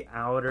done with the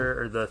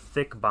outer, or the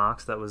thick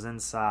box that was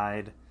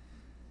inside.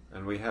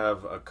 And we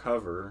have a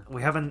cover.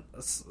 We have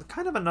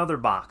kind of another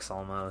box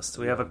almost.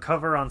 We have a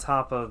cover on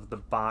top of the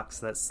box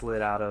that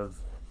slid out of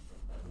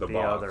the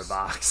other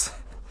box.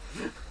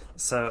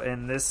 So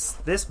in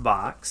this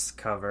box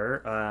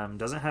cover,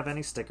 doesn't have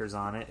any stickers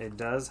on it. It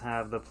does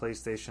have the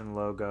PlayStation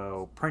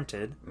logo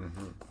printed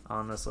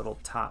on this little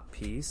top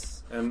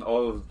piece. And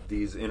all of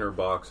these inner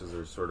boxes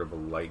are sort of a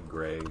light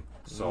gray,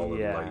 solid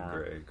light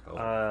gray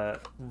color.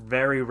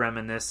 Very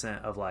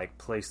reminiscent of like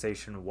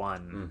PlayStation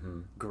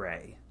 1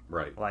 gray.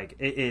 Right. Like,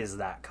 it is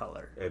that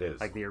color. It is.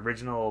 Like the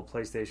original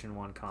PlayStation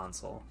 1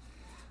 console.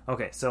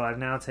 Okay, so I've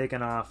now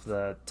taken off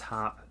the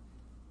top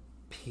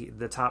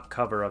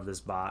cover of this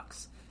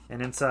box.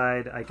 And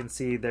inside, I can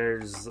see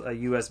there's a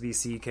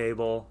USB-C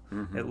cable.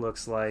 It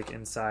looks like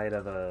inside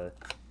of a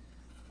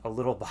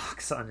little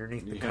box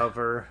underneath the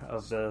cover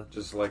of the...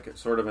 Just like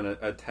sort of an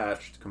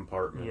attached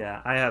compartment.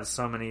 Yeah, I have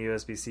so many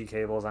USB-C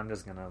cables, I'm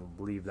just going to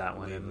leave that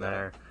one in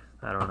there.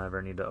 I don't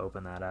ever need to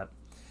open that up.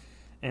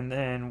 And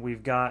then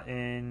we've got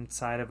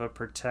inside of a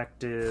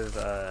protective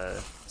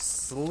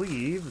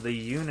sleeve the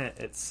unit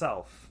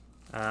itself.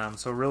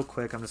 So real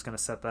quick, I'm just going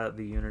to set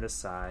the unit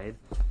aside.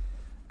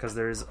 Because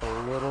there's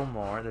a little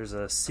more. There's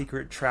a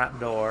secret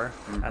trap door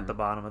at the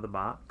bottom of the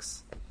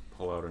box.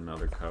 Pull out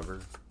another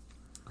cover.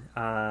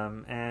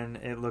 And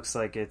it looks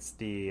like it's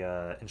the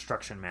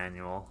instruction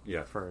manual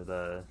for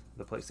the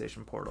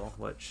PlayStation Portal,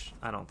 which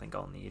I don't think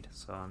I'll need.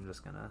 So I'm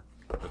just going to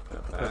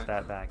put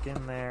that back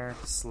in there.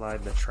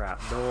 Slide the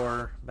trap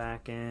door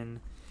back in.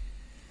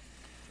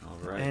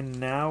 All right. And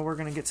now we're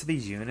going to get to the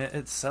unit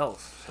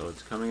itself. So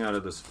it's coming out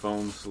of this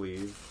foam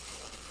sleeve.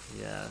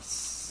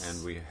 Yes.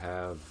 And we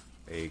have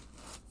a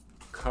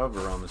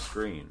cover on the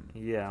screen.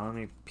 Yeah, let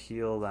me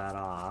peel that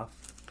off.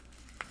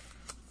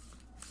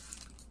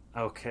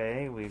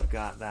 Okay, we've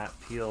got that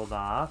peeled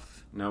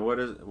off. Now what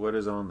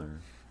is on there?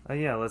 Oh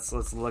yeah, let's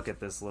look at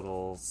this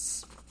little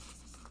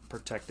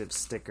protective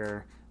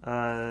sticker.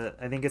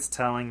 I think it's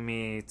telling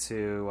me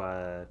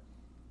to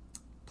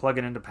plug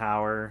it into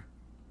power.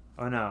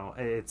 Oh no,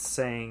 it's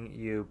saying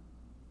you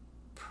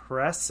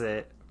press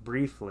it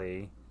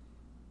briefly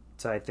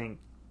to, I think,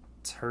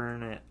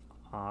 turn it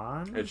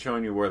on. It's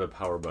showing you where the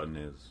power button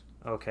is.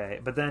 Okay,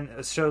 but then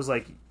it shows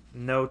like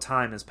no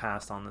time has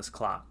passed on this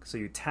clock. So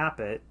you tap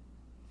it,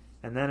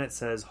 and then it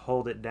says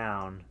hold it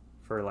down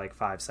for like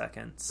 5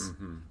 seconds.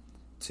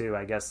 To,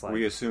 I guess, like...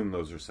 We assume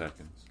those are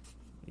seconds.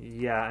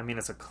 Yeah, I mean,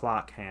 it's a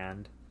clock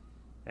hand,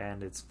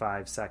 and it's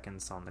 5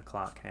 seconds on the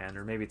clock hand,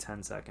 or maybe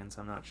 10 seconds,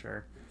 I'm not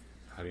sure.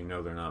 How do you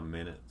know they're not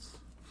minutes?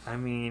 I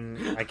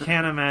mean, I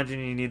can't imagine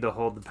you need to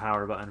hold the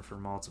power button for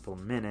multiple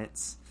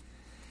minutes.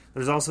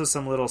 There's also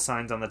some little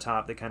signs on the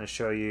top that kind of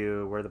show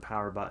you where the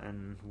power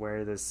button,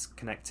 where this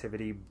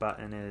connectivity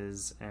button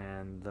is,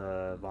 and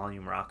the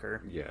volume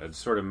rocker. Yeah, it's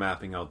sort of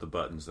mapping out the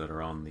buttons that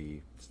are on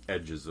the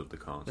edges of the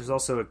console. There's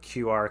also a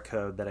QR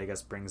code that I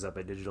guess brings up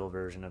a digital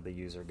version of the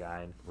user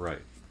guide. Right.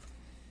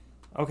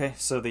 Okay,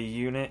 so the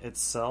unit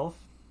itself,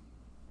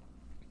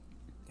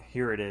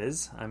 here it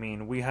is. I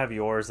mean, we have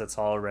yours that's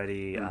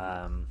already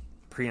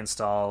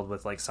pre-installed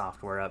with like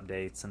software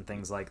updates and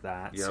things like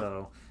that. Yep.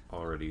 So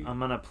already. I'm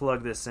going to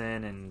plug this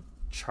in and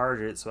charge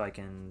it so I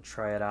can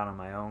try it out on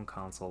my own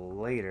console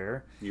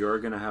later. You're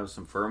going to have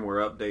some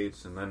firmware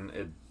updates, and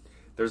then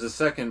there's a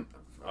second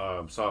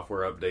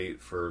software update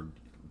for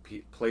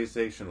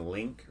PlayStation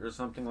Link or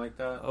something like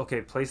that.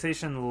 Okay,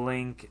 PlayStation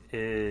Link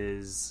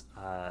is...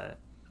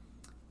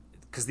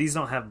 because these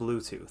don't have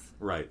Bluetooth.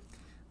 Right.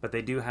 But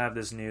they do have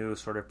this new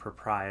sort of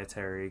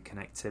proprietary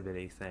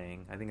connectivity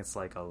thing. I think it's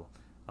like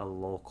a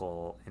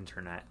local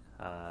internet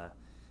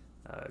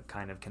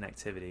kind of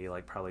connectivity,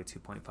 like probably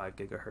 2.5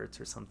 gigahertz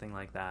or something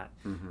like that,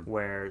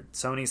 where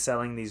Sony's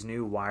selling these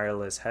new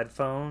wireless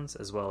headphones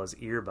as well as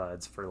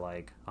earbuds for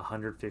like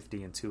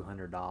 $150 and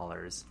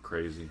 $200.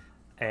 Crazy.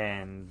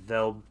 And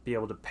they'll be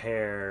able to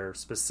pair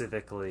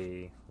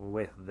specifically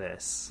with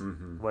this,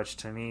 which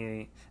to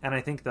me, and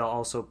I think they'll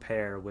also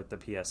pair with the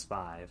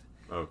PS5.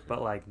 Okay.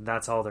 But like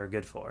that's all they're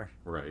good for.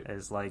 Right.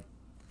 Is like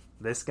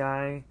this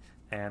guy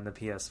and the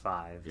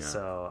PS5. Yeah,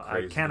 So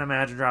crazy. I can't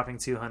imagine dropping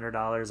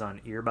 $200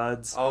 on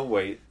earbuds I'll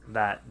wait.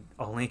 that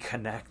only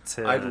connect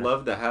to... I'd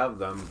love to have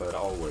them, but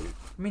I'll wait.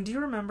 I mean, do you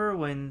remember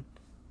when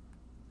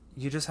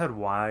you just had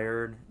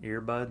wired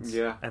earbuds?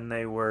 Yeah. And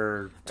they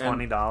were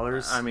 $20?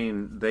 And, I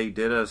mean, they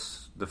did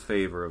us the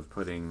favor of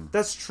putting...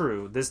 That's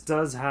true. This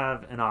does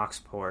have an aux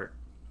port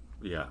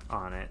Yeah.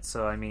 on it.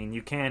 So, I mean,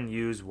 you can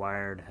use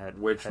wired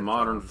Which headphones.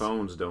 modern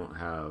phones don't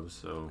have,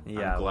 so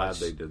Yeah, I'm glad which-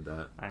 they did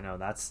that. I know,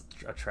 that's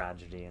a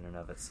tragedy in and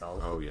of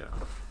itself. Oh, yeah.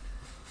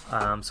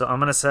 So I'm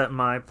going to set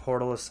my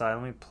Portal aside.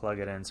 Let me plug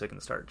it in so it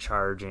can start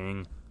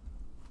charging.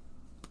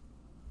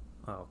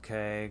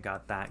 Okay,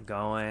 got that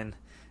going.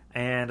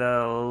 And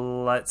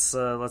let's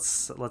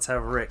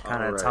have Rick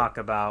kind of Alright. talk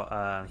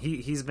about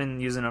he's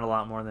been using it a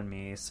lot more than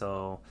me,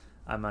 so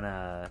I'm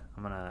gonna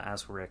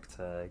ask Rick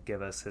to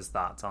give us his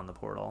thoughts on the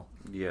Portal.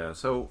 Yeah,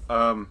 so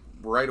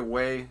right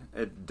away,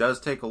 it does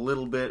take a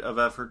little bit of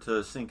effort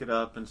to sync it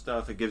up and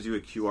stuff. It gives you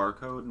a QR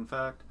code, in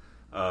fact,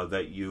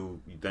 that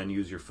you then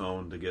use your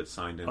phone to get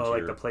signed into. Oh,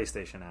 like the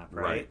PlayStation app,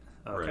 right?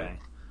 Okay.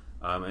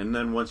 Right. And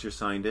then once you're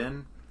signed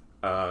in,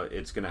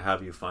 it's going to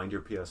have you find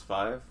your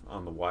PS5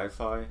 on the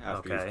Wi-Fi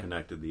after Okay. you've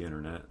connected the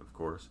internet, of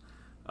course.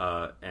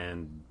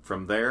 And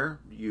from there,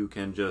 you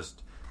can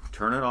just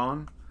turn it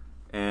on,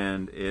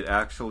 and it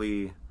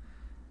actually...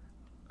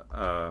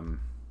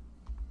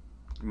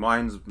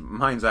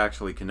 mine's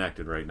actually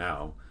connected right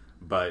now,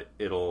 but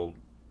it'll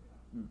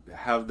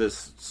have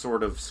this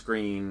sort of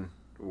screen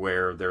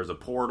where there's a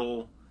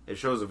portal. It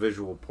shows a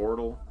visual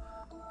portal,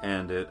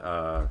 and it...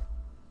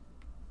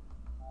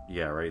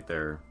 yeah, right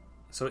there.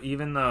 So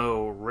even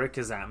though Rick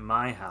is at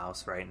my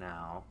house right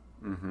now,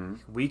 Mm-hmm.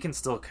 we can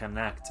still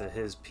connect to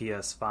his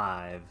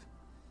PS5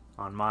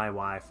 on my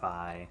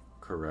Wi-Fi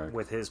Correct.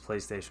 with his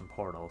PlayStation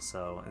Portal.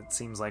 So it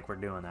seems like we're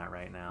doing that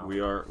right now.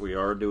 We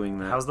are doing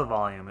that. How's the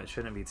volume? It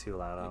shouldn't be too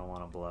loud. I don't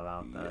want to blow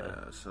out the...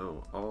 Yeah,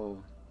 so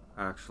I'll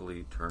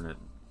actually turn it...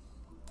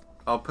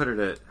 I'll put it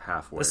at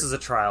halfway. This is a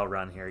trial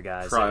run here,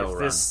 guys. Trial if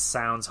run. this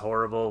sounds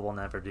horrible, we'll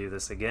never do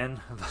this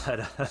again.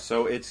 But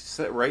So it's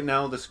set, right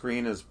now the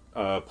screen is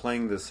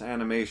playing this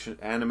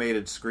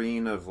animated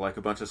screen of like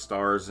a bunch of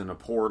stars in a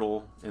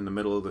portal in the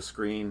middle of the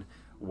screen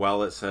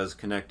while it says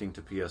connecting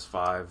to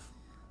PS5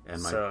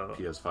 and my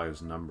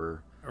PS5's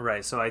number.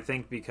 Right, so I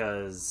think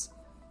because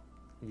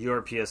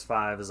your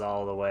PS5 is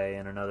all the way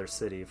in another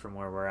city from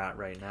where we're at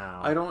right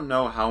now. I don't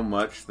know how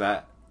much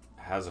that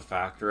has a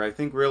factor. I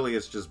think really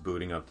it's just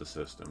booting up the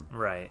system.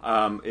 Right.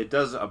 It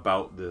does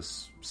about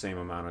this same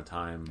amount of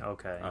time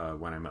Okay.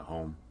 when I'm at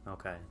home.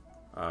 Okay.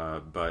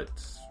 But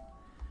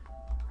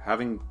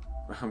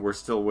we're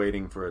still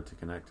waiting for it to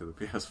connect to the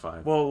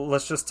PS5. Well,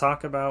 let's just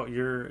talk about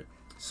your...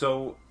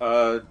 So,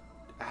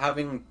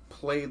 having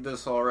played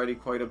this already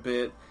quite a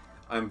bit,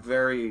 I'm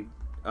very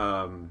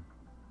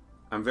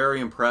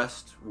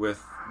impressed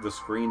with the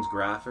screen's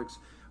graphics.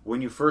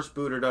 When you first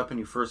boot it up and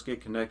you first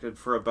get connected,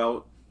 for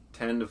about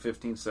 10 to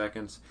 15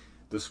 seconds,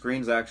 the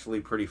screen's actually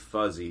pretty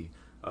fuzzy.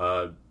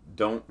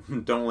 Don't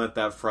let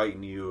that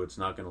frighten you. It's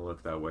not going to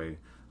look that way.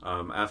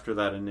 After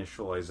that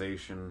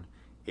initialization,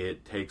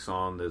 it takes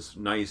on this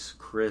nice,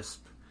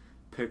 crisp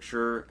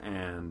picture,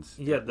 and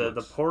Yeah,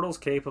 the Portal's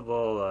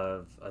capable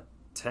of a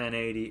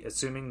 1080,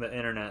 assuming the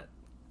internet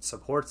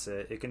supports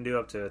it. It can do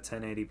up to a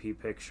 1080p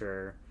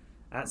picture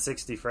at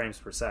 60 frames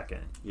per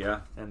second.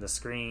 Yeah. And the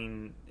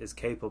screen is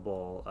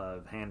capable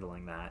of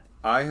handling that.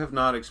 I have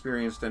not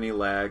experienced any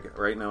lag.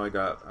 Right now I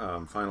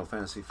got Final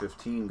Fantasy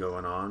 15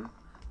 going on.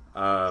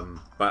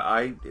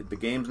 But the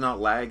game's not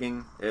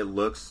lagging. It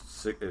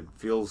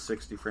feels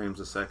 60 frames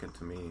a second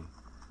to me.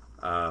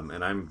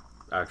 And I'm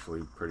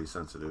actually pretty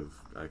sensitive.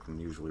 I can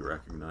usually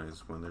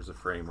recognize when there's a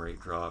frame rate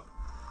drop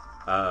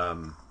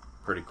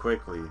pretty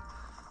quickly.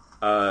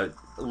 It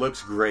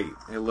looks great.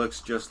 It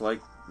looks just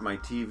like my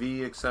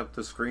TV, except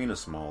the screen is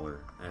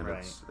smaller, and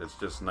Right. it's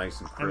just nice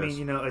and I crisp.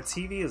 mean, a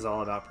TV is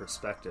all about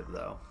perspective,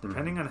 though.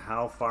 Depending on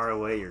how far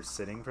away you're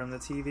sitting from the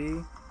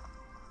TV,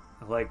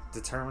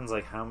 determines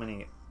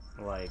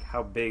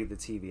how big the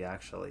TV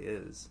actually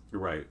is.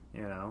 Right.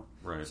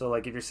 Right. So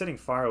if you're sitting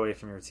far away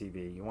from your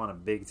TV, you want a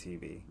big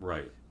TV.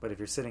 Right. But if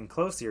you're sitting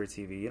close to your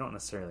TV, you don't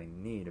necessarily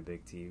need a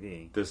big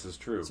TV. This is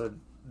true. So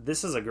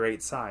this is a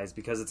great size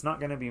because it's not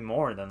going to be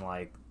more than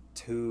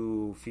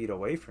 2 feet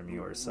away from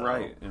you or so.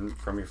 Right, and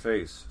from your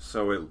face.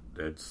 So it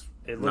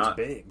looks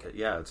big.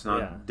 Yeah, it's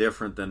not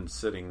different than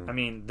sitting. I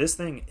mean, this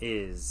thing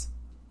is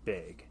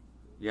big.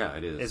 Yeah,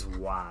 it is. It's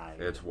wide.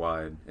 It's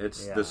wide.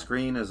 The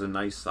screen is a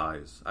nice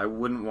size. I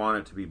wouldn't want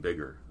it to be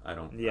bigger. I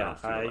don't. Yeah,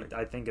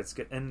 I think it's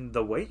good, and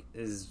the weight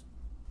is.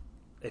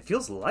 It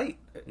feels light.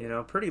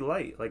 Pretty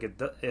light.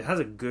 It has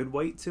a good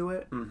weight to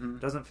it. Mm-hmm.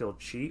 It doesn't feel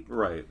cheap.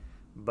 Right.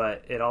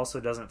 But it also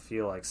doesn't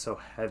feel so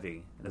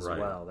heavy as Right.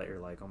 well that you're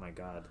like, oh my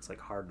god, it's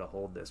hard to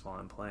hold this while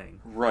I'm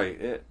playing.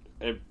 Right.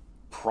 It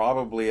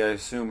probably, I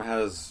assume,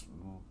 has.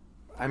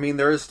 I mean,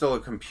 there is still a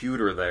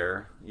computer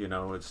there.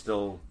 It's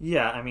still.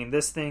 Yeah, I mean,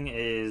 this thing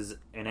is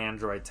an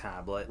Android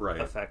tablet.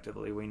 Right.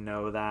 Effectively, we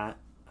know that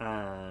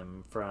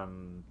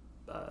from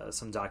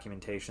some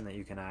documentation that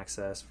you can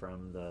access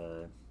from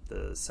the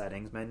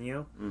settings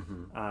menu,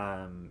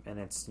 and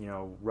it's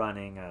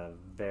running a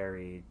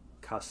very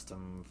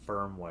custom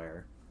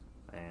firmware,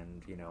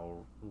 and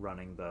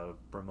running the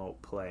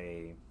remote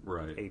play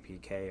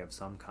APK of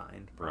some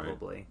kind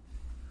probably.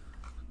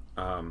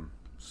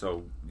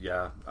 So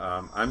yeah,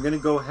 I'm going to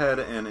go ahead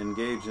and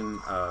engage in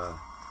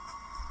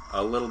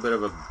a little bit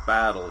of a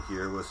battle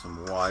here with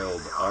some wild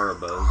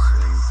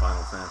Arbas in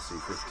Final Fantasy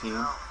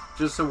 15,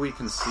 just so we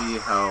can see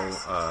how.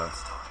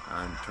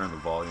 I'm turn the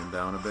volume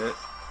down a bit.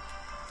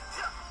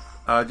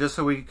 Just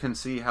so we can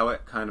see how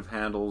it kind of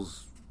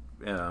handles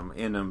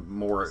in a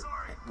more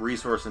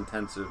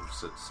resource-intensive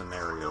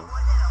scenario.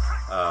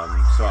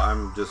 So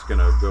I'm just going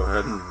to go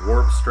ahead and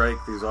warp strike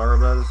these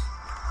Arbas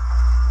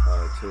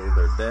till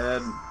they're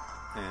dead,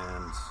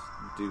 and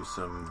do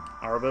some...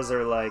 Arbas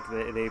are like,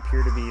 they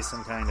appear to be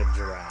some kind of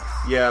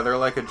giraffe. Yeah, they're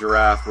like a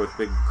giraffe with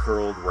big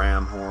curled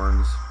ram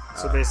horns.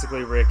 So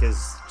basically Rick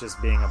is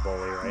just being a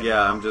bully right now.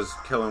 Yeah, I'm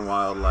just killing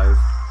wildlife.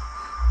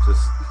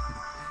 Just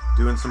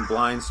doing some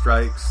blind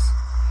strikes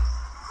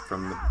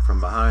from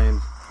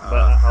behind.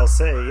 But I'll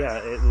say, yeah,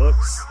 it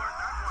looks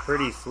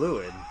pretty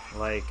fluid.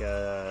 Like,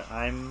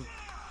 I'm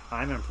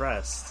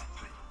impressed.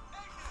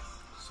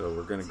 So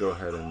we're going to go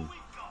ahead and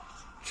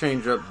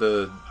change up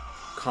the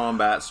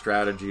combat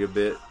strategy a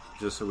bit,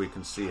 just so we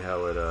can see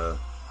how it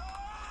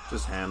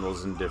just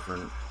handles in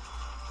different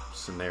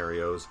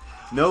scenarios.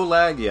 No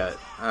lag yet.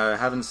 I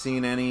haven't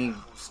seen any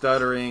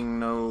stuttering,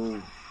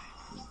 no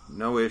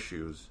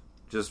issues.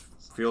 Just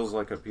feels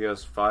like a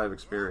PS5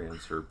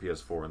 experience, or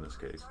PS4 in this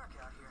case.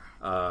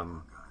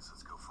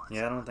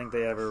 Yeah, I don't think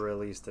they ever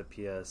released a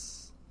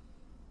PS5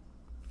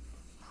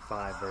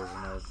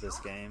 version of this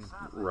game.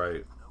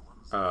 Right.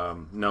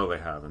 No, they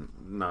haven't.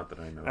 Not that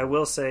I know. I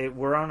will say,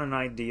 we're on an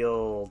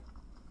ideal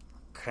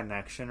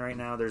connection right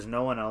now. There's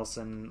no one else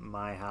in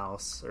my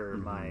house or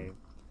my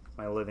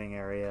living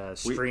area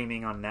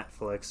streaming on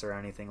Netflix or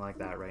anything like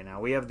that right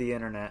now. We have the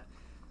internet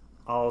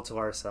all to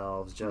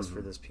ourselves just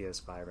for this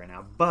PS5 right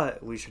now.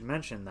 But we should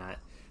mention that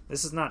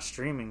this is not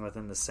streaming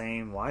within the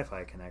same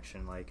Wi-Fi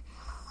connection. Like,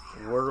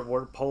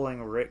 we're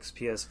pulling Rick's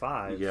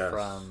PS5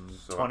 from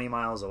 20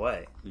 miles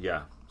away.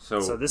 Yeah.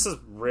 So this is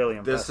really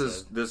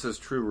impressive. This is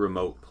true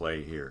remote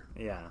play here.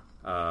 Yeah.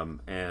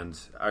 And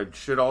I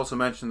should also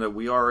mention that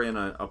we are in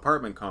an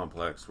apartment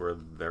complex where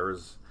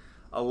there's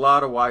a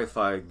lot of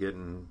Wi-Fi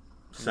getting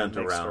sent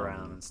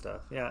around and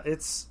stuff. Yeah,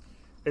 it's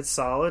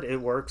solid.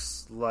 It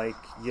works like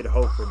you'd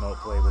hope remote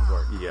play would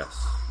work.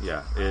 Yes.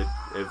 Yeah.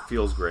 It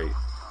feels great.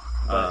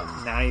 But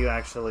now you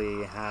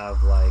actually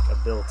have like a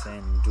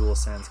built-in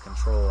DualSense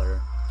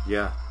controller.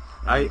 Yeah.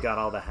 You got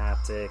all the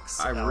haptics,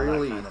 all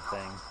that kind of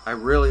thing. I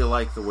really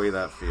like the way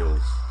that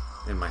feels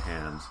in my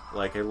hands.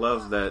 Like, I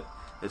love that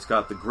it's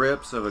got the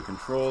grips of a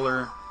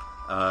controller.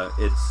 I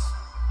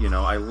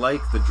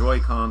like the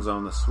Joy-Cons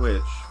on the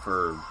Switch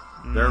for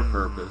their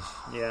purpose.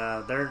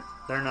 Yeah, they're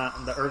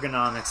not. The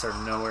ergonomics are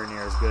nowhere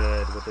near as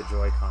good with the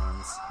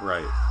Joy-Cons.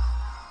 Right.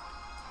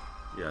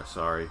 Yeah,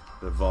 sorry.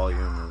 The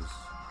volume is...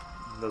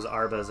 Those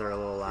Arbas are a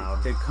little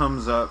loud. It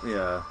comes up,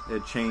 yeah.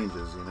 It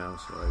changes, so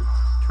I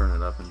turn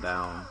it up and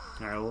down.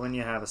 Alright, well, when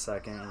you have a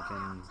second, you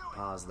can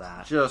pause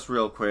that. Just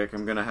real quick,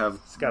 I'm going to have...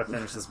 Just got to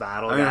finish this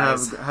battle, I'm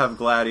guys. going to have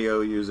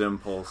Gladio use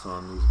Impulse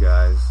on these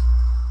guys.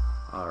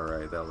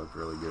 Alright, that looked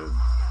really good.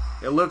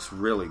 It looks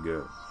really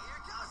good.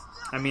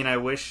 I mean, I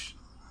wish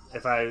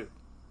it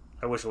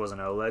was an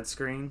OLED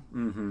screen.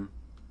 Mm-hmm.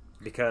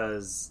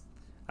 Because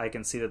I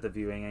can see that the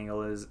viewing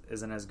angle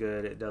isn't as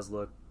good. It does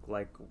look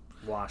like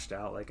washed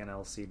out like an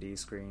LCD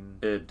screen.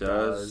 It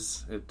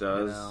does.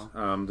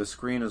 The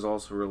screen is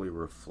also really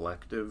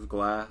reflective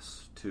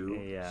glass too.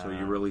 Yeah. So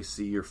you really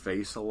see your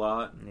face a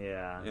lot.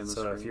 Yeah.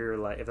 So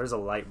screen. If there's a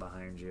light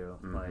behind you,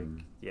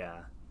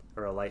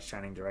 or a light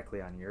shining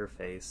directly on your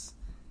face.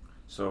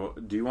 So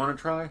do you want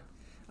to try?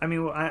 I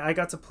mean, I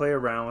got to play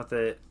around with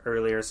it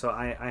earlier, so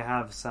I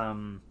have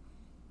some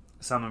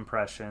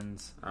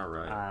impressions. All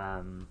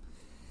right.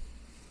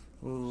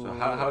 So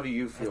how do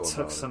you feel about it? I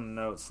took some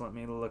notes. Let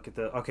me look at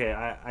the... Okay,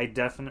 I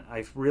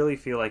really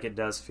feel like it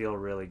does feel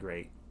really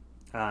great.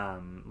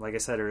 Like I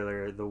said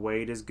earlier, the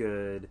weight is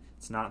good.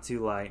 It's not too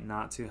light,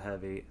 not too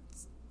heavy.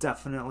 It's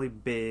definitely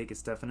big.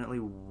 It's definitely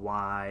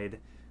wide.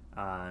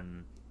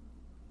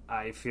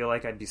 I feel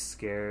like I'd be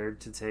scared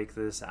to take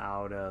this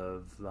out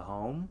of the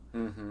home.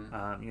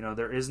 Mm-hmm.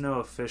 There is no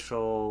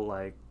official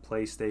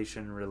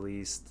PlayStation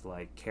released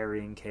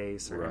carrying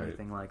case or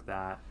anything like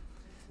that.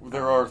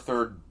 There are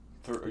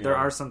There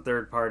are some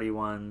third-party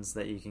ones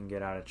that you can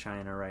get out of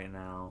China right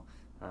now.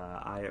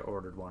 I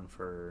ordered one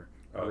for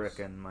Rick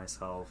and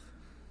myself,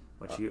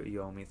 which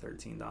you owe me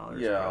 $13.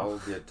 Yeah, I'll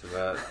get to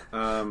that.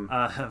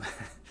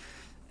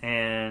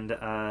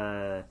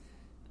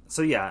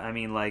 So yeah, I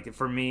mean,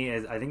 for me,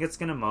 I think it's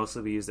going to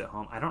mostly be used at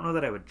home. I don't know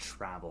that I would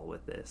travel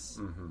with this.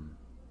 Mm-hmm.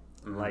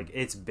 Like,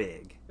 it's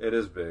big. It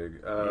is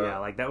big. Yeah,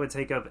 like, that would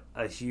take up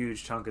a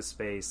huge chunk of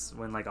space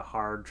when, like, a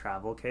hard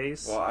travel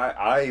case. Well,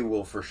 I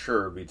will for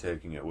sure be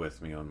taking it with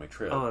me on my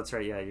trip. Oh, that's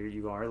right. Yeah,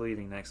 you are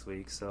leaving next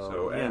week,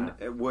 so yeah.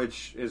 And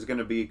which is going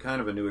to be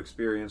kind of a new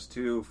experience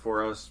too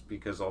for us,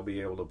 because I'll be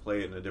able to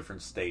play it in a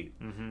different state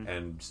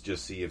and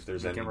just see if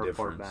there's any difference.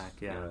 Report back.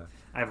 Yeah.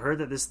 I've heard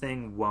that this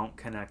thing won't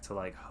connect to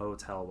like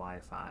hotel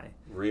Wi-Fi,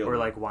 really, or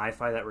like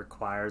Wi-Fi that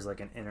requires like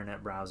an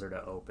internet browser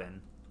to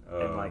open.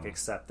 And like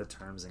accept the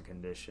terms and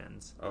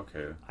conditions.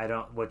 Okay.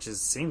 Which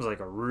seems like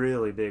a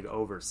really big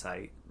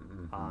oversight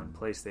on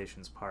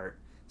PlayStation's part.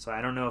 So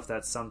I don't know if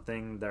that's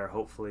something they're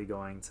hopefully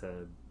going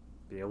to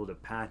be able to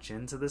patch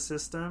into the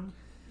system.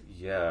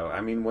 Yeah, I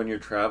mean, when you're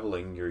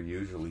traveling, you're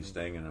usually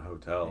staying in a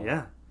hotel.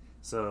 Yeah.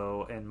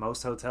 So, and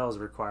most hotels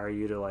require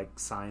you to like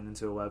sign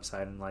into a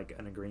website and like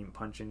an agreement,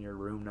 punch in your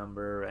room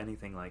number or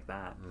anything like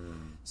that.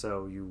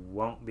 So you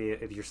won't be,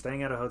 if you're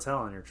staying at a hotel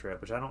on your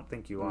trip, which I don't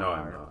think you are. No,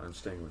 I'm not. I'm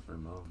staying with my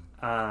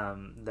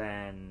mom.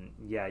 Then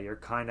yeah, you're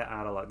kind of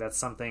out of luck. That's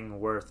something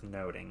worth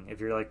noting. If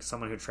you're like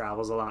someone who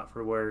travels a lot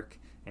for work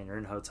and you're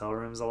in hotel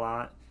rooms a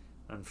lot,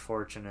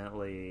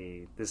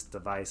 unfortunately, this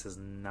device is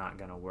not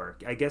going to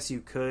work. I guess you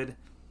could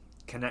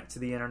connect to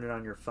the internet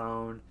on your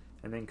phone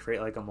and then create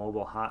like a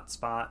mobile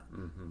hotspot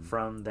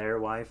from their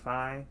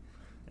Wi-Fi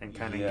and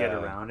kind of get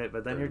around it.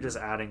 But then you're just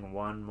adding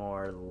one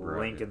more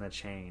link in the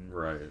chain.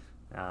 Right.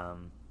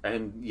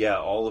 And yeah,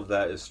 all of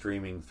that is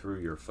streaming through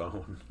your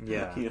phone.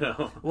 Yeah. You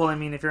know? Well, I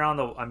mean, if you're on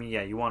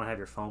you want to have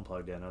your phone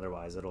plugged in.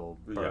 Otherwise, it'll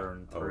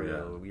burn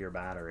through your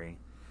battery.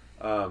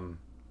 I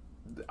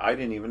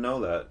didn't even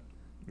know that.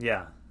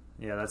 Yeah.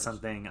 Yeah, that's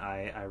something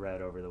I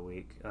read over the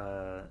week.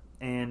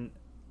 And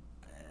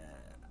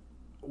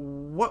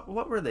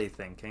what were they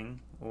thinking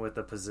with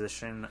the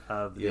position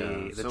of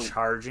the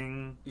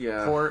charging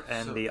port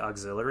and the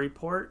auxiliary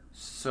port?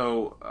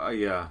 So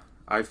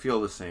I feel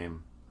the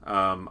same.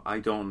 I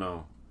don't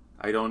know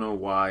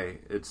why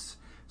it's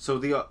so.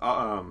 The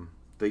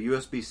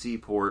USB-C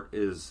port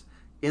is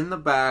in the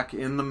back,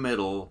 in the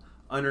middle,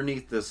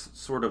 underneath this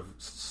sort of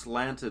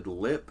slanted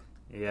lip.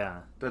 Yeah,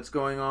 that's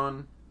going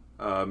on,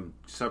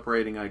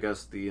 separating, I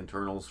guess, the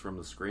internals from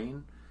the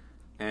screen,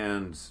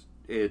 and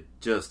it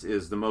just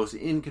is the most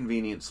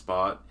inconvenient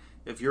spot.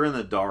 If you're in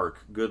the dark,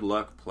 good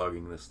luck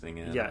plugging this thing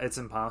in. Yeah, it's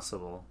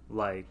impossible.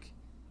 Like,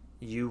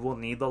 you will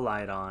need the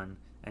light on,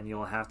 and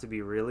you'll have to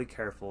be really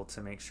careful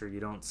to make sure you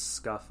don't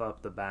scuff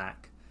up the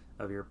back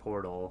of your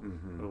portal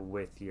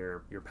with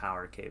your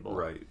power cable.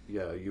 Right.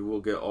 Yeah, you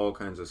will get all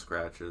kinds of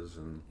scratches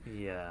and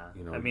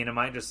I mean, it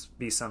might just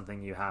be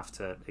something you have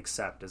to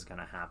accept is going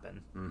to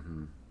happen.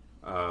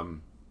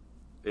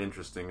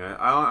 Interesting.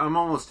 I'm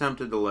almost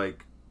tempted to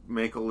like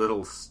make a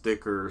little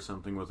sticker or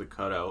something with a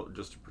cutout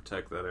just to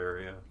protect that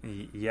area.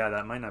 Yeah,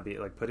 that might not be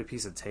like put a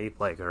piece of tape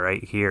like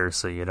right here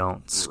so you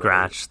don't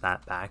scratch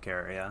that back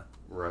area.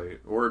 Right.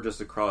 Or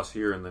just across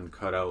here and then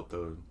cut out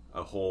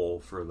a hole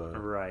for the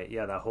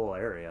that whole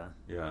area.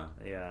 Yeah.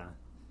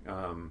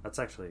 That's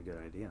actually a good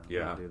idea.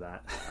 Yeah. Do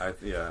that.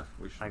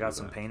 We should. I got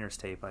some painter's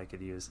tape I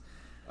could use.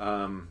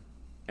 And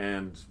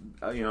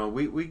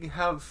we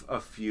have a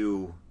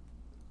few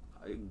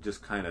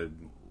just kind of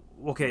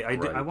okay.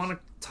 I want to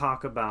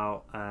talk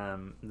about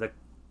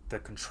the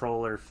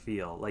controller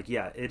feel. Like,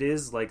 yeah, it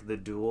is like the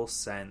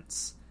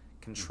DualSense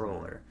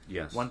controller.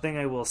 Yes. One thing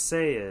I will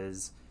say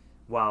is,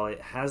 while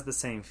it has the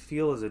same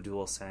feel as a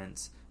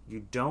DualSense,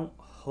 you don't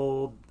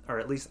hold, or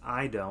at least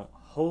I don't,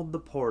 hold the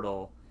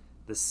Portal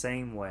the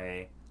same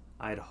way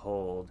I'd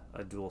hold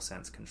a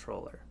DualSense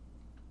controller.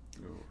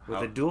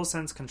 With a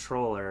DualSense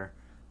controller,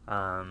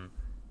 I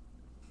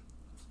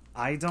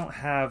don't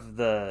have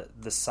the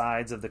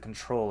sides of the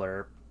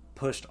controller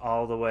pushed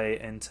all the way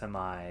into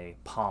my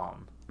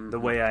palm, the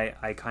way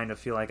I kind of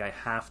feel like I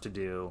have to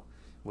do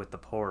with the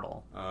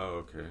Portal.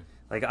 Oh, okay.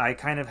 Like, I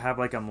kind of have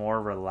like a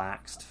more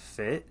relaxed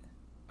fit.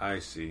 I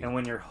see. And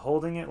when you're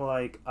holding it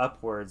like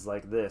upwards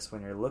like this,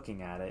 when you're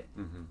looking at it,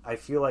 I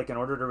feel like in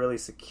order to really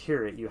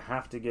secure it, you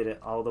have to get it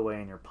all the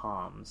way in your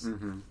palms.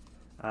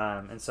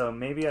 And so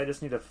maybe I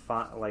just need to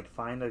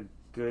find a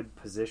good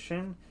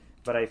position,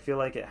 but I feel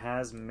like it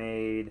has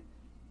made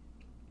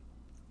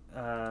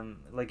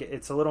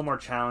it's a little more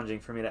challenging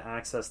for me to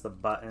access the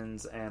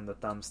buttons and the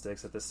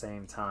thumbsticks at the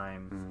same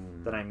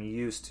time than I'm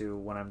used to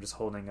when I'm just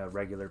holding a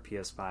regular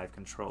PS5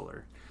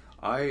 controller.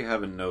 I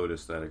haven't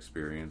noticed that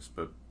experience,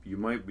 but you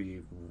might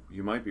be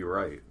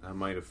right. That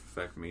might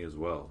affect me as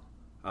well.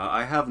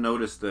 I have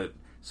noticed that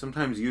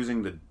sometimes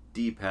using the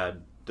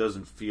D-pad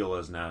doesn't feel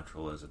as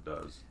natural as it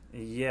does.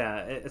 Yeah,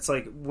 it's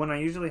like when I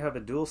usually have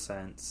a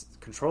DualSense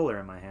controller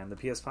in my hand, the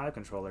PS5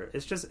 controller,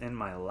 it's just in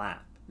my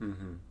lap.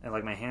 And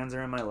like my hands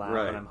are in my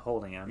lap and I'm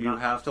holding it. You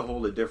have to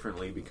hold it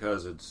differently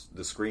because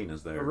the screen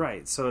is there.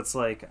 Right, so it's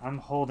like I'm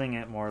holding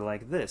it more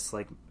like this.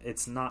 Like,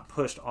 it's not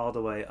pushed all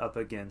the way up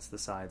against the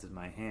sides of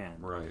my hand.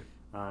 Right.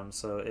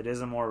 So it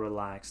is a more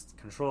relaxed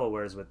control,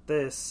 whereas with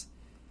this,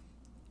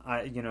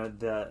 you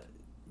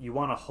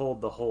want to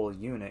hold the whole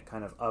unit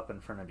kind of up in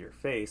front of your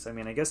face. I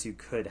mean, I guess you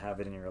could have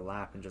it in your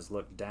lap and just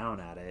look down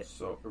at it.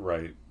 So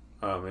right.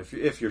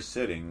 If you're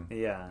sitting.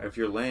 Yeah. If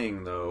you're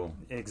laying, though.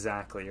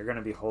 Exactly. You're going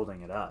to be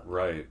holding it up.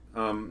 Right.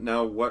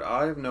 Now, what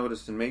I've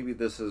noticed, and maybe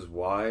this is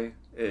why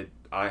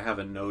I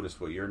haven't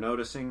noticed what you're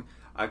noticing,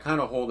 I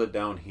kind of hold it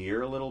down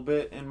here a little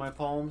bit in my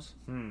palms.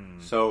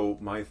 So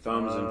my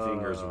thumbs and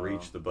fingers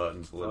reach the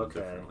buttons a little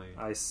differently.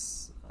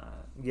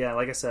 Yeah,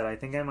 like I said, I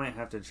think I might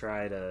have to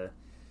try to,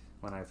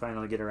 when I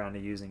finally get around to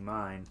using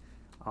mine,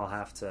 I'll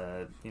have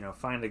to,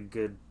 find a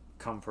good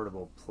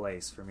comfortable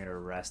place for me to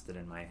rest it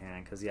in my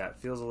hand, because it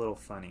feels a little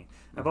funny.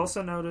 I've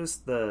also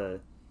noticed the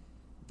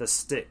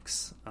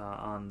sticks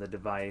on the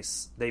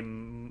device, they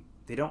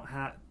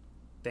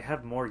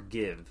have more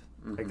give.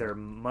 Like they're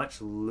much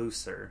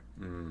looser.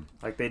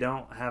 Like they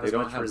don't have as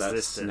much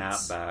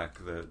resistance. That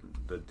snapback that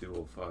the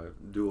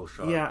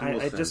DualShock. Yeah,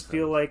 I just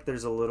feel like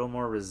there's a little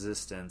more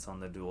resistance on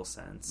the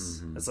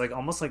DualSense. It's like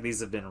almost like these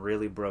have been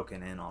really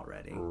broken in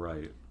already.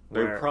 Right.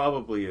 They're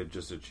probably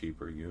just a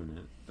cheaper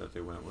unit that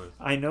they went with.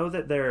 I know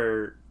that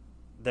they're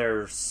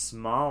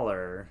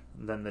smaller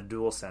than the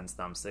DualSense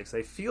thumbsticks.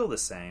 They feel the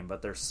same,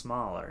 but they're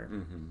smaller.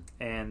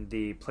 And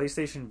the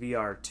PlayStation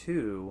VR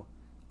 2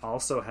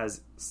 also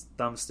has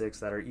thumbsticks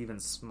that are even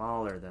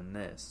smaller than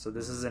this. So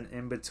this is an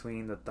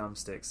in-between the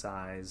thumbstick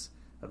size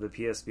of the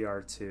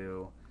PSVR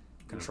 2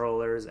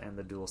 controllers and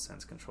the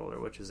DualSense controller,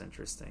 which is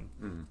interesting.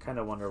 Kind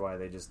of wonder why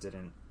they just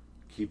didn't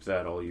keep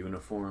that all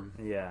uniform.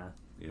 Yeah.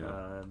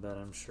 But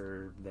I'm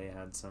sure they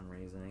had some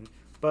reasoning.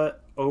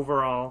 But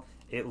overall,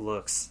 it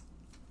looks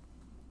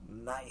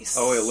nice.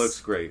 Oh, it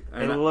looks great.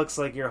 And it looks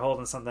like you're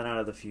holding something out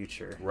of the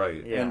future.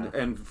 Right. Yeah.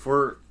 And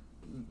for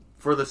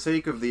the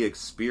sake of the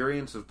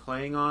experience of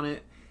playing on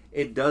it,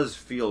 it does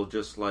feel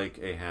just like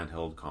a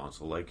handheld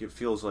console. Like, it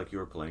feels like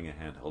you're playing a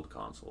handheld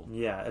console.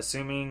 Yeah,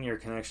 assuming your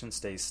connection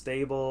stays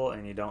stable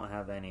and you don't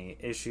have any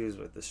issues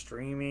with the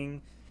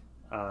streaming,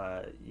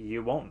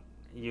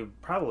 you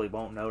probably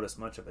won't notice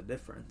much of a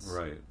difference.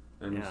 Right.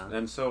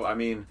 And so, I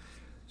mean,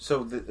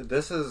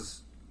 this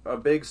is a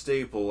big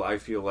staple, I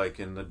feel like,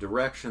 in the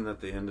direction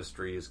that the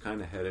industry is kind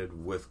of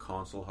headed with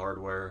console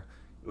hardware,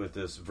 with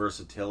this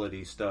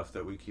versatility stuff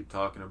that we keep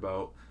talking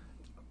about.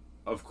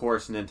 Of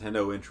course,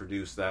 Nintendo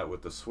introduced that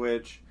with the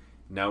Switch.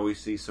 Now we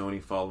see Sony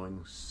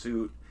following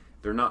suit.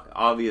 They're not,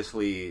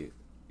 obviously,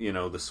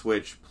 the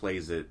Switch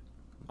plays it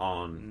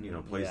on,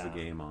 plays the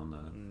game on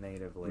the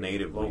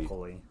natively,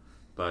 locally.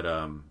 But,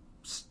 I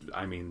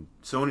mean,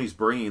 Sony's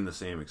bringing the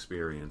same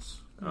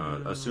experience,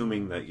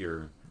 assuming that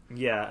you're...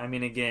 Yeah, I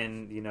mean,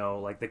 again,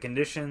 like, the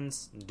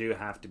conditions do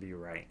have to be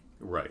right.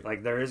 Right.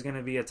 Like, there is going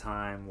to be a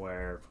time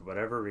where, for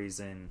whatever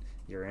reason,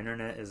 your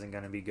internet isn't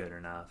going to be good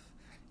enough,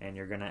 and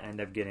you're going to end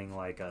up getting,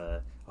 like,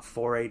 a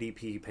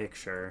 480p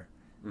picture,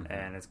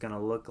 and it's going to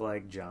look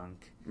like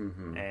junk,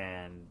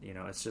 and,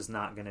 it's just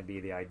not going to be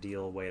the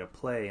ideal way to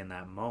play in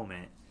that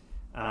moment.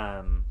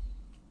 But,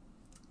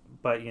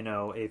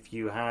 if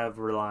you have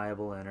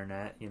reliable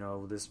internet,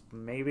 this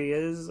maybe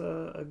is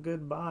a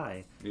good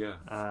buy. Yeah.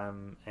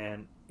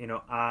 And,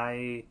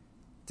 I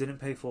didn't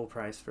pay full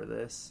price for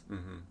this.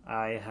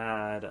 I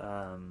had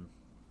a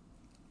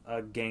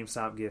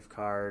GameStop gift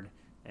card,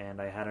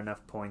 and I had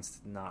enough points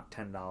to knock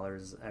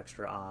 $10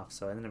 extra off,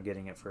 so I ended up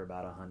getting it for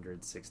about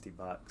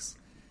 $160.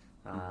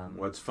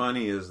 What's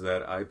funny is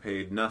that I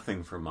paid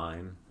nothing for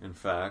mine, in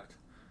fact.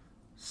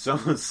 So,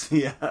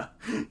 yeah.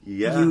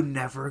 You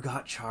never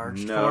got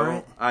charged for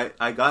it?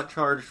 I got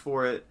charged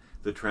for it.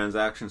 The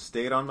transaction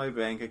stayed on my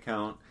bank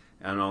account,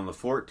 and on the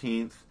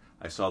 14th,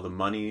 I saw the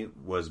money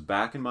was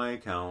back in my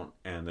account,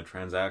 and the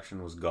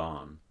transaction was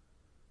gone.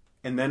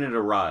 And then it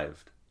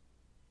arrived.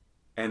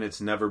 And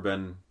it's never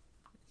been...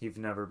 You've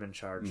never been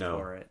charged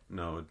for it?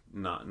 No,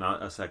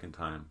 not a second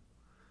time.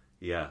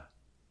 Yeah.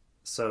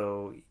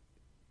 So...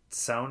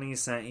 Sony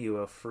sent you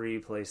a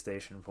free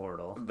PlayStation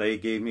Portal. They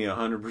gave me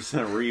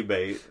 100%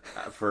 rebate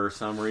for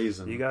some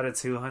reason. You got a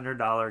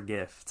 $200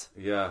 gift.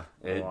 Yeah.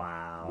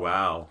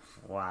 Wow.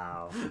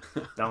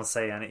 Don't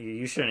say anything.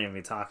 You shouldn't even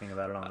be talking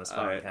about it on this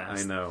podcast.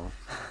 I know.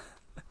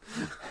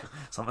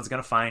 Someone's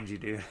going to find you,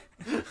 dude.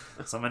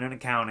 Someone in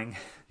accounting.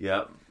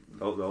 Yep.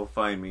 They'll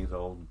find me.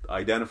 They'll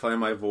identify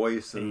my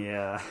voice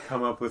and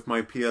come up with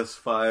my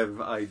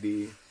PS5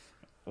 ID.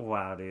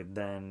 Wow, dude.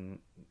 Then...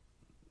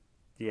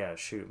 Yeah,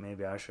 shoot,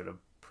 maybe I should have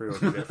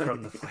pre-ordered it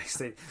from the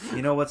PlayStation.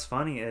 You know what's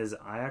funny is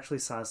I actually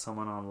saw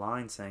someone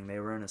online saying they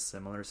were in a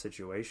similar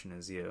situation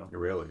as you.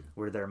 Really?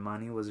 Where their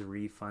money was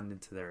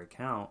refunded to their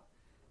account,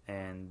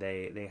 and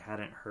they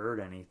hadn't heard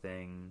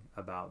anything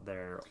about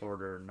their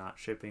order not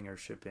shipping or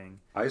shipping.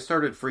 I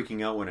started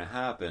freaking out when it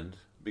happened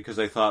because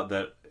I thought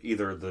that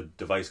either the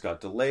device got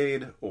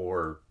delayed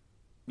or...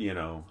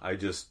 I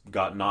just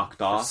got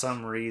knocked off. For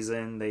some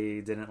reason,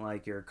 they didn't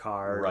like your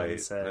card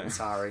and said,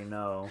 sorry,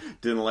 no.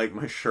 Didn't like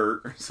my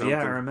shirt or something.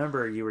 Yeah, I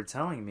remember you were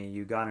telling me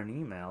you got an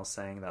email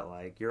saying that,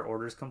 like, your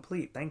order's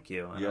complete, thank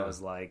you. And I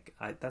was like,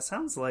 that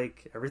sounds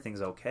like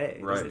everything's okay.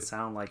 It doesn't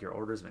sound like your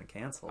order's been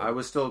canceled. I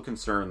was still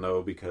concerned,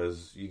 though,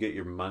 because you get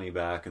your money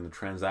back and the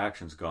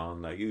transaction's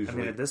gone. That usually... I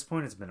mean, at this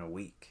point, it's been a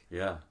week.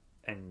 Yeah.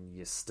 And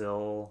you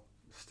still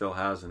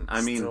hasn't.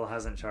 Still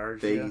hasn't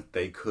charged you?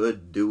 They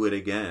could do it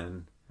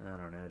again. I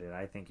don't know, dude.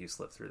 I think you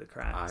slipped through the I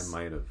cracks.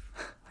 might have.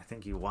 I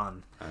think you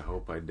won. I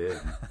hope I did.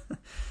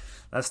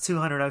 That's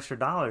 $200 extra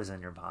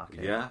in your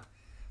pocket. Yeah.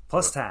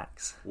 Plus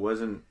tax. I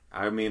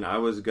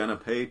was gonna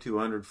pay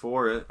 $200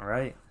 for it.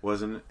 Right.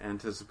 Wasn't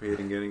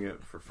anticipating getting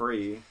it for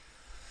free,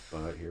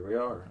 but here we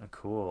are.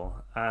 Cool.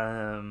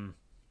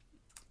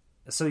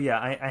 So yeah,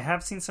 I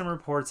have seen some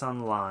reports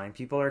online.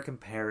 People are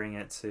comparing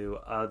it to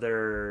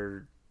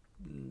other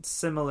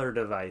similar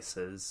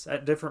devices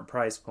at different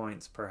price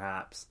points,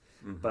 perhaps,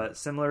 but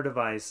similar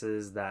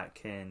devices that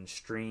can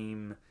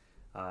stream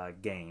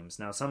games.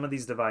 Now, some of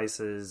these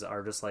devices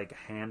are just like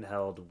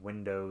handheld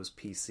Windows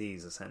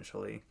PCs,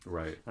 essentially.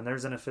 Right. And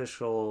there's an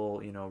official,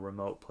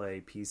 remote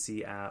play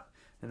PC app,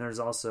 and there's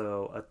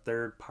also a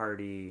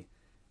third-party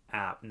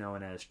app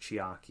known as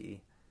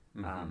Chiaki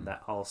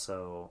that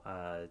also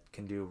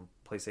can do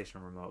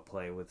PlayStation Remote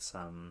Play with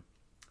some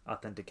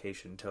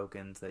authentication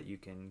tokens that you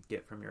can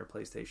get from your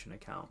PlayStation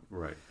account.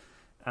 Right.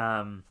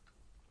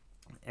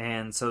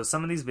 And so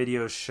some of these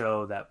videos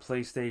show that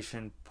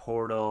PlayStation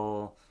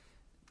Portal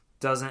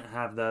doesn't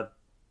have the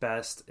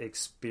best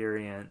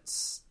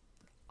experience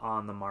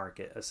on the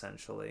market,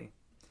 essentially,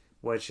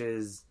 which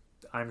is,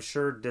 I'm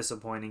sure,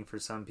 disappointing for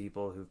some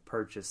people who've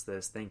purchased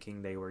this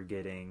thinking they were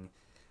getting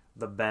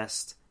the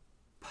best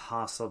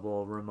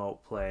possible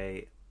remote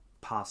play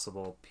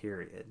possible,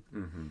 period.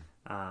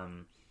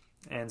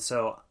 And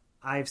so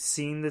I've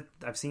seen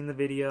the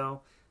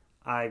video.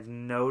 I've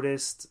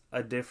noticed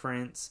a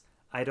difference.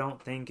 I don't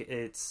think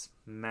it's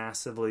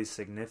massively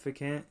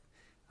significant.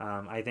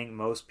 I think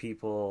most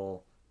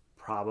people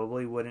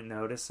probably wouldn't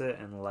notice it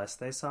unless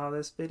they saw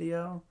this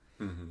video.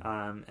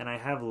 And I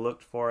have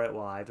looked for it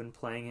while I've been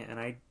playing it, and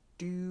I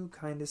do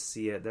kind of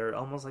see it. They're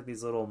almost like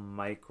these little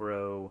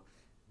micro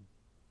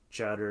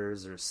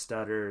judders or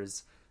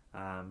stutters,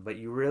 but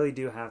you really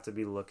do have to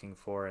be looking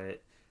for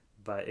it.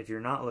 But if you're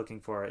not looking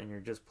for it and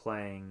you're just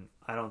playing,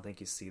 I don't think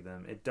you see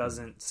them. It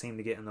doesn't seem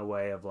to get in the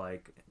way of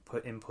like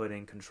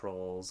inputting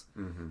controls.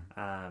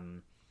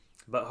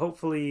 But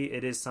hopefully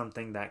it is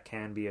something that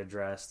can be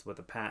addressed with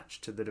a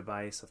patch to the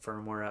device, a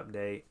firmware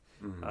update.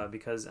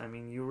 Because,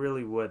 you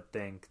really would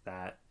think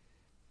that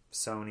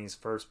Sony's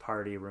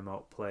first-party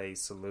remote play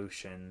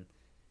solution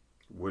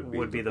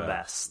would be the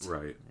best.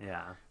 Right.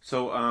 Yeah.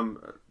 So,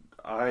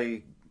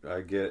 I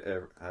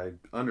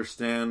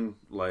understand,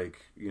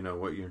 like,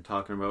 what you're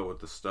talking about with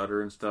the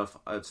stutter and stuff.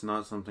 It's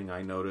not something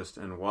I noticed.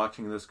 And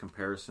watching this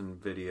comparison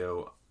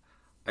video,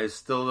 I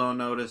still don't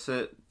notice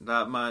it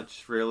that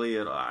much, really.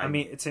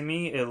 To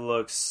me, it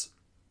looks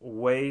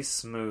way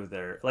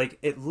smoother. Like,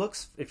 it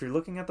looks, if you're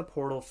looking at the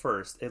Portal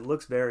first, it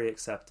looks very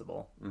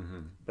acceptable.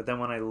 But then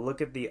when I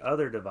look at the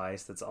other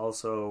device that's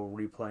also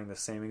replaying the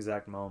same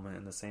exact moment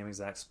in the same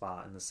exact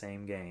spot in the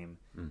same game,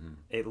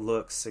 it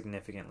looks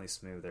significantly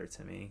smoother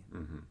to me.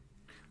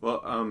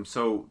 Well,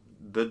 so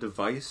the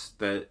device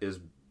that is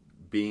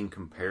being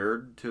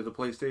compared to the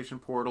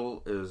PlayStation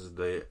Portal is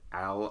the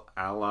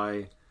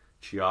Ally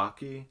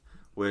Chiaki,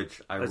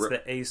 which It's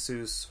the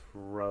Asus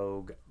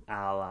ROG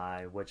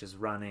Ally, which is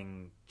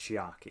running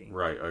Chiaki.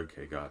 Right,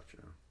 okay, gotcha.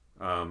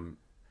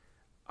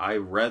 I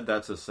read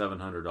that's a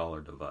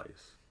 $700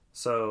 device.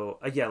 So,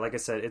 yeah, like I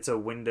said, it's a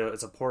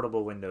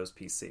portable Windows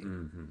PC.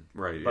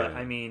 Right, but,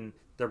 yeah.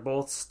 They're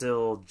both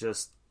still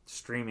just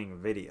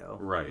streaming video.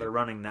 Right. They're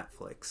running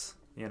Netflix,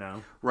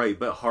 Right,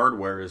 but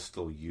hardware is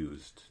still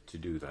used to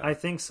do that. I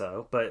think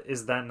so, but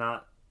is that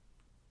not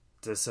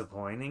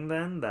disappointing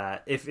then?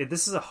 That if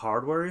this is a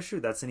hardware issue,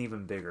 that's an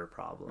even bigger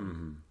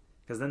problem.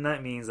 Because then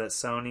that means that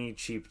Sony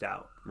cheaped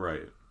out.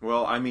 Right.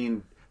 Well,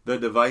 the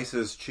device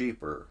is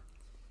cheaper.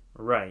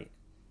 Right.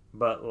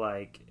 But,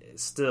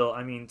 still,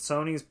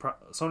 Sony's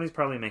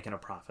probably making a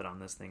profit on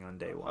this thing on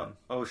day one.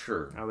 Oh,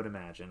 sure. I would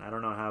imagine. I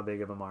don't know how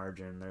big of a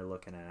margin they're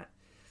looking at.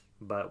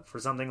 But for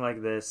something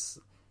like this,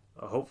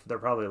 they're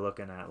probably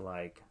looking at,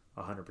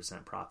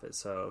 100% profit.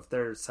 So if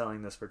they're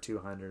selling this for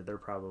 $200, they're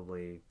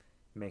probably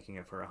making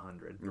it for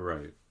 $100.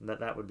 Right.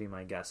 That would be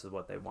my guess of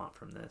what they want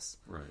from this.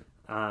 Right.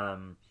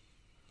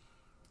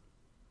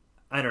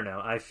 I don't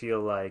know. I feel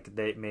like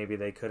they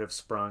could have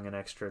sprung an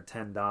extra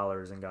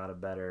 $10 and got a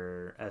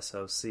better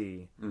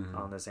SoC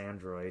on this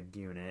Android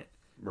unit,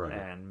 right?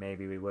 And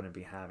maybe we wouldn't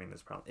be having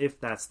this problem. If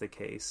that's the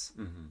case,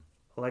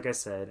 like I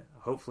said,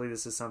 hopefully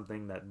this is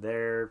something that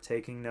they're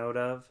taking note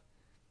of,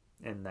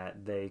 and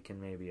that they can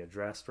maybe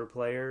address for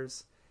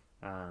players.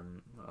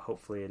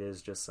 Hopefully it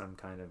is just some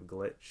kind of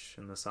glitch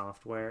in the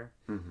software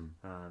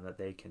that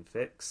they can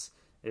fix.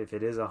 If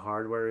it is a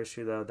hardware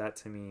issue, though, that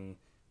to me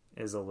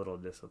is a little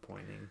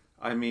disappointing.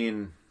 I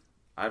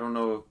don't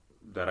know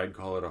that I'd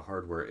call it a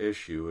hardware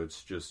issue.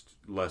 It's just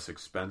less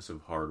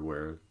expensive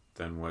hardware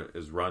than what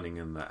is running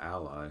in the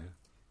Ally.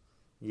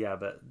 Yeah,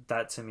 but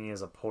that to me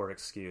is a poor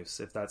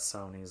excuse. If that's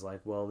Sony's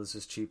well, this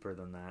is cheaper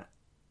than that.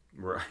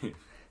 Right.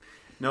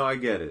 No, I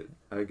get it.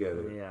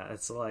 Yeah,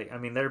 it's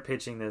they're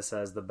pitching this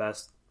as the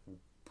best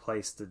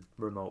place to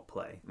remote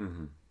play.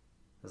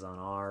 Is on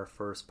our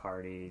first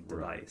party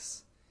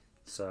device. Right.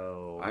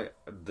 So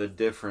the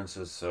difference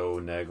is so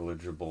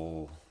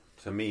negligible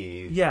to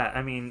me. Yeah,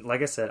 I mean,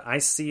 like I said, I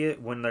see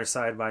it when they're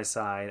side by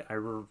side.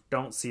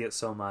 Don't see it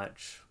so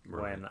much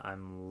when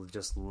I'm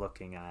just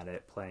looking at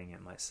it, playing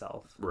it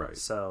myself. Right.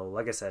 So,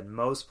 like I said,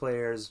 most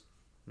players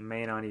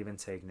may not even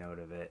take note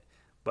of it.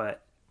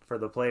 But for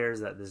the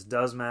players that this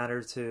does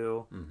matter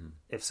to,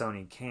 if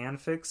Sony can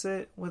fix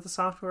it with a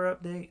software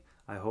update,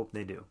 I hope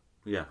they do.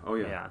 Yeah. Oh,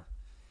 yeah.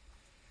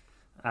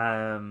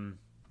 Yeah.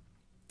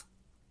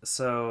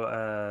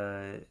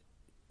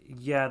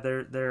 Yeah,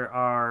 there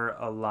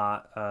are a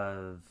lot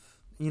of,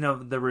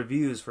 the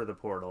reviews for the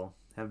Portal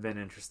have been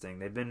interesting.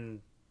 They've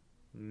been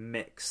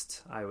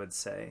mixed, I would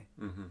say.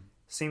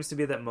 Seems to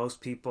be that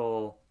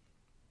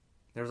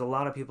there's a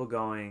lot of people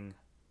going,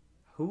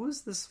 who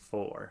is this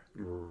for?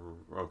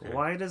 Okay.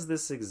 Why does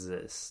this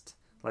exist?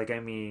 Like, I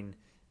mean,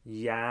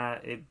 yeah,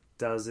 it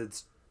does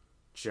its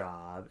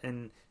job.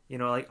 And,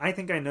 I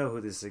think I know who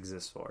this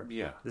exists for.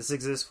 Yeah. This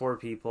exists for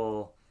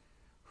people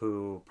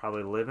who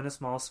probably live in a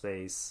small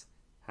space,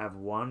 have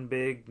one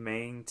big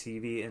main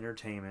TV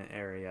entertainment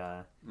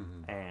area,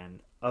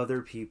 and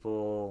other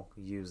people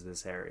use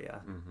this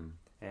area.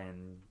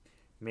 And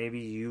maybe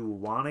you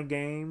want a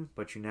game,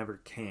 but you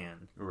never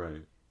can.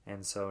 Right.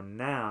 And so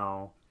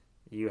now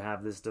you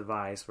have this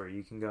device where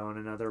you can go in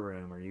another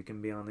room, or you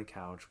can be on the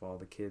couch while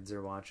the kids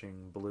are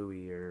watching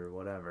Bluey or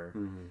whatever.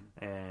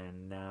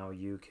 And now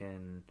you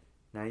can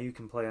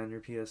play on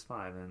your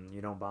PS5 and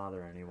you don't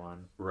bother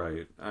anyone.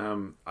 Right.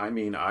 I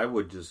mean, I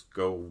would just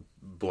go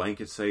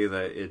blanket say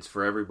that it's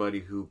for everybody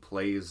who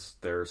plays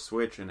their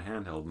Switch in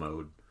handheld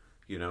mode.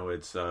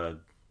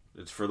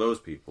 It's for those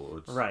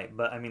people. Right,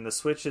 but I mean, the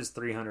Switch is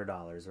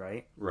 $300,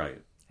 right?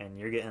 Right. And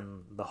you're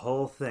getting the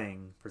whole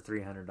thing for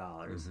 $300.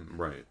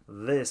 Right.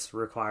 This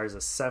requires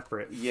a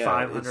separate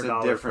 $500 it's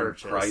a different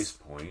purchase. price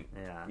point.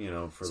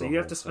 Yeah. For so you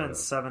have to spend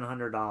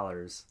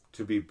 $700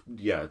 to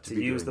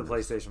use the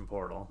PlayStation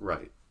Portal.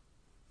 Right.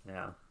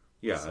 Yeah.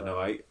 Yeah, So- no,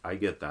 I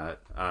get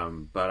that.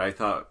 But I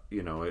thought,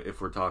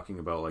 if we're talking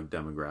about like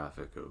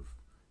demographic of,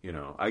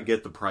 I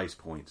get the price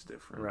point's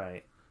different.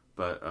 Right.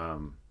 But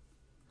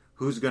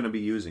who's going to be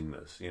using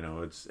this?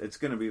 It's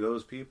going to be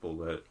those people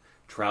that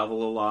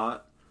travel a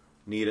lot,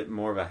 need it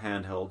more of a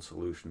handheld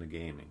solution to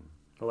gaming.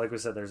 But like we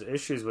said, there's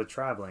issues with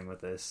traveling with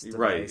this device.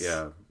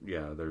 Right,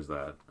 yeah, there's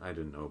that. I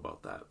didn't know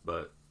about that.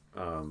 But,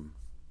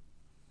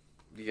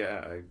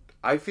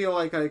 I feel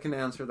like I can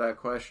answer that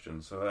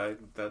question. So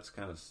that's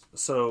kind of...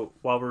 So,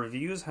 while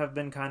reviews have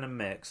been kind of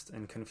mixed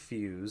and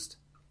confused,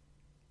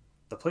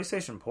 the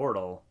PlayStation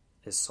Portal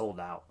is sold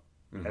out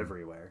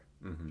everywhere.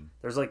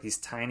 There's like these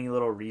tiny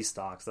little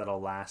restocks that'll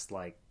last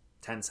like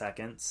 10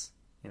 seconds.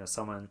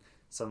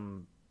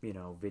 Some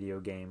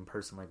video game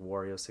person like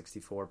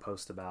Wario64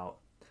 post about,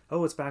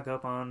 oh, it's back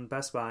up on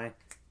Best Buy.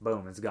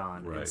 Boom, it's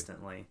gone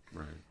instantly.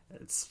 Right.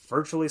 It's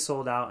virtually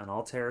sold out in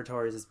all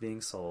territories it's being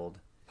sold.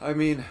 I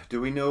mean, do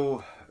we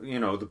know,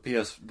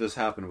 this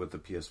happened with the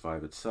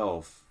PS5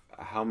 itself,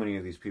 how many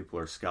of these people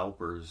are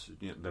scalpers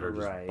that are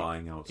just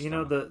buying out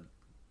stuff?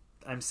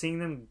 I'm seeing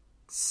them,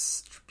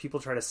 people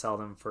try to sell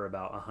them for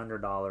about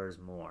 $100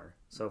 more,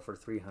 so for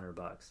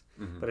 $300.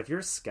 But if you're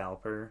a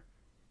scalper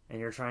and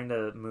you're trying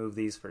to move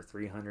these for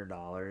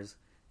 $300,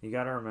 you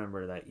got to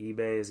remember that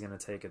eBay is going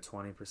to take a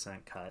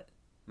 20% cut.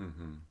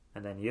 And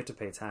then you have to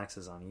pay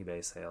taxes on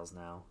eBay sales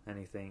now.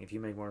 If you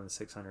make more than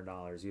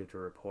 $600, you have to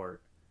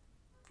report.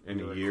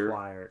 In a year?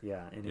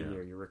 In a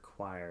year. You're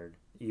required.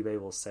 eBay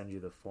will send you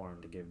the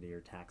form to give to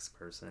your tax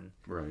person.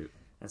 Right.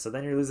 And so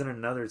then you're losing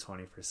another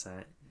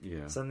 20%.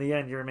 Yeah. So in the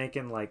end, you're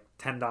making like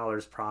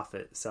 $10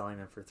 profit selling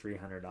them for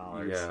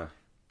 $300. Yeah.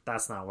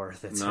 That's not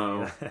worth it.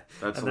 No,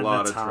 that's and a then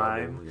lot the of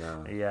time,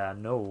 trouble. Yeah,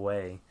 no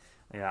way.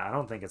 Yeah, I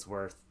don't think it's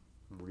worth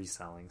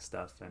reselling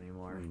stuff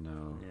anymore.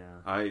 No.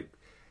 Yeah.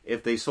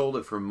 If they sold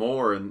it for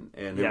more and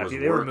it was if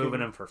they were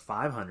moving them for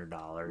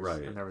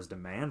 $500, and there was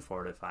demand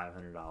for it at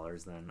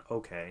 $500, then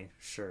okay,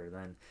 sure.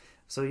 Then,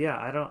 so yeah,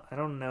 I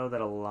don't know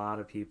that a lot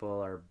of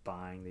people are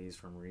buying these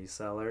from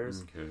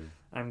resellers. Okay.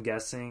 I'm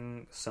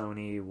guessing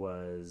Sony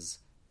was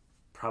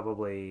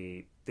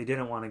probably, they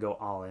didn't want to go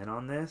all in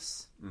on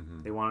this.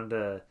 They wanted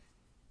to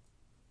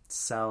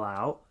sell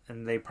out,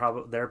 and they're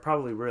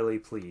probably really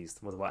pleased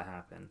with what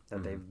happened.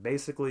 That they've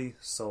basically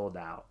sold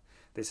out.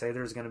 They say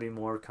there's going to be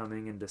more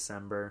coming in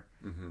December,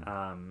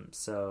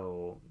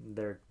 so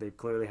they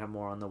clearly have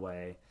more on the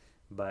way,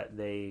 but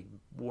they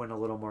went a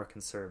little more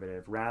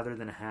conservative. Rather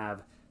than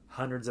have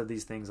hundreds of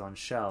these things on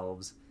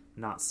shelves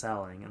not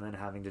selling and then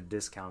having to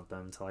discount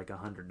them to like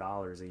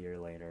 $100 a year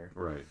later,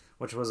 right?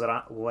 Which was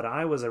what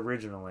I was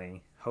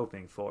originally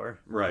hoping for.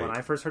 Right. When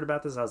I first heard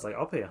about this, I was like,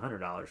 I'll pay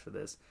 $100 for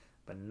this,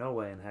 but no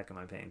way in heck am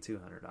I paying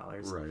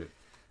 $200.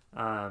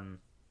 Right.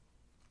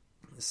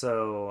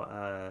 So,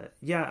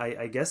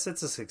 I guess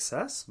it's a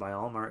success by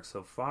all marks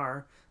so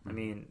far. I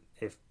mean,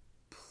 if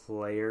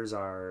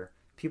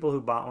people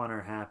who bought one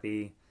are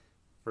happy,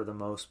 for the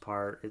most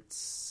part, it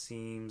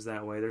seems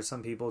that way. There's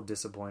some people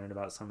disappointed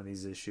about some of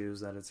these issues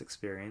that it's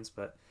experienced,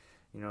 but,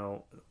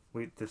 the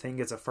thing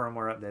gets a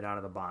firmware update out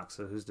of the box,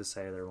 so who's to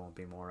say there won't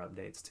be more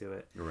updates to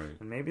it? Right.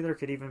 And maybe there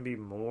could even be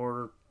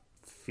more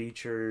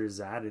features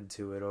added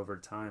to it over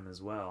time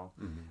as well.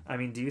 I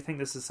mean, do you think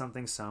this is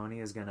something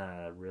Sony is going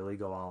to really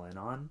go all in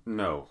on?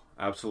 No,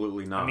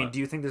 absolutely not. I mean, do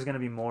you think there's going to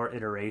be more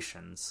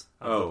iterations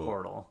of the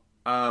Portal?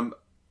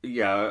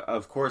 Yeah,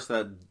 of course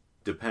that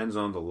depends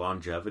on the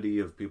longevity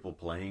of people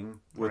playing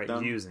with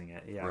them. Using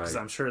it, yeah. Because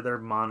I'm sure they're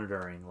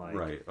monitoring,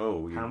 like,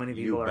 how many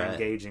people are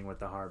engaging with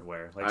the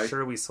hardware. Like,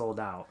 sure, we sold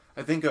out.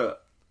 I think a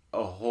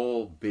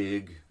whole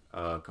big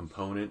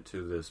component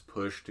to this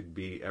push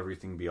to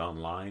everything be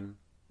online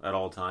at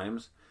all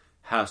times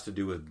has to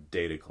do with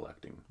data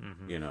collecting,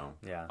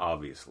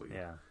 obviously.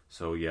 Yeah.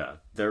 So, yeah,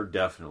 they're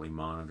definitely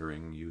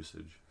monitoring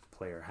usage.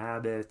 Player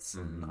habits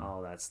and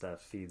all that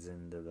stuff feeds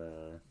into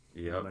the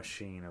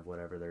machine of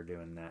whatever they're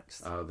doing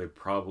next. They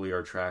probably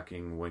are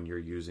tracking when you're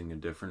using a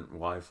different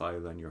Wi-Fi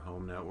than your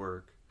home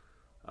network,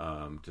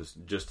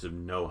 just to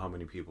know how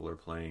many people are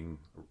playing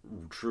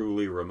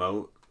truly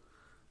remote.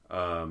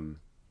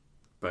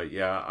 But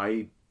yeah,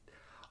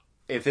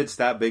 if it's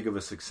that big of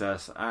a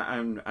success,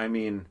 I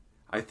mean,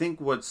 I think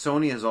what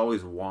Sony has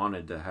always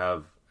wanted to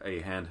have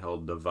a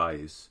handheld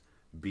device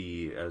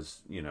be a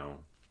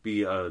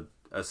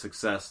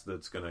success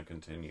that's going to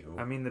continue.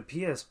 I mean, the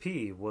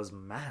PSP was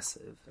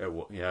massive.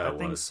 That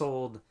thing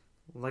sold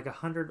like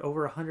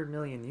over 100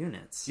 million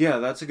units. Yeah,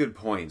 that's a good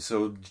point.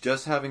 So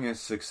just having a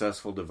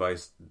successful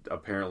device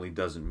apparently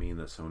doesn't mean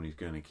that Sony's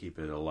going to keep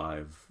it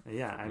alive.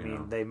 Yeah, I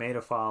mean, they made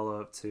a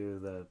follow-up to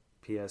the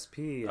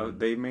PSP.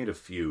 They made a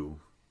few.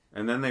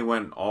 And then they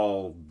went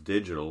all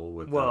digital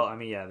with I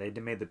mean, yeah, they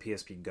made the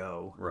PSP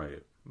Go.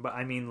 Right. But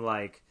I mean,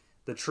 like,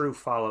 the true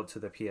follow-up to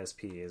the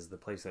PSP is the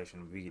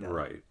PlayStation Vita.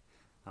 Right.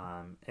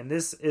 And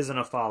this isn't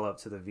a follow-up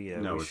to the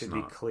Vita. No, we should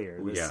be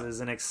clear. This is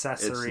an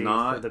accessory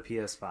for the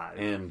PS5.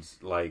 And,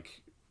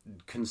 like,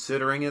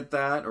 considering it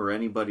that, or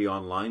anybody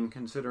online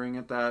considering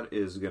it that,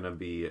 is going to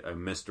be a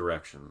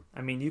misdirection.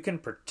 I mean, you can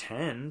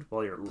pretend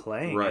while you're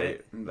playing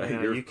it.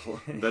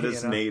 That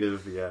is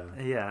native, yeah.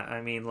 Yeah,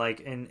 I mean,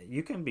 like, and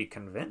you can be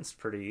convinced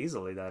pretty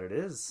easily that it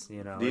is,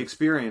 The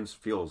experience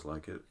feels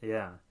like it.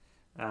 Yeah.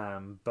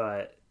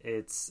 But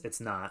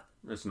it's not.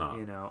 It's not.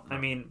 No. I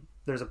mean,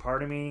 there's a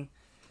part of me,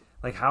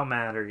 like, how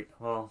mad are you?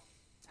 Well,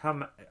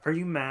 are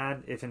you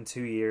mad if in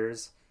 2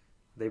 years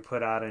they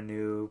put out a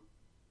new,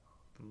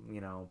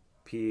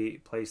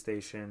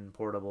 PlayStation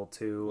Portable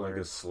 2? Like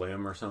a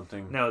Slim or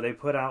something? No, they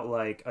put out,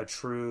 like, a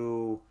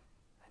true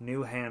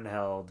new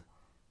handheld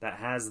that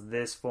has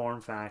this form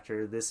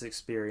factor, this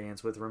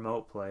experience with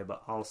remote play,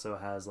 but also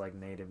has, like,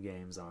 native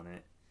games on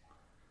it.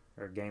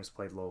 Or games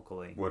played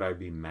locally. Would I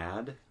be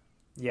mad?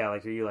 Yeah,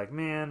 like, are you like,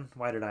 man,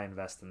 why did I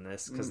invest in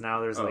this? Because now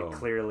there's, like,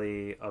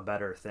 clearly a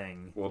better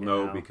thing. Well,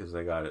 no, because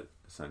they got it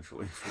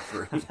essentially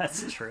for free.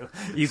 That's true.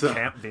 You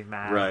can't be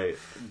mad. Right.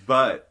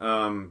 But,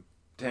 to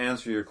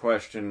answer your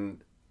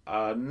question,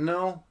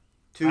 no.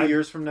 2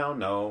 years from now,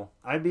 no.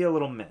 I'd be a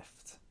little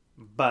miffed.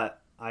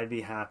 But I'd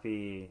be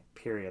happy,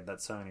 period, that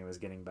Sony was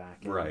getting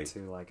back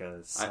into, like,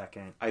 a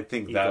second I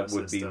think that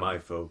would be my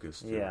focus,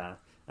 too. Yeah.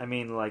 I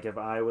mean, like, if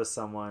I was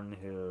someone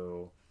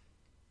who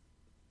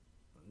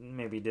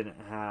maybe didn't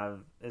have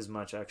as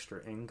much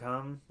extra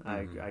income,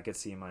 I could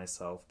see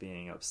myself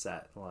being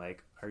upset.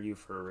 Like, are you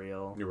for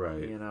real?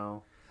 Right.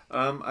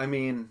 I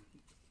mean,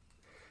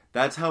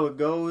 that's how it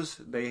goes.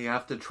 They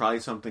have to try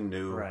something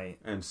new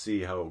and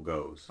see how it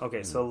goes.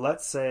 Okay, so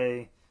let's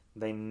say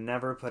they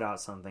never put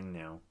out something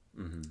new.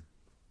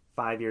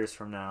 5 years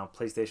from now,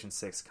 PlayStation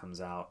 6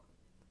 comes out.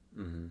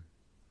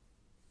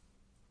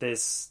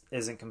 This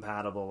isn't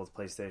compatible with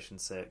PlayStation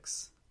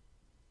 6.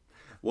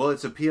 Well,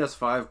 it's a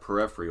PS5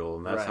 peripheral,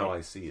 and that's how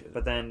I see it.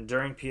 But then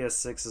during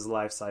PS6's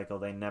life cycle,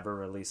 they never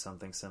released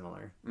something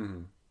similar.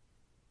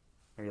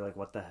 Are you like,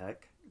 what the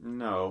heck?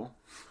 No.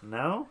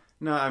 No?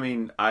 No, I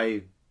mean,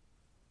 I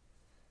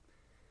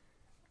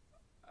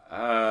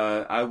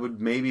would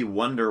maybe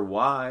wonder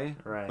why,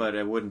 but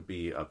I wouldn't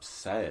be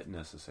upset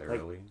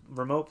necessarily. Like,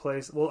 remote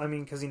play... Well, I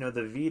mean, because,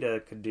 the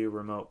Vita could do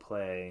remote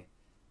play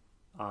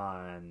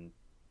on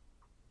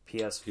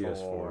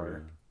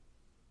PS4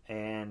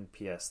 and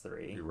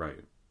PS3.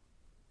 Right.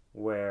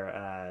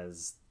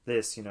 Whereas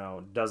this,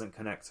 doesn't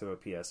connect to a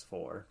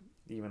PS4,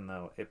 even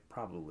though it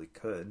probably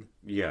could.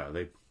 Yeah,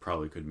 they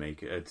probably could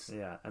make it.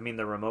 Yeah, I mean,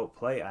 the Remote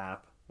Play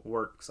app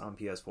works on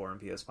PS4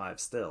 and PS5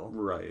 still.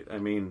 Right. I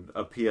mean,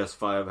 a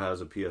PS5 has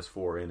a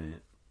PS4 in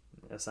it.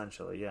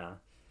 Essentially, yeah.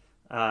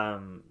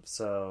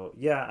 So,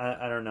 yeah,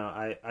 I don't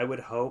know. I would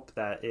hope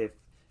that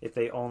if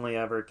they only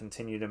ever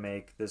continue to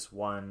make this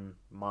one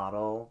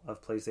model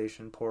of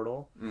PlayStation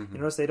Portal, you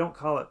notice they don't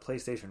call it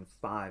PlayStation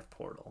 5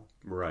 Portal.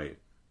 Right.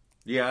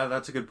 Yeah,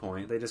 that's a good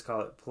point. They just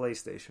call it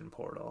PlayStation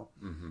Portal.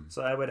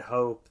 So I would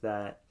hope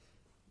that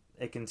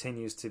it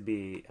continues to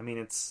be... I mean,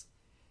 it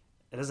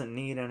doesn't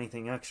need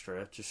anything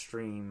extra to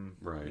stream,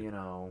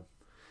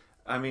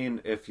 I mean,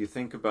 if you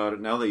think about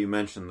it, now that you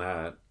mentioned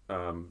that,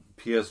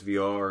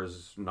 PSVR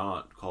is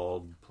not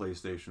called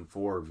PlayStation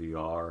 4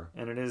 VR.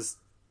 And it is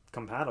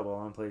compatible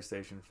on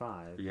PlayStation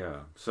 5.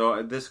 Yeah.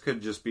 So this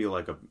could just be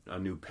like a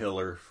new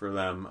pillar for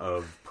them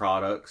of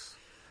products.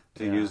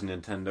 to use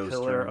Nintendo's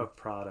Pillar term. of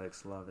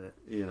products, love it.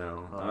 You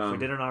know, Well, if we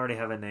didn't already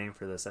have a name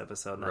for this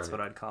episode, that's right.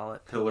 what I'd call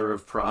it. Pillar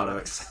of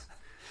products.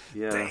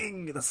 Yeah.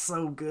 Dang, that's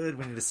so good.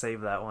 We need to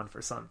save that one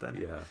for something.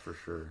 Yeah, for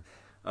sure.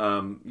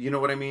 You know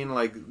what I mean?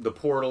 Like, the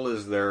Portal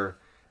is their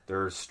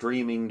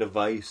streaming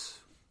device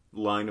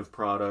line of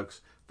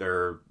products.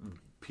 Their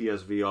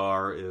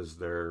PSVR is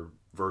their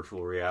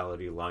virtual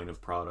reality line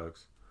of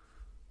products.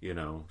 You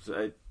know,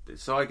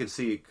 so I could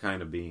see it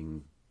kind of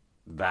being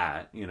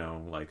that, you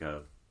know, like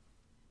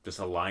just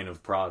a line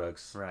of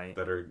products right.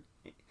 that are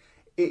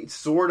it's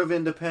sort of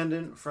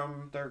independent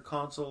from their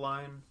console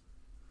line,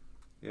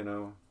 you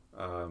know.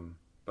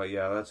 But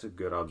yeah, that's a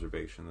good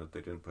observation that they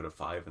didn't put a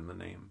 5 in the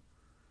name.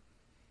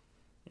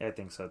 Yeah, I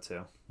think so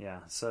too. Yeah,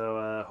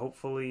 so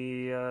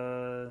hopefully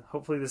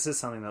this is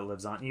something that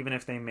lives on. Even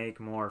if they make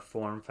more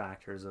form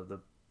factors of the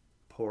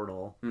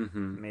Portal,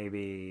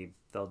 maybe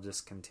they'll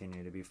just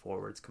continue to be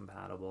forwards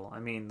compatible. I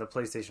mean, the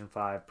PlayStation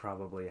 5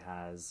 probably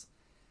has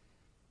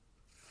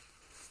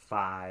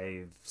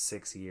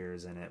 5-6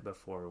 years in it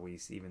before we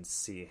even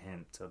see a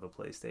hint of a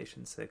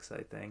PlayStation 6,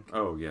 I think.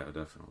 Oh, yeah,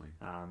 definitely.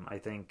 I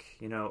think,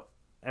 you know,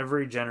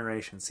 every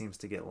generation seems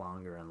to get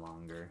longer and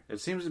longer.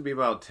 It seems to be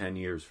about 10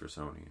 years for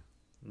Sony.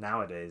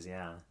 Nowadays,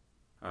 yeah.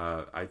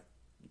 I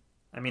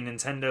mean,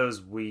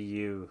 Nintendo's Wii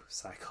U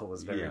cycle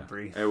was very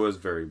brief. It was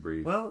very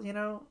brief. Well, you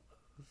know,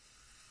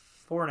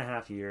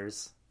 4.5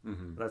 years.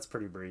 That's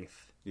pretty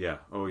brief. Yeah.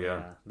 Oh,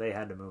 yeah. They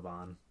had to move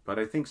on. But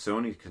I think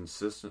Sony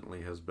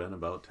consistently has been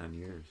about 10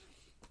 years.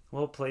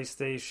 Well,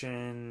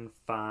 PlayStation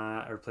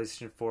 5 or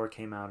PlayStation 4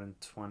 came out in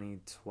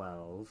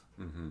 2012.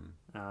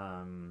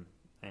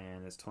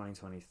 And it's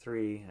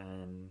 2023,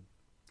 and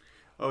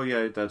oh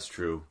yeah, that's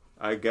true.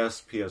 I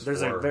guess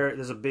PS4.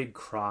 There's a big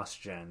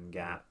cross-gen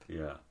gap.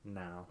 Yeah.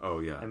 Now. Oh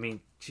yeah. I mean,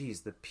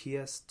 geez, the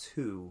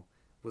PS2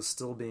 was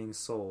still being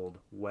sold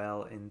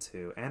well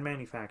into and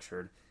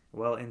manufactured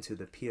well into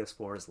the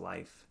PS4's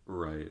life.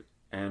 Right.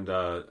 And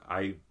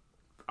I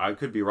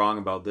could be wrong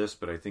about this,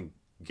 but I think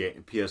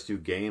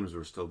PS2 games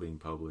were still being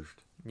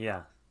published.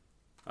 Yeah.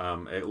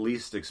 At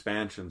least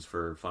expansions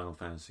for Final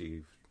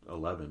Fantasy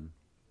 11.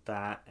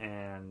 That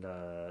and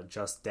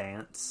Just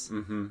Dance,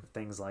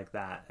 things like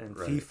that, and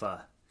right.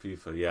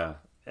 FIFA, yeah.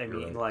 I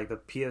mean, like the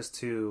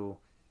PS2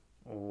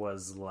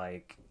 was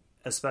like,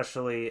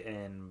 especially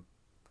in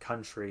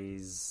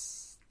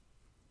countries,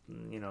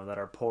 you know, that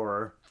are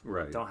poorer,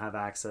 right? Don't have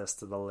access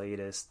to the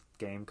latest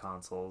game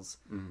consoles.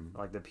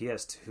 Like the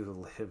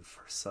PS2 lived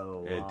for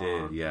so long. It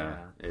did, yeah.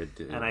 It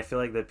did. And I feel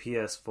like the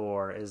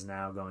PS4 is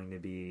now going to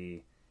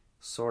be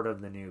sort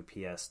of the new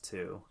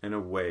PS2. In a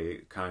way,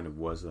 it kind of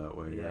was that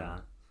way. Yeah.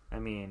 I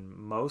mean,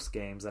 most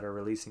games that are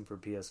releasing for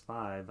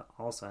PS5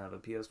 also have a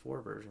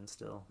PS4 version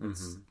still.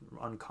 It's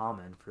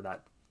uncommon for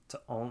that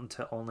to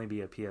only be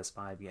a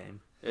PS5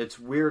 game. It's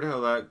weird how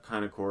that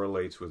kind of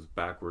correlates with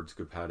backwards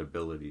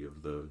compatibility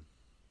of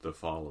the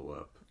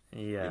follow-up.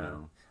 Yeah. You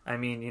know? I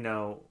mean, you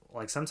know,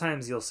 like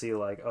sometimes you'll see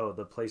like, oh,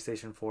 the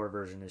PlayStation 4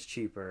 version is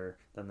cheaper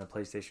than the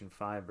PlayStation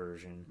 5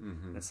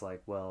 version. It's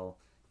like, well,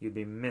 you'd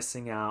be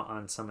missing out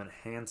on some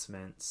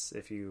enhancements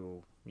if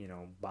you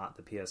bought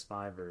the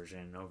PS5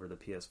 version over the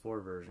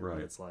PS4 version.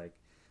 Right. It's like,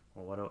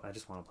 well, I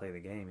just want to play the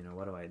game. You know,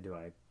 what do?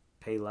 I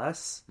pay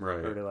less,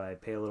 right? Or do I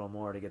pay a little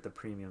more to get the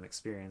premium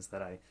experience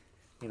that I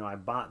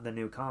bought the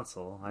new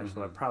console. I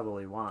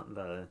probably want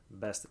the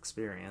best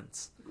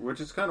experience. Which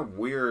is kind of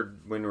weird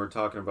when we're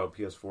talking about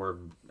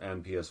PS4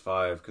 and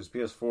PS5, because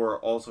PS4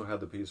 also had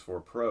the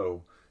PS4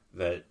 Pro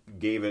that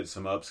gave it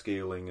some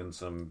upscaling and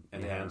some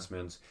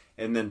enhancements,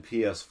 and then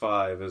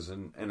PS5 is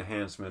an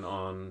enhancement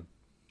on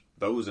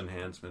those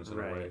enhancements in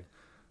a way.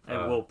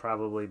 And we'll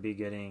probably be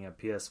getting a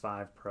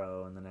PS5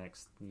 Pro in the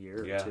next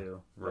year or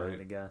two, right?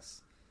 I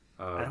guess.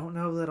 I don't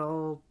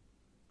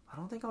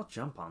think I'll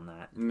jump on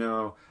that.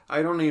 No,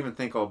 I don't even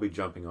think I'll be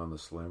jumping on the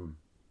Slim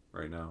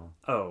right now.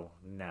 Oh,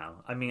 no.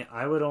 I mean,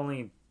 I would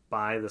only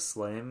buy the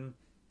Slim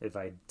if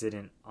I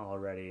didn't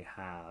already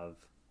have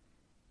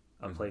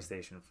a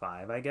PlayStation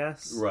 5, I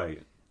guess.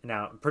 Right.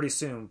 Now, pretty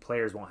soon,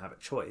 players won't have a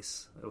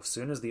choice. As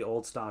soon as the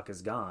old stock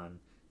is gone,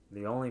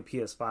 the only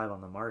PS5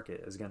 on the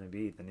market is going to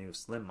be the new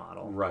Slim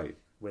model. Right.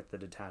 With the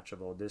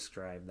detachable disc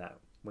drive that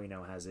we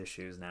know has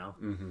issues now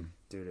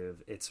due to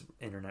its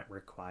internet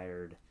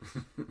required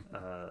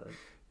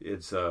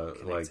it's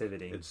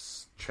connectivity.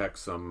 It's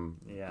checksum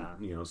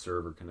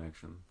server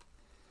connection.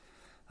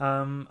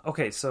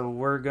 Okay, so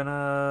we're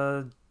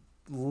gonna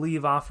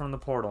leave off from the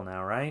Portal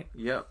now, right?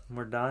 Yep.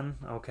 We're done?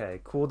 Okay,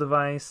 cool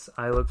device.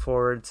 I look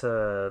forward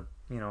to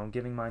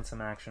giving mine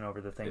some action over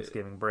the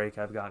Thanksgiving break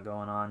I've got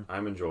going on.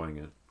 I'm enjoying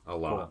it a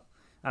lot. Cool.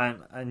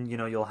 And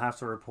you'll have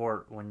to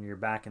report when you're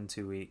back in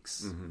 2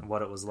 weeks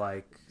what it was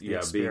like.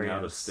 Being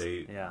out of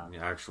state. Yeah,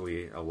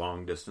 actually a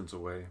long distance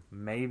away.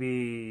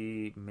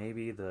 Maybe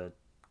the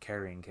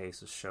carrying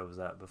cases shows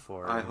up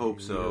before. I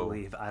hope so.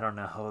 Leave. I don't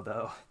know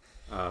though.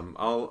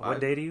 What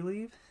day do you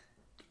leave?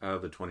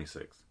 The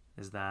 26th.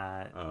 Is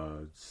that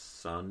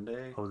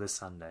Sunday? Oh, this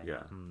Sunday.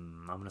 Yeah.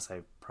 I'm gonna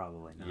say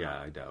probably not. Yeah,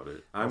 I doubt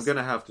it. I'm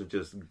gonna have to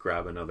just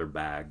grab another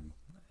bag.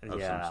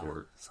 of some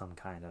sort. Some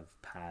kind of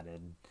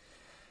padded.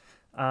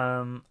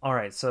 All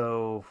right,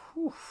 so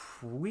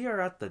we are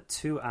at the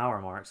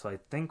 2-hour mark, so I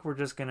think we're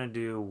just gonna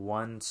do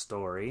one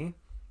story,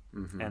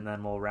 and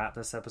then we'll wrap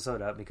this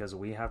episode up because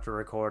we have to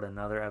record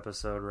another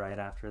episode right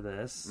after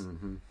this.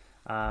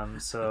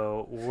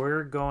 So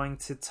we're going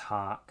to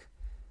talk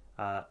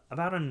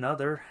about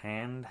another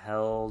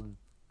handheld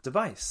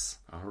device.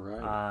 All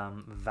right.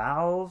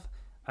 Valve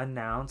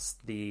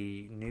announced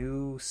the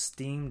new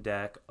Steam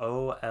Deck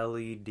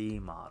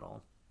OLED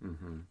model.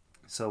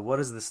 So what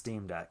is the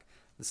Steam Deck?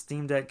 The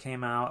Steam Deck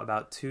came out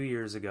about 2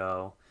 years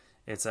ago.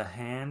 It's a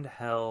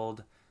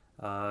handheld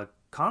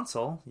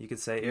console, you could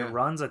say. Yeah. It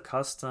runs a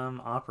custom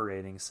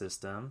operating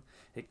system.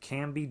 It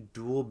can be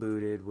dual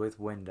booted with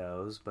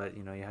Windows, but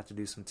you have to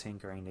do some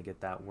tinkering to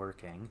get that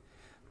working.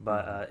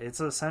 But it's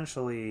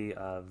essentially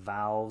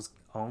Valve's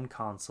own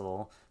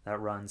console that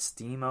runs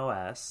Steam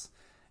OS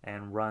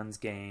and runs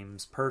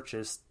games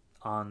purchased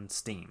on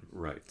Steam.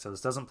 Right. So this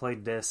doesn't play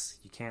discs.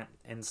 You can't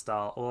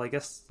install... Well, I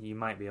guess you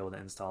might be able to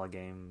install a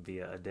game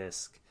via a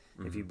disc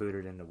if you boot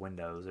it into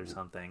Windows or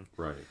something.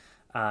 Right.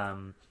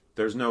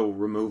 There's no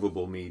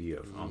removable media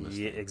on this.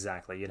 Yeah,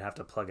 exactly. You'd have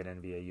to plug it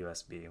in via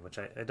USB, which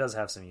it does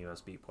have some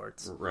USB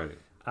ports. Right.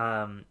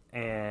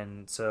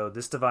 And so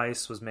this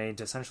device was made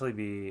to essentially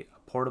be a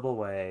portable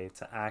way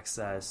to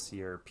access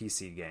your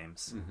PC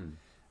games.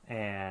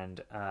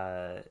 And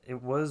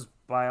it was,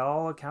 by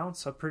all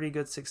accounts, a pretty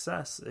good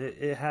success.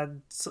 It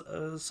had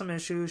some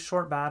issues,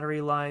 short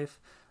battery life,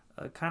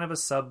 kind of a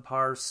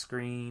subpar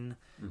screen.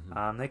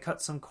 They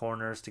cut some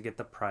corners to get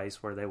the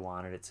price where they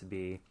wanted it to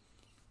be.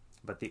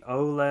 But the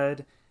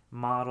OLED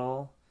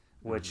model,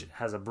 which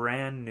has a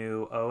brand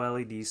new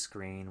OLED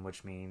screen,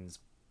 which means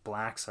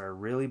blacks are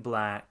really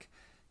black,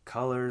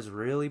 colors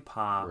really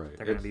pop. Right.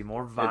 They're going to be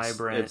more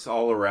vibrant. It's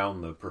all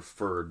around the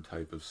preferred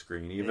type of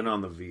screen. Even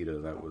on the Vita,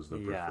 that was the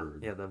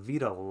preferred. Yeah, the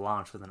Vita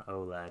launched with an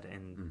OLED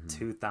in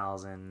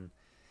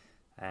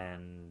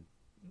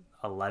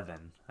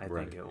 2011, I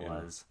think it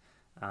was.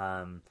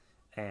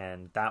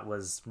 And that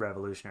was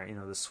revolutionary.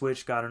 The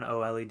Switch got an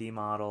OLED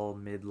model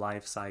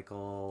mid-life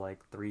cycle,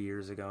 like 3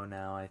 years ago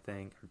now, I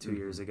think, or 2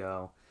 years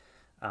ago.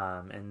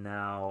 And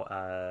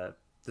now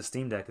the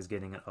Steam Deck is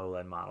getting an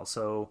OLED model.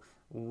 So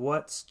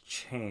what's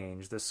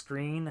changed? The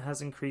screen has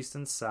increased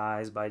in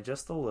size by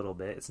just a little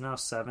bit. It's now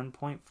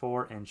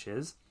 7.4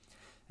 inches.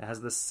 It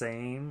has the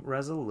same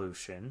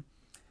resolution.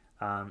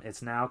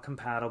 It's now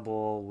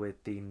compatible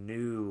with the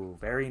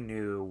very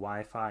new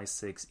Wi-Fi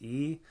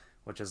 6E,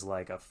 which is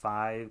like a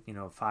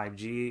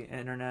 5G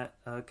internet,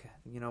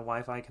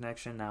 Wi-Fi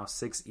connection. Now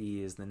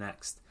 6E is the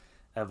next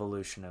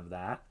evolution of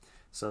that.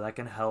 So that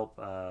can help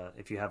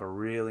if you have a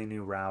really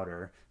new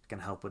router. It can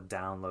help with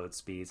download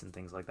speeds and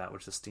things like that,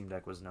 which the Steam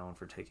Deck was known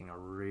for taking a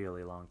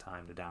really long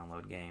time to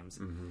download games.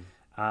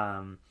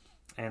 And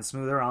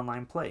smoother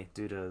online play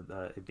due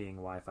to it being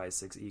Wi-Fi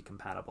 6E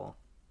compatible.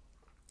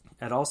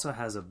 It also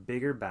has a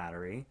bigger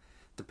battery.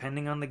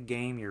 Depending on the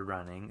game you're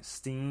running,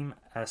 Steam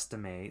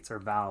estimates, or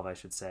Valve I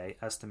should say,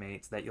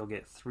 estimates that you'll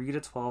get 3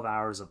 to 12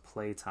 hours of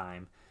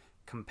playtime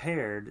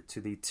compared to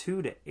the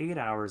 2 to 8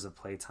 hours of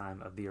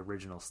playtime of the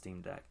original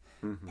Steam Deck.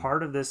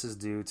 Part of this is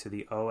due to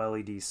the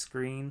OLED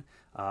screen,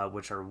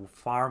 which are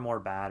far more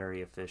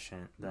battery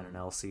efficient than an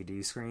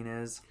LCD screen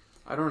is.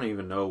 I don't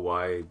even know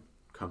why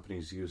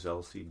companies use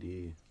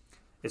LCD.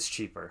 It's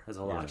cheaper. It's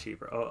a lot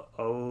cheaper.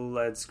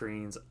 OLED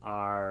screens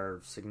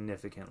are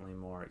significantly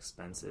more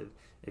expensive.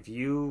 If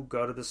you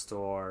go to the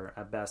store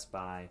at Best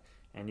Buy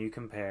and you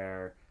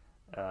compare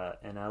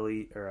an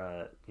LED or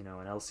an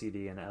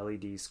LCD and an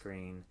LED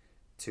screen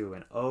to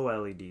an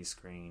OLED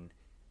screen,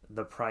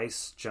 the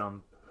price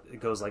jump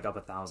goes like up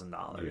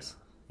 $1,000.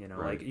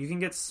 Like you can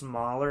get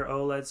smaller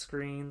OLED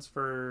screens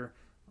for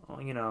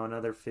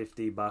another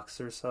 $50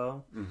 or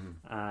so.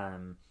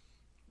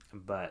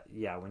 But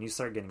yeah, when you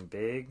start getting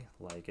big,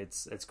 like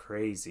it's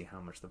crazy how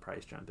much the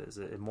price jump is.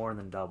 It more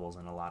than doubles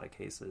in a lot of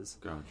cases.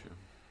 Gotcha.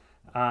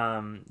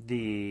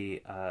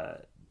 The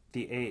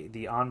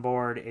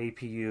onboard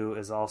APU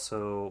is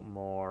also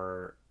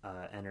more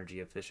energy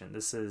efficient.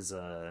 This is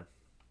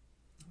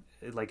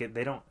it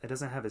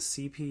doesn't have a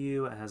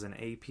CPU. It has an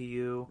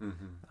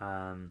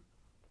APU.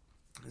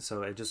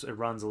 So it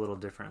runs a little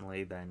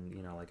differently than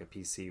like a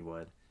PC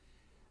would.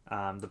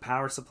 The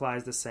power supply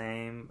is the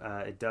same.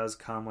 It does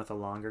come with a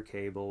longer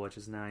cable, which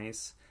is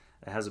nice.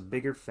 It has a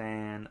bigger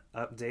fan,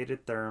 updated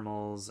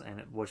thermals,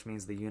 which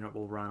means the unit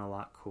will run a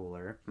lot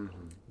cooler.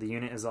 The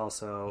unit is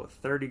also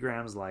 30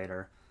 grams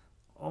lighter,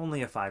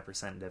 only a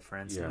 5%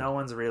 difference. Yeah. No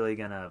one's really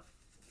going to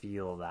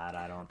feel that,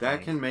 I don't think.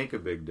 That can make a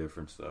big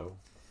difference, though,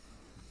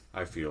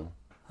 I feel.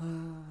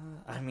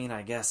 I mean,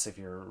 I guess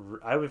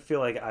I would feel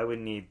like I would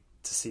need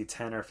to see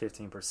 10 or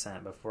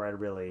 15% before I'd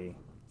really...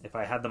 If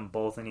I had them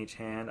both in each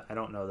hand, I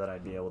don't know that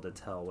I'd be able to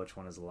tell which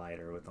one is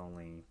lighter with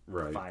only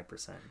 5%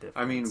 difference.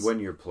 I mean, when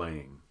you're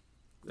playing.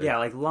 Yeah,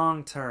 like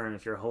long term,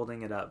 if you're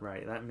holding it up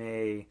right, that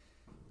may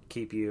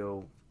keep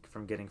you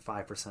from getting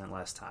 5%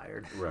 less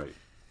tired. Right.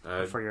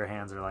 Before your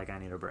hands are like, I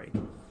need a break.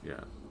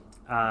 Yeah.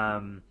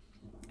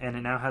 and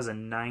it now has a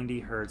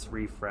 90 hertz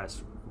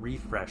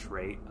refresh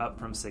rate, up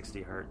from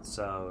 60 hertz.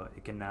 So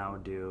it can now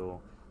do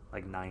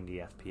like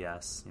 90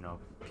 FPS. You know,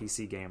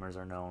 PC gamers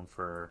are known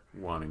for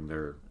wanting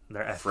their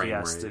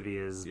FPS to be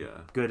as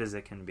good as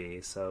it can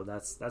be. So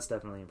that's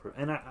definitely improved.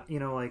 And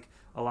like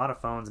a lot of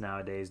phones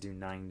nowadays do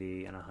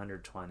 90 and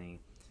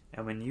 120.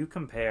 And when you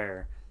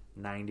compare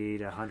 90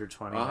 to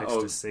 120 next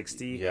to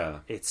 60,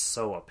 it's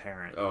so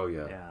apparent. Oh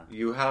yeah.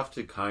 You have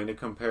to kind of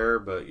compare,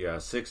 but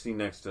 60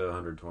 next to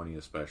 120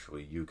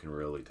 especially, you can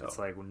really tell. It's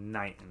like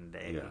night and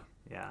day.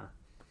 Yeah.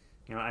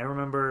 You know, I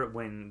remember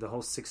when the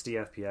whole 60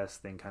 FPS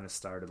thing kind of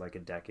started like a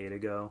decade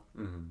ago.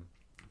 Mm-hmm.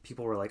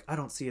 People were like, I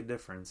don't see a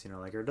difference, you know,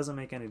 like, or it doesn't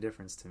make any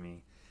difference to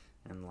me.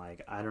 And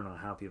like, I don't know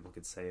how people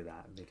could say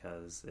that,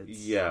 because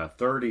it's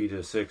 30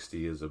 to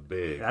 60 is a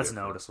big that's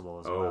difference. Noticeable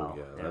as well.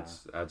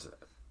 That's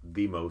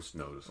the most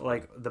noticeable.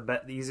 Like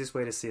the easiest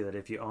way to see that,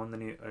 if you own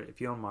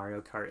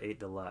Mario Kart 8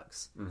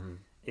 Deluxe, mm-hmm.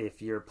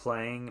 if you're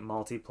playing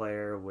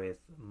multiplayer with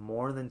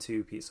more than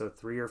 2 people, so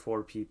 3 or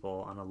 4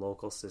 people on a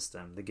local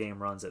system, the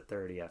game runs at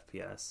 30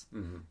 FPS.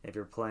 Mm-hmm. If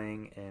you're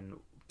playing in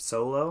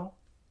solo,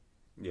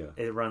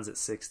 it runs at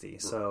 60.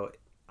 Right. So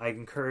I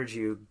encourage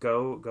you,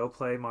 go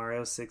play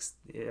Mario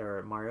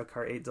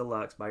Kart 8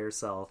 Deluxe by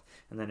yourself,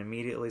 and then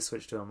immediately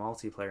switch to a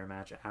multiplayer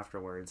match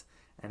afterwards,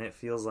 and it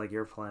feels like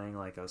you're playing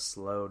like a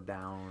slowed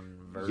down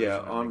version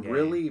of the on game.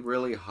 really,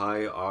 really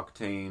high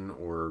octane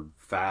or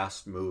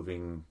fast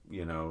moving,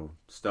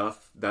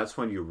 stuff. That's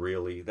when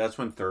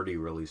 30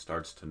 really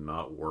starts to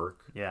not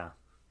work. Yeah.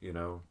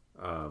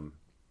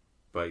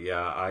 But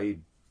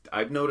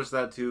I've noticed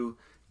that too.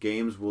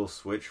 Games will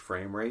switch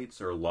frame rates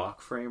or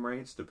lock frame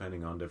rates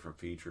depending on different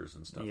features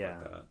and stuff like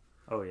that.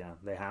 Oh yeah,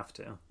 they have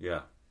to.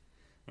 Yeah.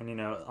 And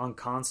on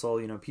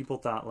console, people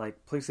thought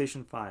like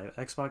PlayStation 5,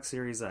 Xbox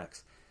Series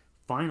X,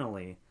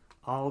 finally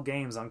all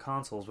games on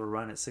consoles will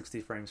run at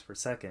 60 frames per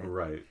second.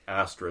 Right.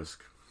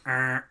 Asterisk.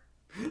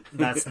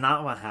 That's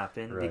not what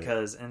happened, right.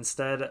 Because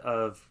instead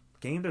of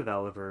game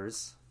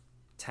developers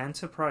tend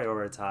to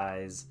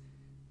prioritize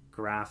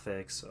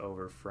graphics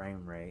over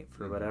frame rate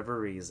for mm-hmm. whatever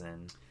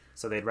reason.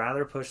 So they'd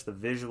rather push the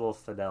visual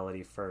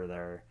fidelity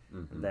further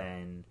mm-hmm.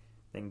 than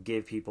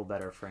give people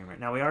better frame rate.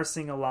 Now, we are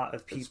seeing a lot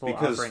of people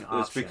offering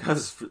options. It's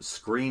because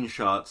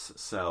screenshots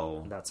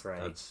sell. That's right.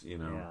 That's,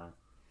 Yeah.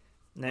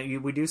 Now,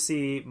 we do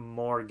see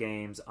more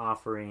games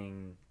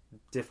offering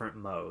different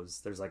modes.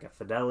 There's like a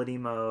fidelity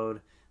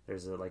mode.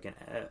 There's an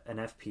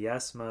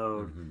FPS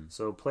mode. Mm-hmm.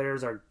 So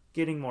players are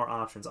getting more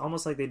options,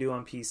 almost like they do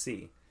on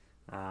PC,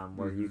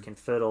 where mm-hmm. you can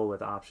fiddle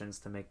with options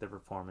to make the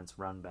performance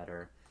run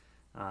better.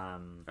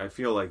 I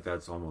feel like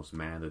that's almost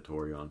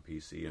mandatory on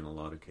PC in a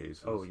lot of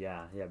cases. Oh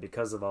yeah,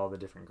 because of all the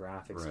different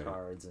graphics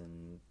cards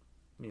and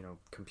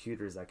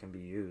computers that can be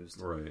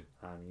used. Right.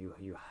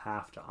 You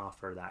have to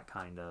offer that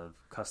kind of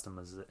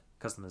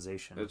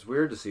customization. It's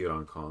weird to see it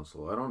on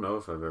console. I don't know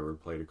if I've ever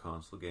played a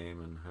console game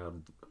and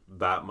had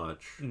that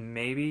much.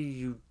 Maybe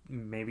you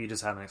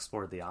just haven't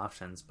explored the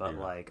options, but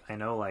like I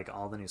know like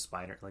all the new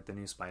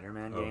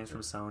Spider-Man games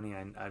from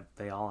Sony,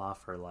 they all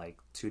offer like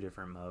 2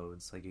 different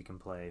modes. Like you can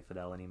play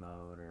fidelity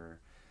mode or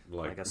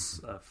like a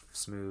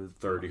smooth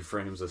 30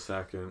 frames a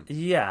second.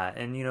 Yeah,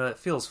 and it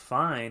feels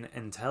fine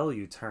until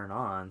you turn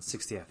on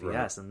 60 FPS,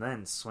 right. And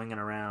then swinging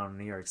around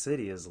New York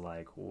City is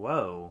like,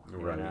 whoa,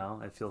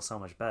 it feels so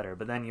much better.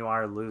 But then you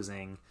are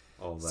losing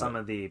some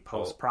of the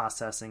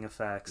post-processing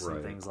effects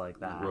and things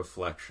like that.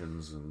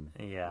 Reflections and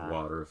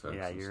water effects.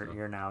 Yeah,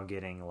 you're now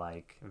getting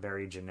like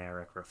very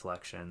generic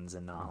reflections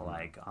and not mm-hmm.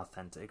 like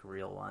authentic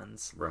real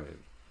ones. Right.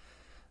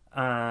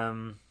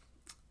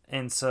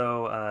 And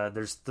so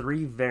there's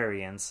 3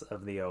 variants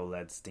of the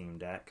OLED Steam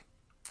Deck.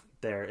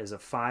 There is a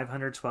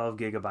 512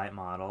 gigabyte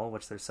model,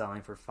 which they're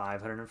selling for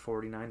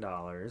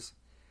 $549.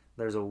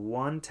 There's a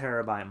 1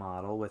 terabyte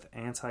model with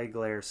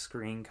anti-glare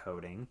screen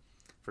coating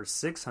for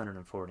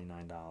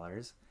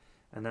 $649.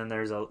 And then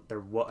there was a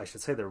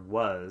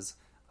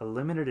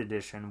limited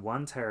edition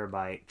 1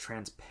 terabyte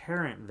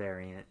transparent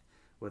variant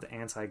with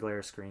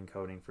anti-glare screen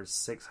coating for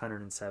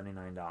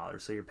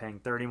 $679. So you're paying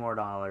 $30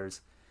 more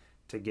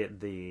to get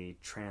the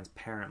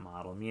transparent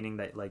model, meaning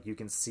that like you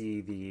can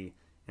see the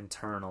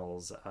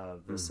internals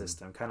of the mm-hmm.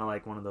 system, kind of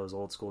like one of those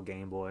old school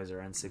Game Boys or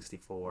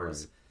N64s.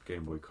 Right.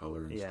 Game Boy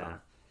Color and stuff.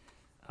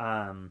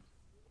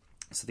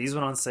 So these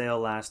went on sale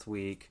last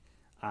week.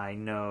 I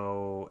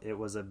know it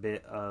was a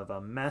bit of a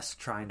mess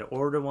trying to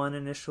order one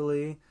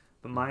initially,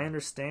 but my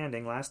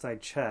understanding, last I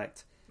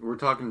checked... We're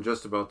talking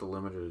just about the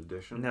limited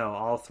edition? No,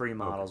 all 3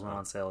 models went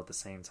on sale at the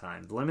same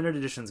time. The limited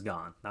edition's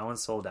gone. That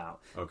one's sold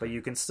out. Okay. But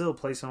you can still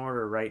place an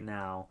order right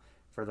now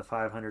for the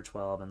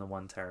 512 and the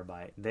 1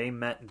 terabyte. They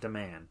met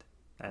demand,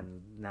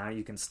 and now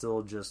you can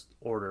still just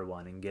order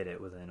one and get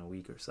it within a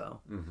week or so.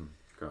 Mm-hmm.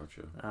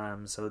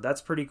 Gotcha. So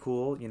that's pretty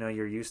cool.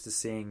 You're used to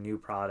seeing new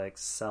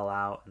products sell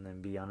out and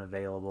then be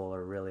unavailable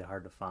or really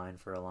hard to find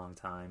for a long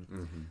time.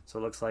 Mm-hmm. So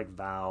it looks like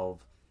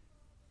Valve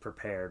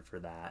prepared for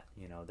that.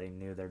 They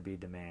knew there'd be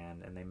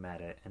demand and they met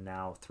it. And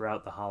now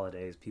throughout the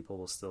holidays, people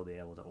will still be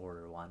able to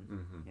order one,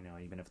 mm-hmm.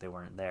 Even if they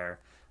weren't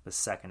there the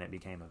second it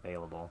became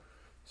available.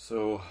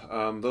 So,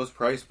 those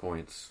price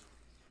points.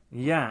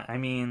 Yeah, I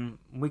mean,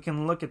 we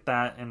can look at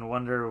that and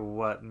wonder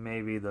what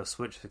maybe the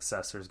Switch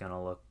successor is going to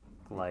look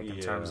like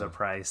in terms of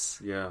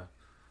price. Yeah.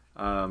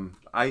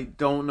 I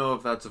don't know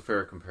if that's a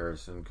fair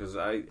comparison, because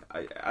I,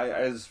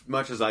 as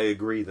much as I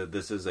agree that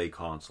this is a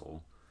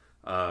console,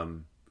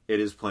 it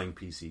is playing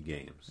PC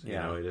games.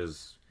 Yeah. You know,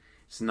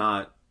 it's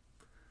not,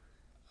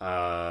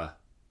 I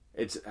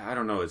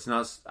don't know, it's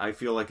not, I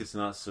feel like it's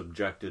not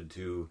subjected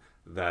to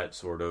that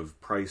sort of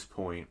price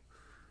point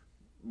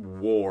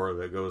war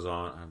that goes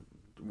on.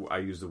 I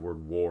use the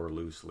word war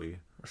loosely.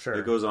 Sure.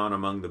 It goes on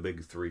among the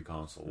big three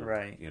console,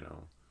 right? You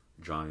know,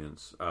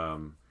 giants.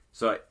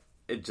 So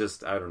it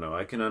just, I don't know.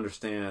 I can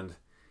understand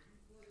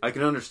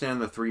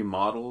the three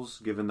models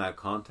given that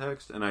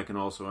context, and I can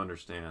also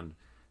understand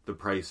the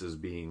prices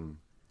being.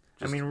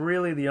 I mean,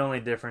 really, the only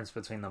difference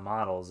between the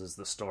models is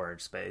the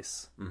storage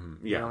space.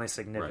 Mm-hmm. Yeah, the only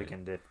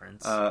significant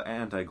difference.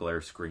 Anti-glare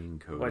screen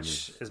coding,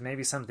 which is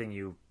maybe something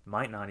you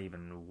might not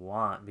even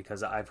want,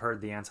 because I've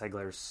heard the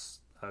anti-glare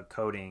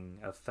coding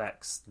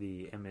affects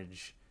the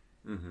image,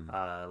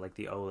 like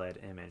the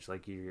OLED image.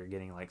 Like you're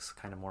getting like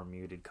kind of more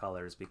muted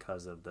colors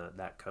because of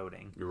that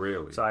coding.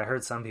 Really? So I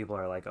heard some people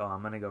are like, "Oh,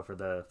 I'm gonna go for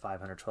the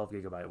 512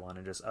 gigabyte one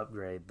and just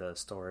upgrade the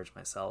storage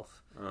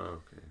myself,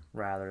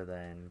 rather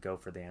than go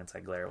for the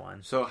anti-glare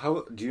one." So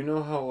how do you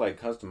know how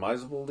like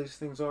customizable these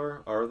things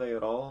are? Are they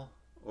at all?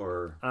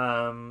 Or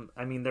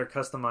I mean, they're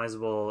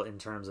customizable in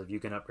terms of you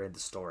can upgrade the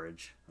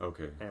storage.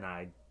 Okay. And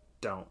I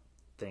don't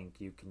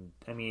think you can.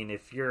 I mean,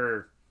 if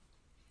you're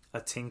a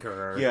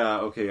tinkerer, yeah,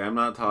 okay. I'm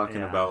not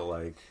talking about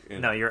like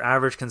no, your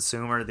average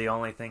consumer. The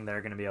only thing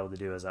they're going to be able to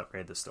do is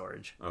upgrade the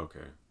storage.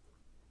 Okay,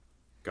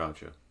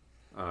 gotcha.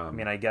 I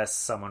mean, I guess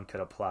someone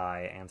could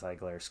apply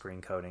anti-glare screen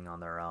coating on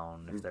their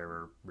own if they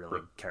were really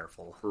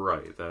careful.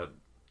 Right.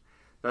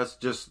 That's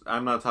just.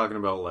 I'm not talking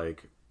about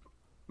like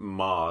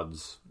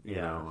mods. You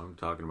know, I'm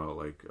talking about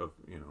like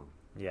you know.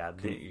 Yeah,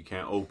 you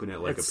can't open it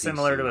like it's a PC.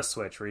 similar to a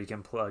Switch where you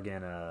can plug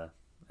in an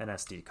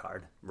SD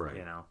card. Right.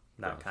 You know,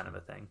 that kind of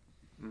a thing.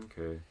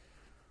 Okay.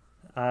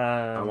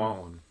 I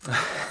want one.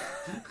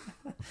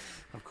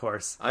 Of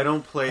course. I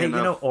don't play enough.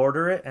 You know,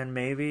 order it and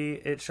maybe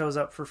it shows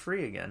up for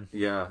free again.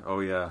 Yeah. Oh,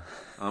 yeah.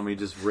 Let me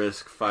just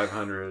risk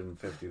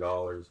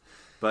 $550.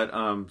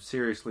 But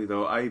seriously,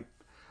 though, I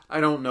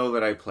don't know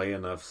that I play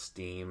enough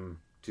Steam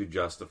to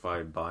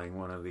justify buying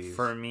one of these.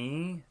 For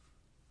me,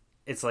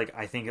 it's like,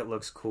 I think it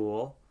looks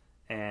cool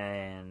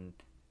and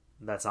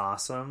that's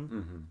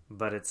awesome.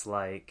 But it's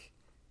like,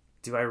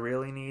 do I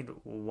really need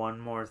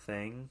one more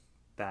thing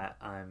that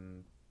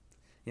I'm...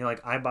 You know,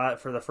 like, I bought,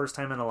 for the first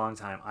time in a long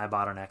time, I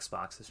bought an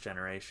Xbox this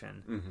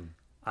generation.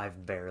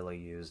 I've barely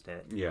used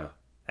it. Yeah.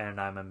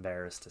 And I'm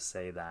embarrassed to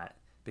say that,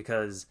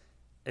 because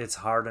it's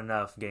hard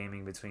enough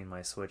gaming between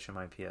my Switch and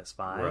my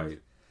PS5. Right.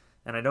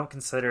 And I don't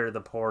consider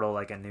the Portal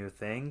like a new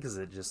thing, because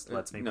it just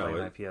lets me play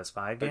my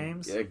PS5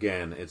 games.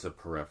 Again, it's a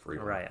periphery.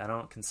 Right. I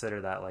don't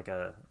consider that like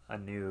a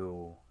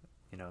new,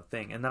 you know,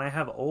 thing. And then I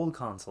have old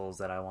consoles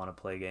that I want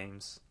to play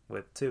games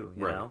with too,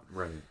 you know?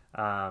 Right.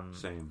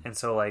 Same. And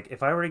so, like,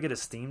 if I were to get a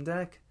Steam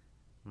Deck,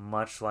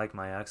 much like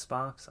my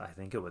Xbox, I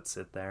think it would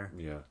sit there.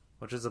 Yeah.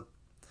 Which is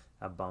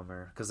a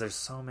bummer, because there's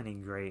so many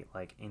great,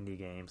 like, indie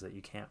games that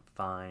you can't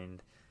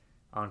find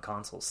on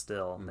console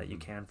still that you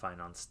can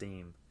find on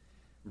Steam.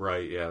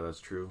 Right, yeah, that's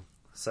true.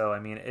 So, I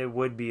mean, it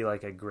would be,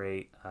 like, a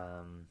great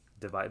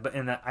device. But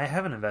I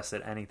haven't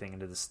invested anything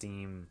into the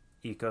Steam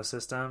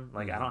ecosystem.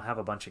 Like, I don't have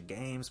a bunch of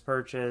games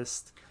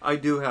purchased. I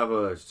do have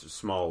a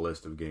small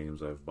list of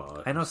games I've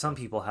bought. I know some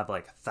people have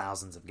like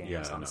thousands of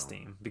games on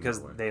Steam because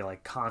they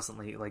like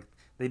constantly, like,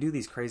 they do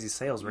these crazy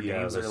sales where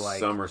games are like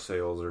summer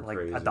sales are like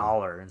crazy.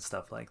 $1 and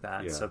stuff like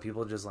that. So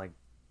people just like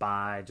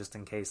buy just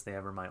in case they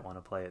ever might want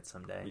to play it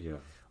someday. Yeah.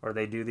 Or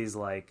they do these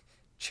like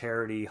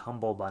charity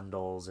Humble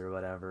bundles or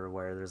whatever,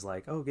 where there's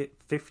like, oh, get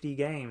 50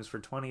 games for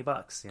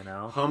 $20, you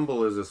know?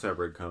 Humble is a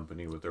separate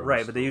company with their own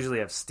right, but they usually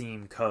have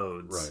Steam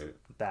codes right.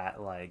 that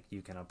like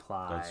you can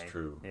apply. That's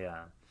true.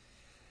 Yeah.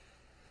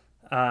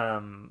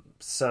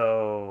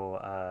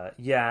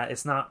 Yeah,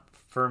 it's not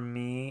for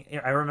me.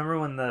 I remember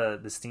when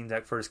the Steam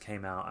Deck first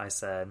came out, I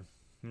said,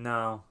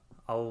 no,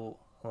 I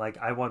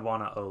would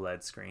want an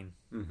OLED screen.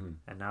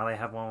 And now they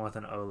have one with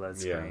an OLED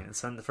screen. And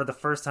so for the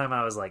first time,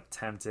 I was like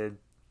tempted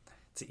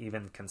to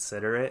even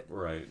consider it.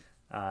 Right.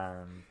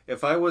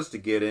 If I was to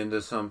get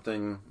into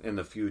something in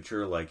the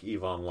future, like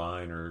EVE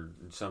Online or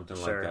something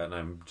like that, and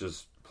I'm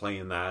just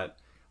playing that,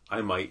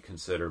 I might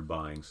consider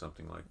buying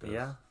something like this.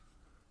 Yeah.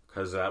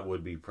 Because that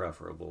would be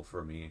preferable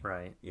for me.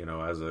 Right. You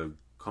know, as a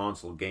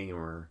console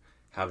gamer,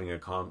 having a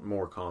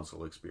more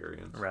console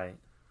experience. Right.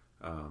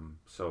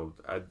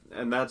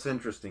 And that's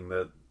interesting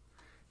that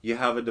you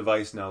have a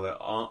device now that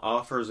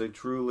offers a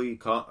truly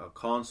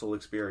console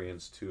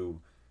experience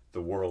to the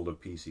world of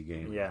PC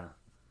gaming. Yeah.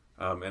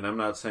 And I'm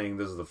not saying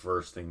this is the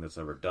first thing that's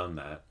ever done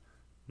that.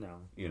 No.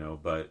 You know,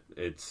 but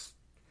it's...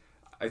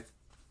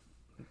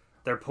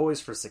 They're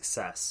poised for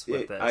success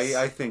with this.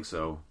 I think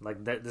so.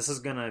 Like, this is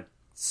going to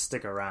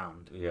stick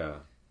around. Yeah.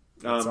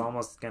 It's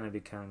almost going to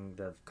become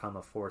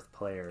a fourth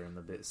player in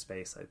the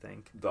space, I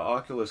think. The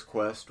Oculus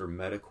Quest or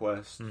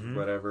MetaQuest,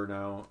 whatever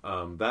now,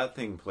 that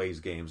thing plays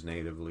games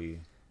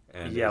natively.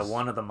 And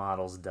one of the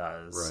models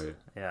does. Right.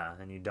 Yeah,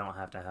 and you don't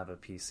have to have a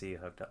PC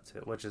hooked up to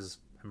it, which is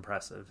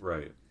impressive.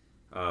 Right.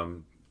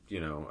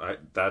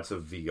 That's a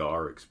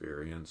VR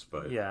experience,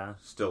 but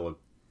still a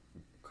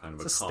kind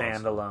of it's a console.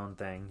 standalone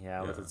thing,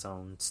 with its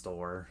own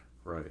store.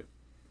 Right.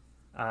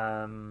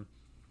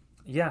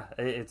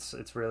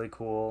 It's really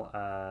cool,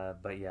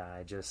 but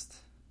I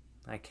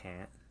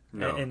can't.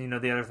 No. And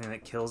the other thing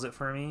that kills it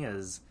for me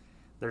is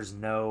there's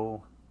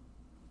no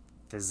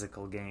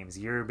physical games.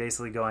 You're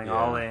basically going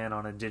all in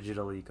on a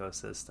digital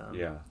ecosystem.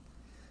 Yeah.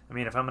 I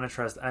mean, if I'm going to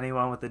trust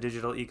anyone with the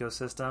digital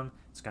ecosystem,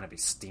 it's going to be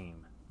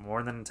Steam.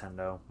 More than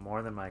Nintendo,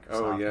 more than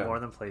Microsoft, more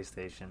than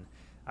PlayStation.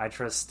 I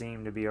trust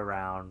Steam to be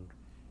around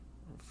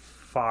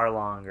far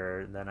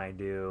longer than I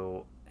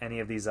do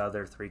any of these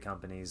other three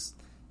companies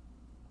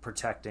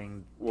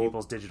protecting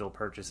people's digital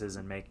purchases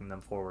and making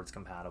them forwards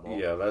compatible.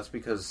 Yeah, that's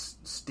because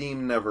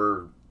Steam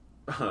never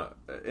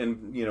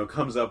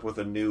comes up with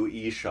a new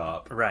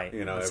eShop. Right.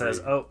 It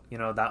says,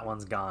 that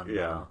one's gone.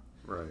 Yeah, now.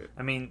 Right.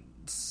 I mean,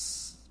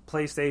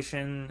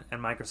 PlayStation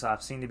and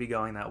Microsoft seem to be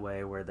going that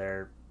way where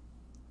their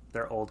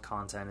old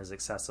content is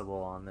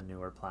accessible on the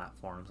newer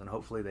platforms, and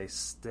hopefully they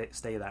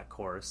stay that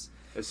course.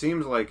 It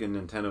seems like in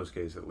Nintendo's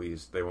case, at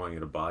least, they want you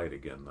to buy it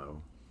again,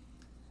 though.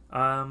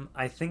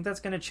 I think that's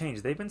going to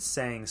change. They've been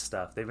saying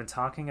stuff. They've been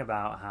talking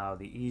about how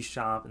the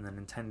eShop and the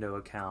Nintendo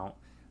account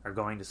are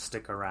going to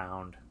stick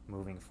around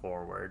moving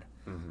forward.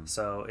 Mm-hmm.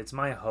 So it's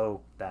my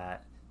hope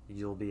that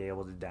you'll be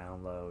able to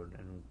download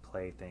and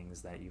play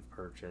things that you've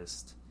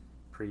purchased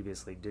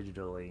previously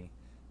digitally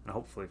and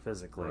hopefully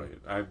physically.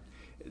 Right.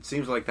 It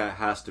seems like that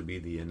has to be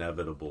the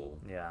inevitable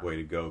way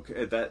to go.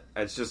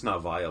 It's just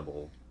not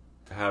viable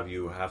to have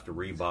to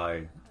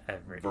rebuy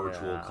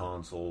virtual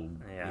console,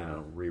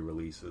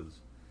 re-releases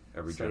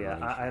every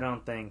generation. I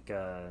don't think.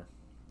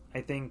 I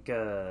think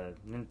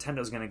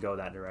Nintendo's going to go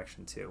that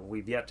direction too.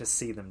 We've yet to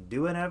see them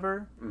do it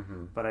ever,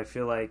 but I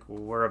feel like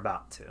we're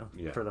about to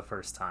for the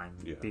first time.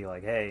 Be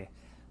like, hey,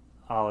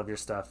 all of your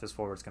stuff is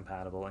forwards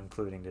compatible,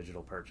 including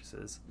digital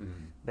purchases.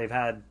 Mm-hmm. They've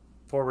had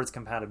forwards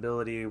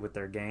compatibility with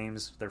their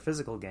games, their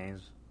physical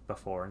games,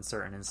 before in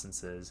certain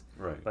instances,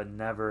 but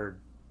never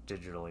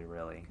digitally,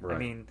 really. Right. I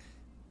mean,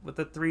 with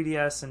the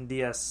 3DS and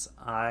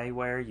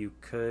DSiWare, you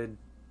could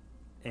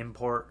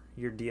import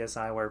your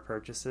DSiWare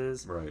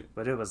purchases,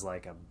 but it was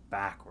like a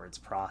backwards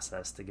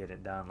process to get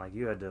it done. Like,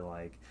 you had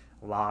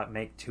to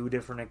make two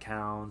different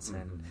accounts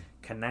and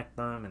connect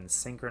them and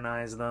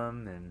synchronize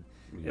them, and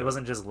it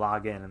wasn't just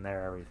log in and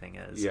there everything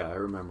is. Yeah, I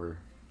remember.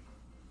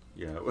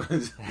 Yeah,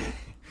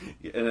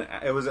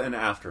 it was an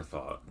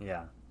afterthought.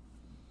 Yeah.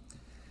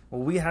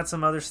 Well, we had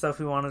some other stuff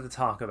we wanted to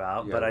talk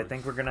about, but I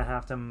think we're going to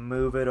have to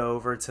move it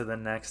over to the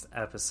next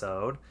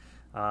episode.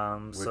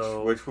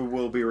 Which we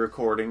will be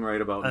recording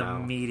right about now.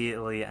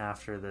 Immediately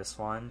after this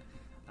one.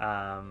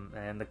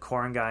 And the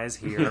Corn Guy is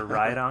here,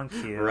 right on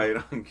cue. Right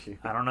on cue.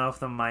 I don't know if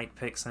the mic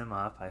picks him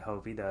up. I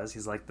hope he does.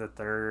 He's like the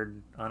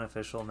third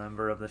unofficial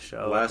member of the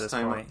show Last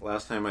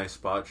time I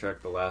spot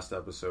checked the last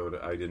episode,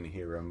 I didn't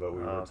hear him, but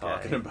we were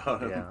talking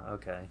about him. Yeah,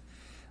 okay.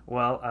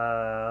 Well,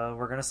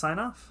 we're going to sign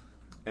off.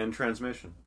 End transmission.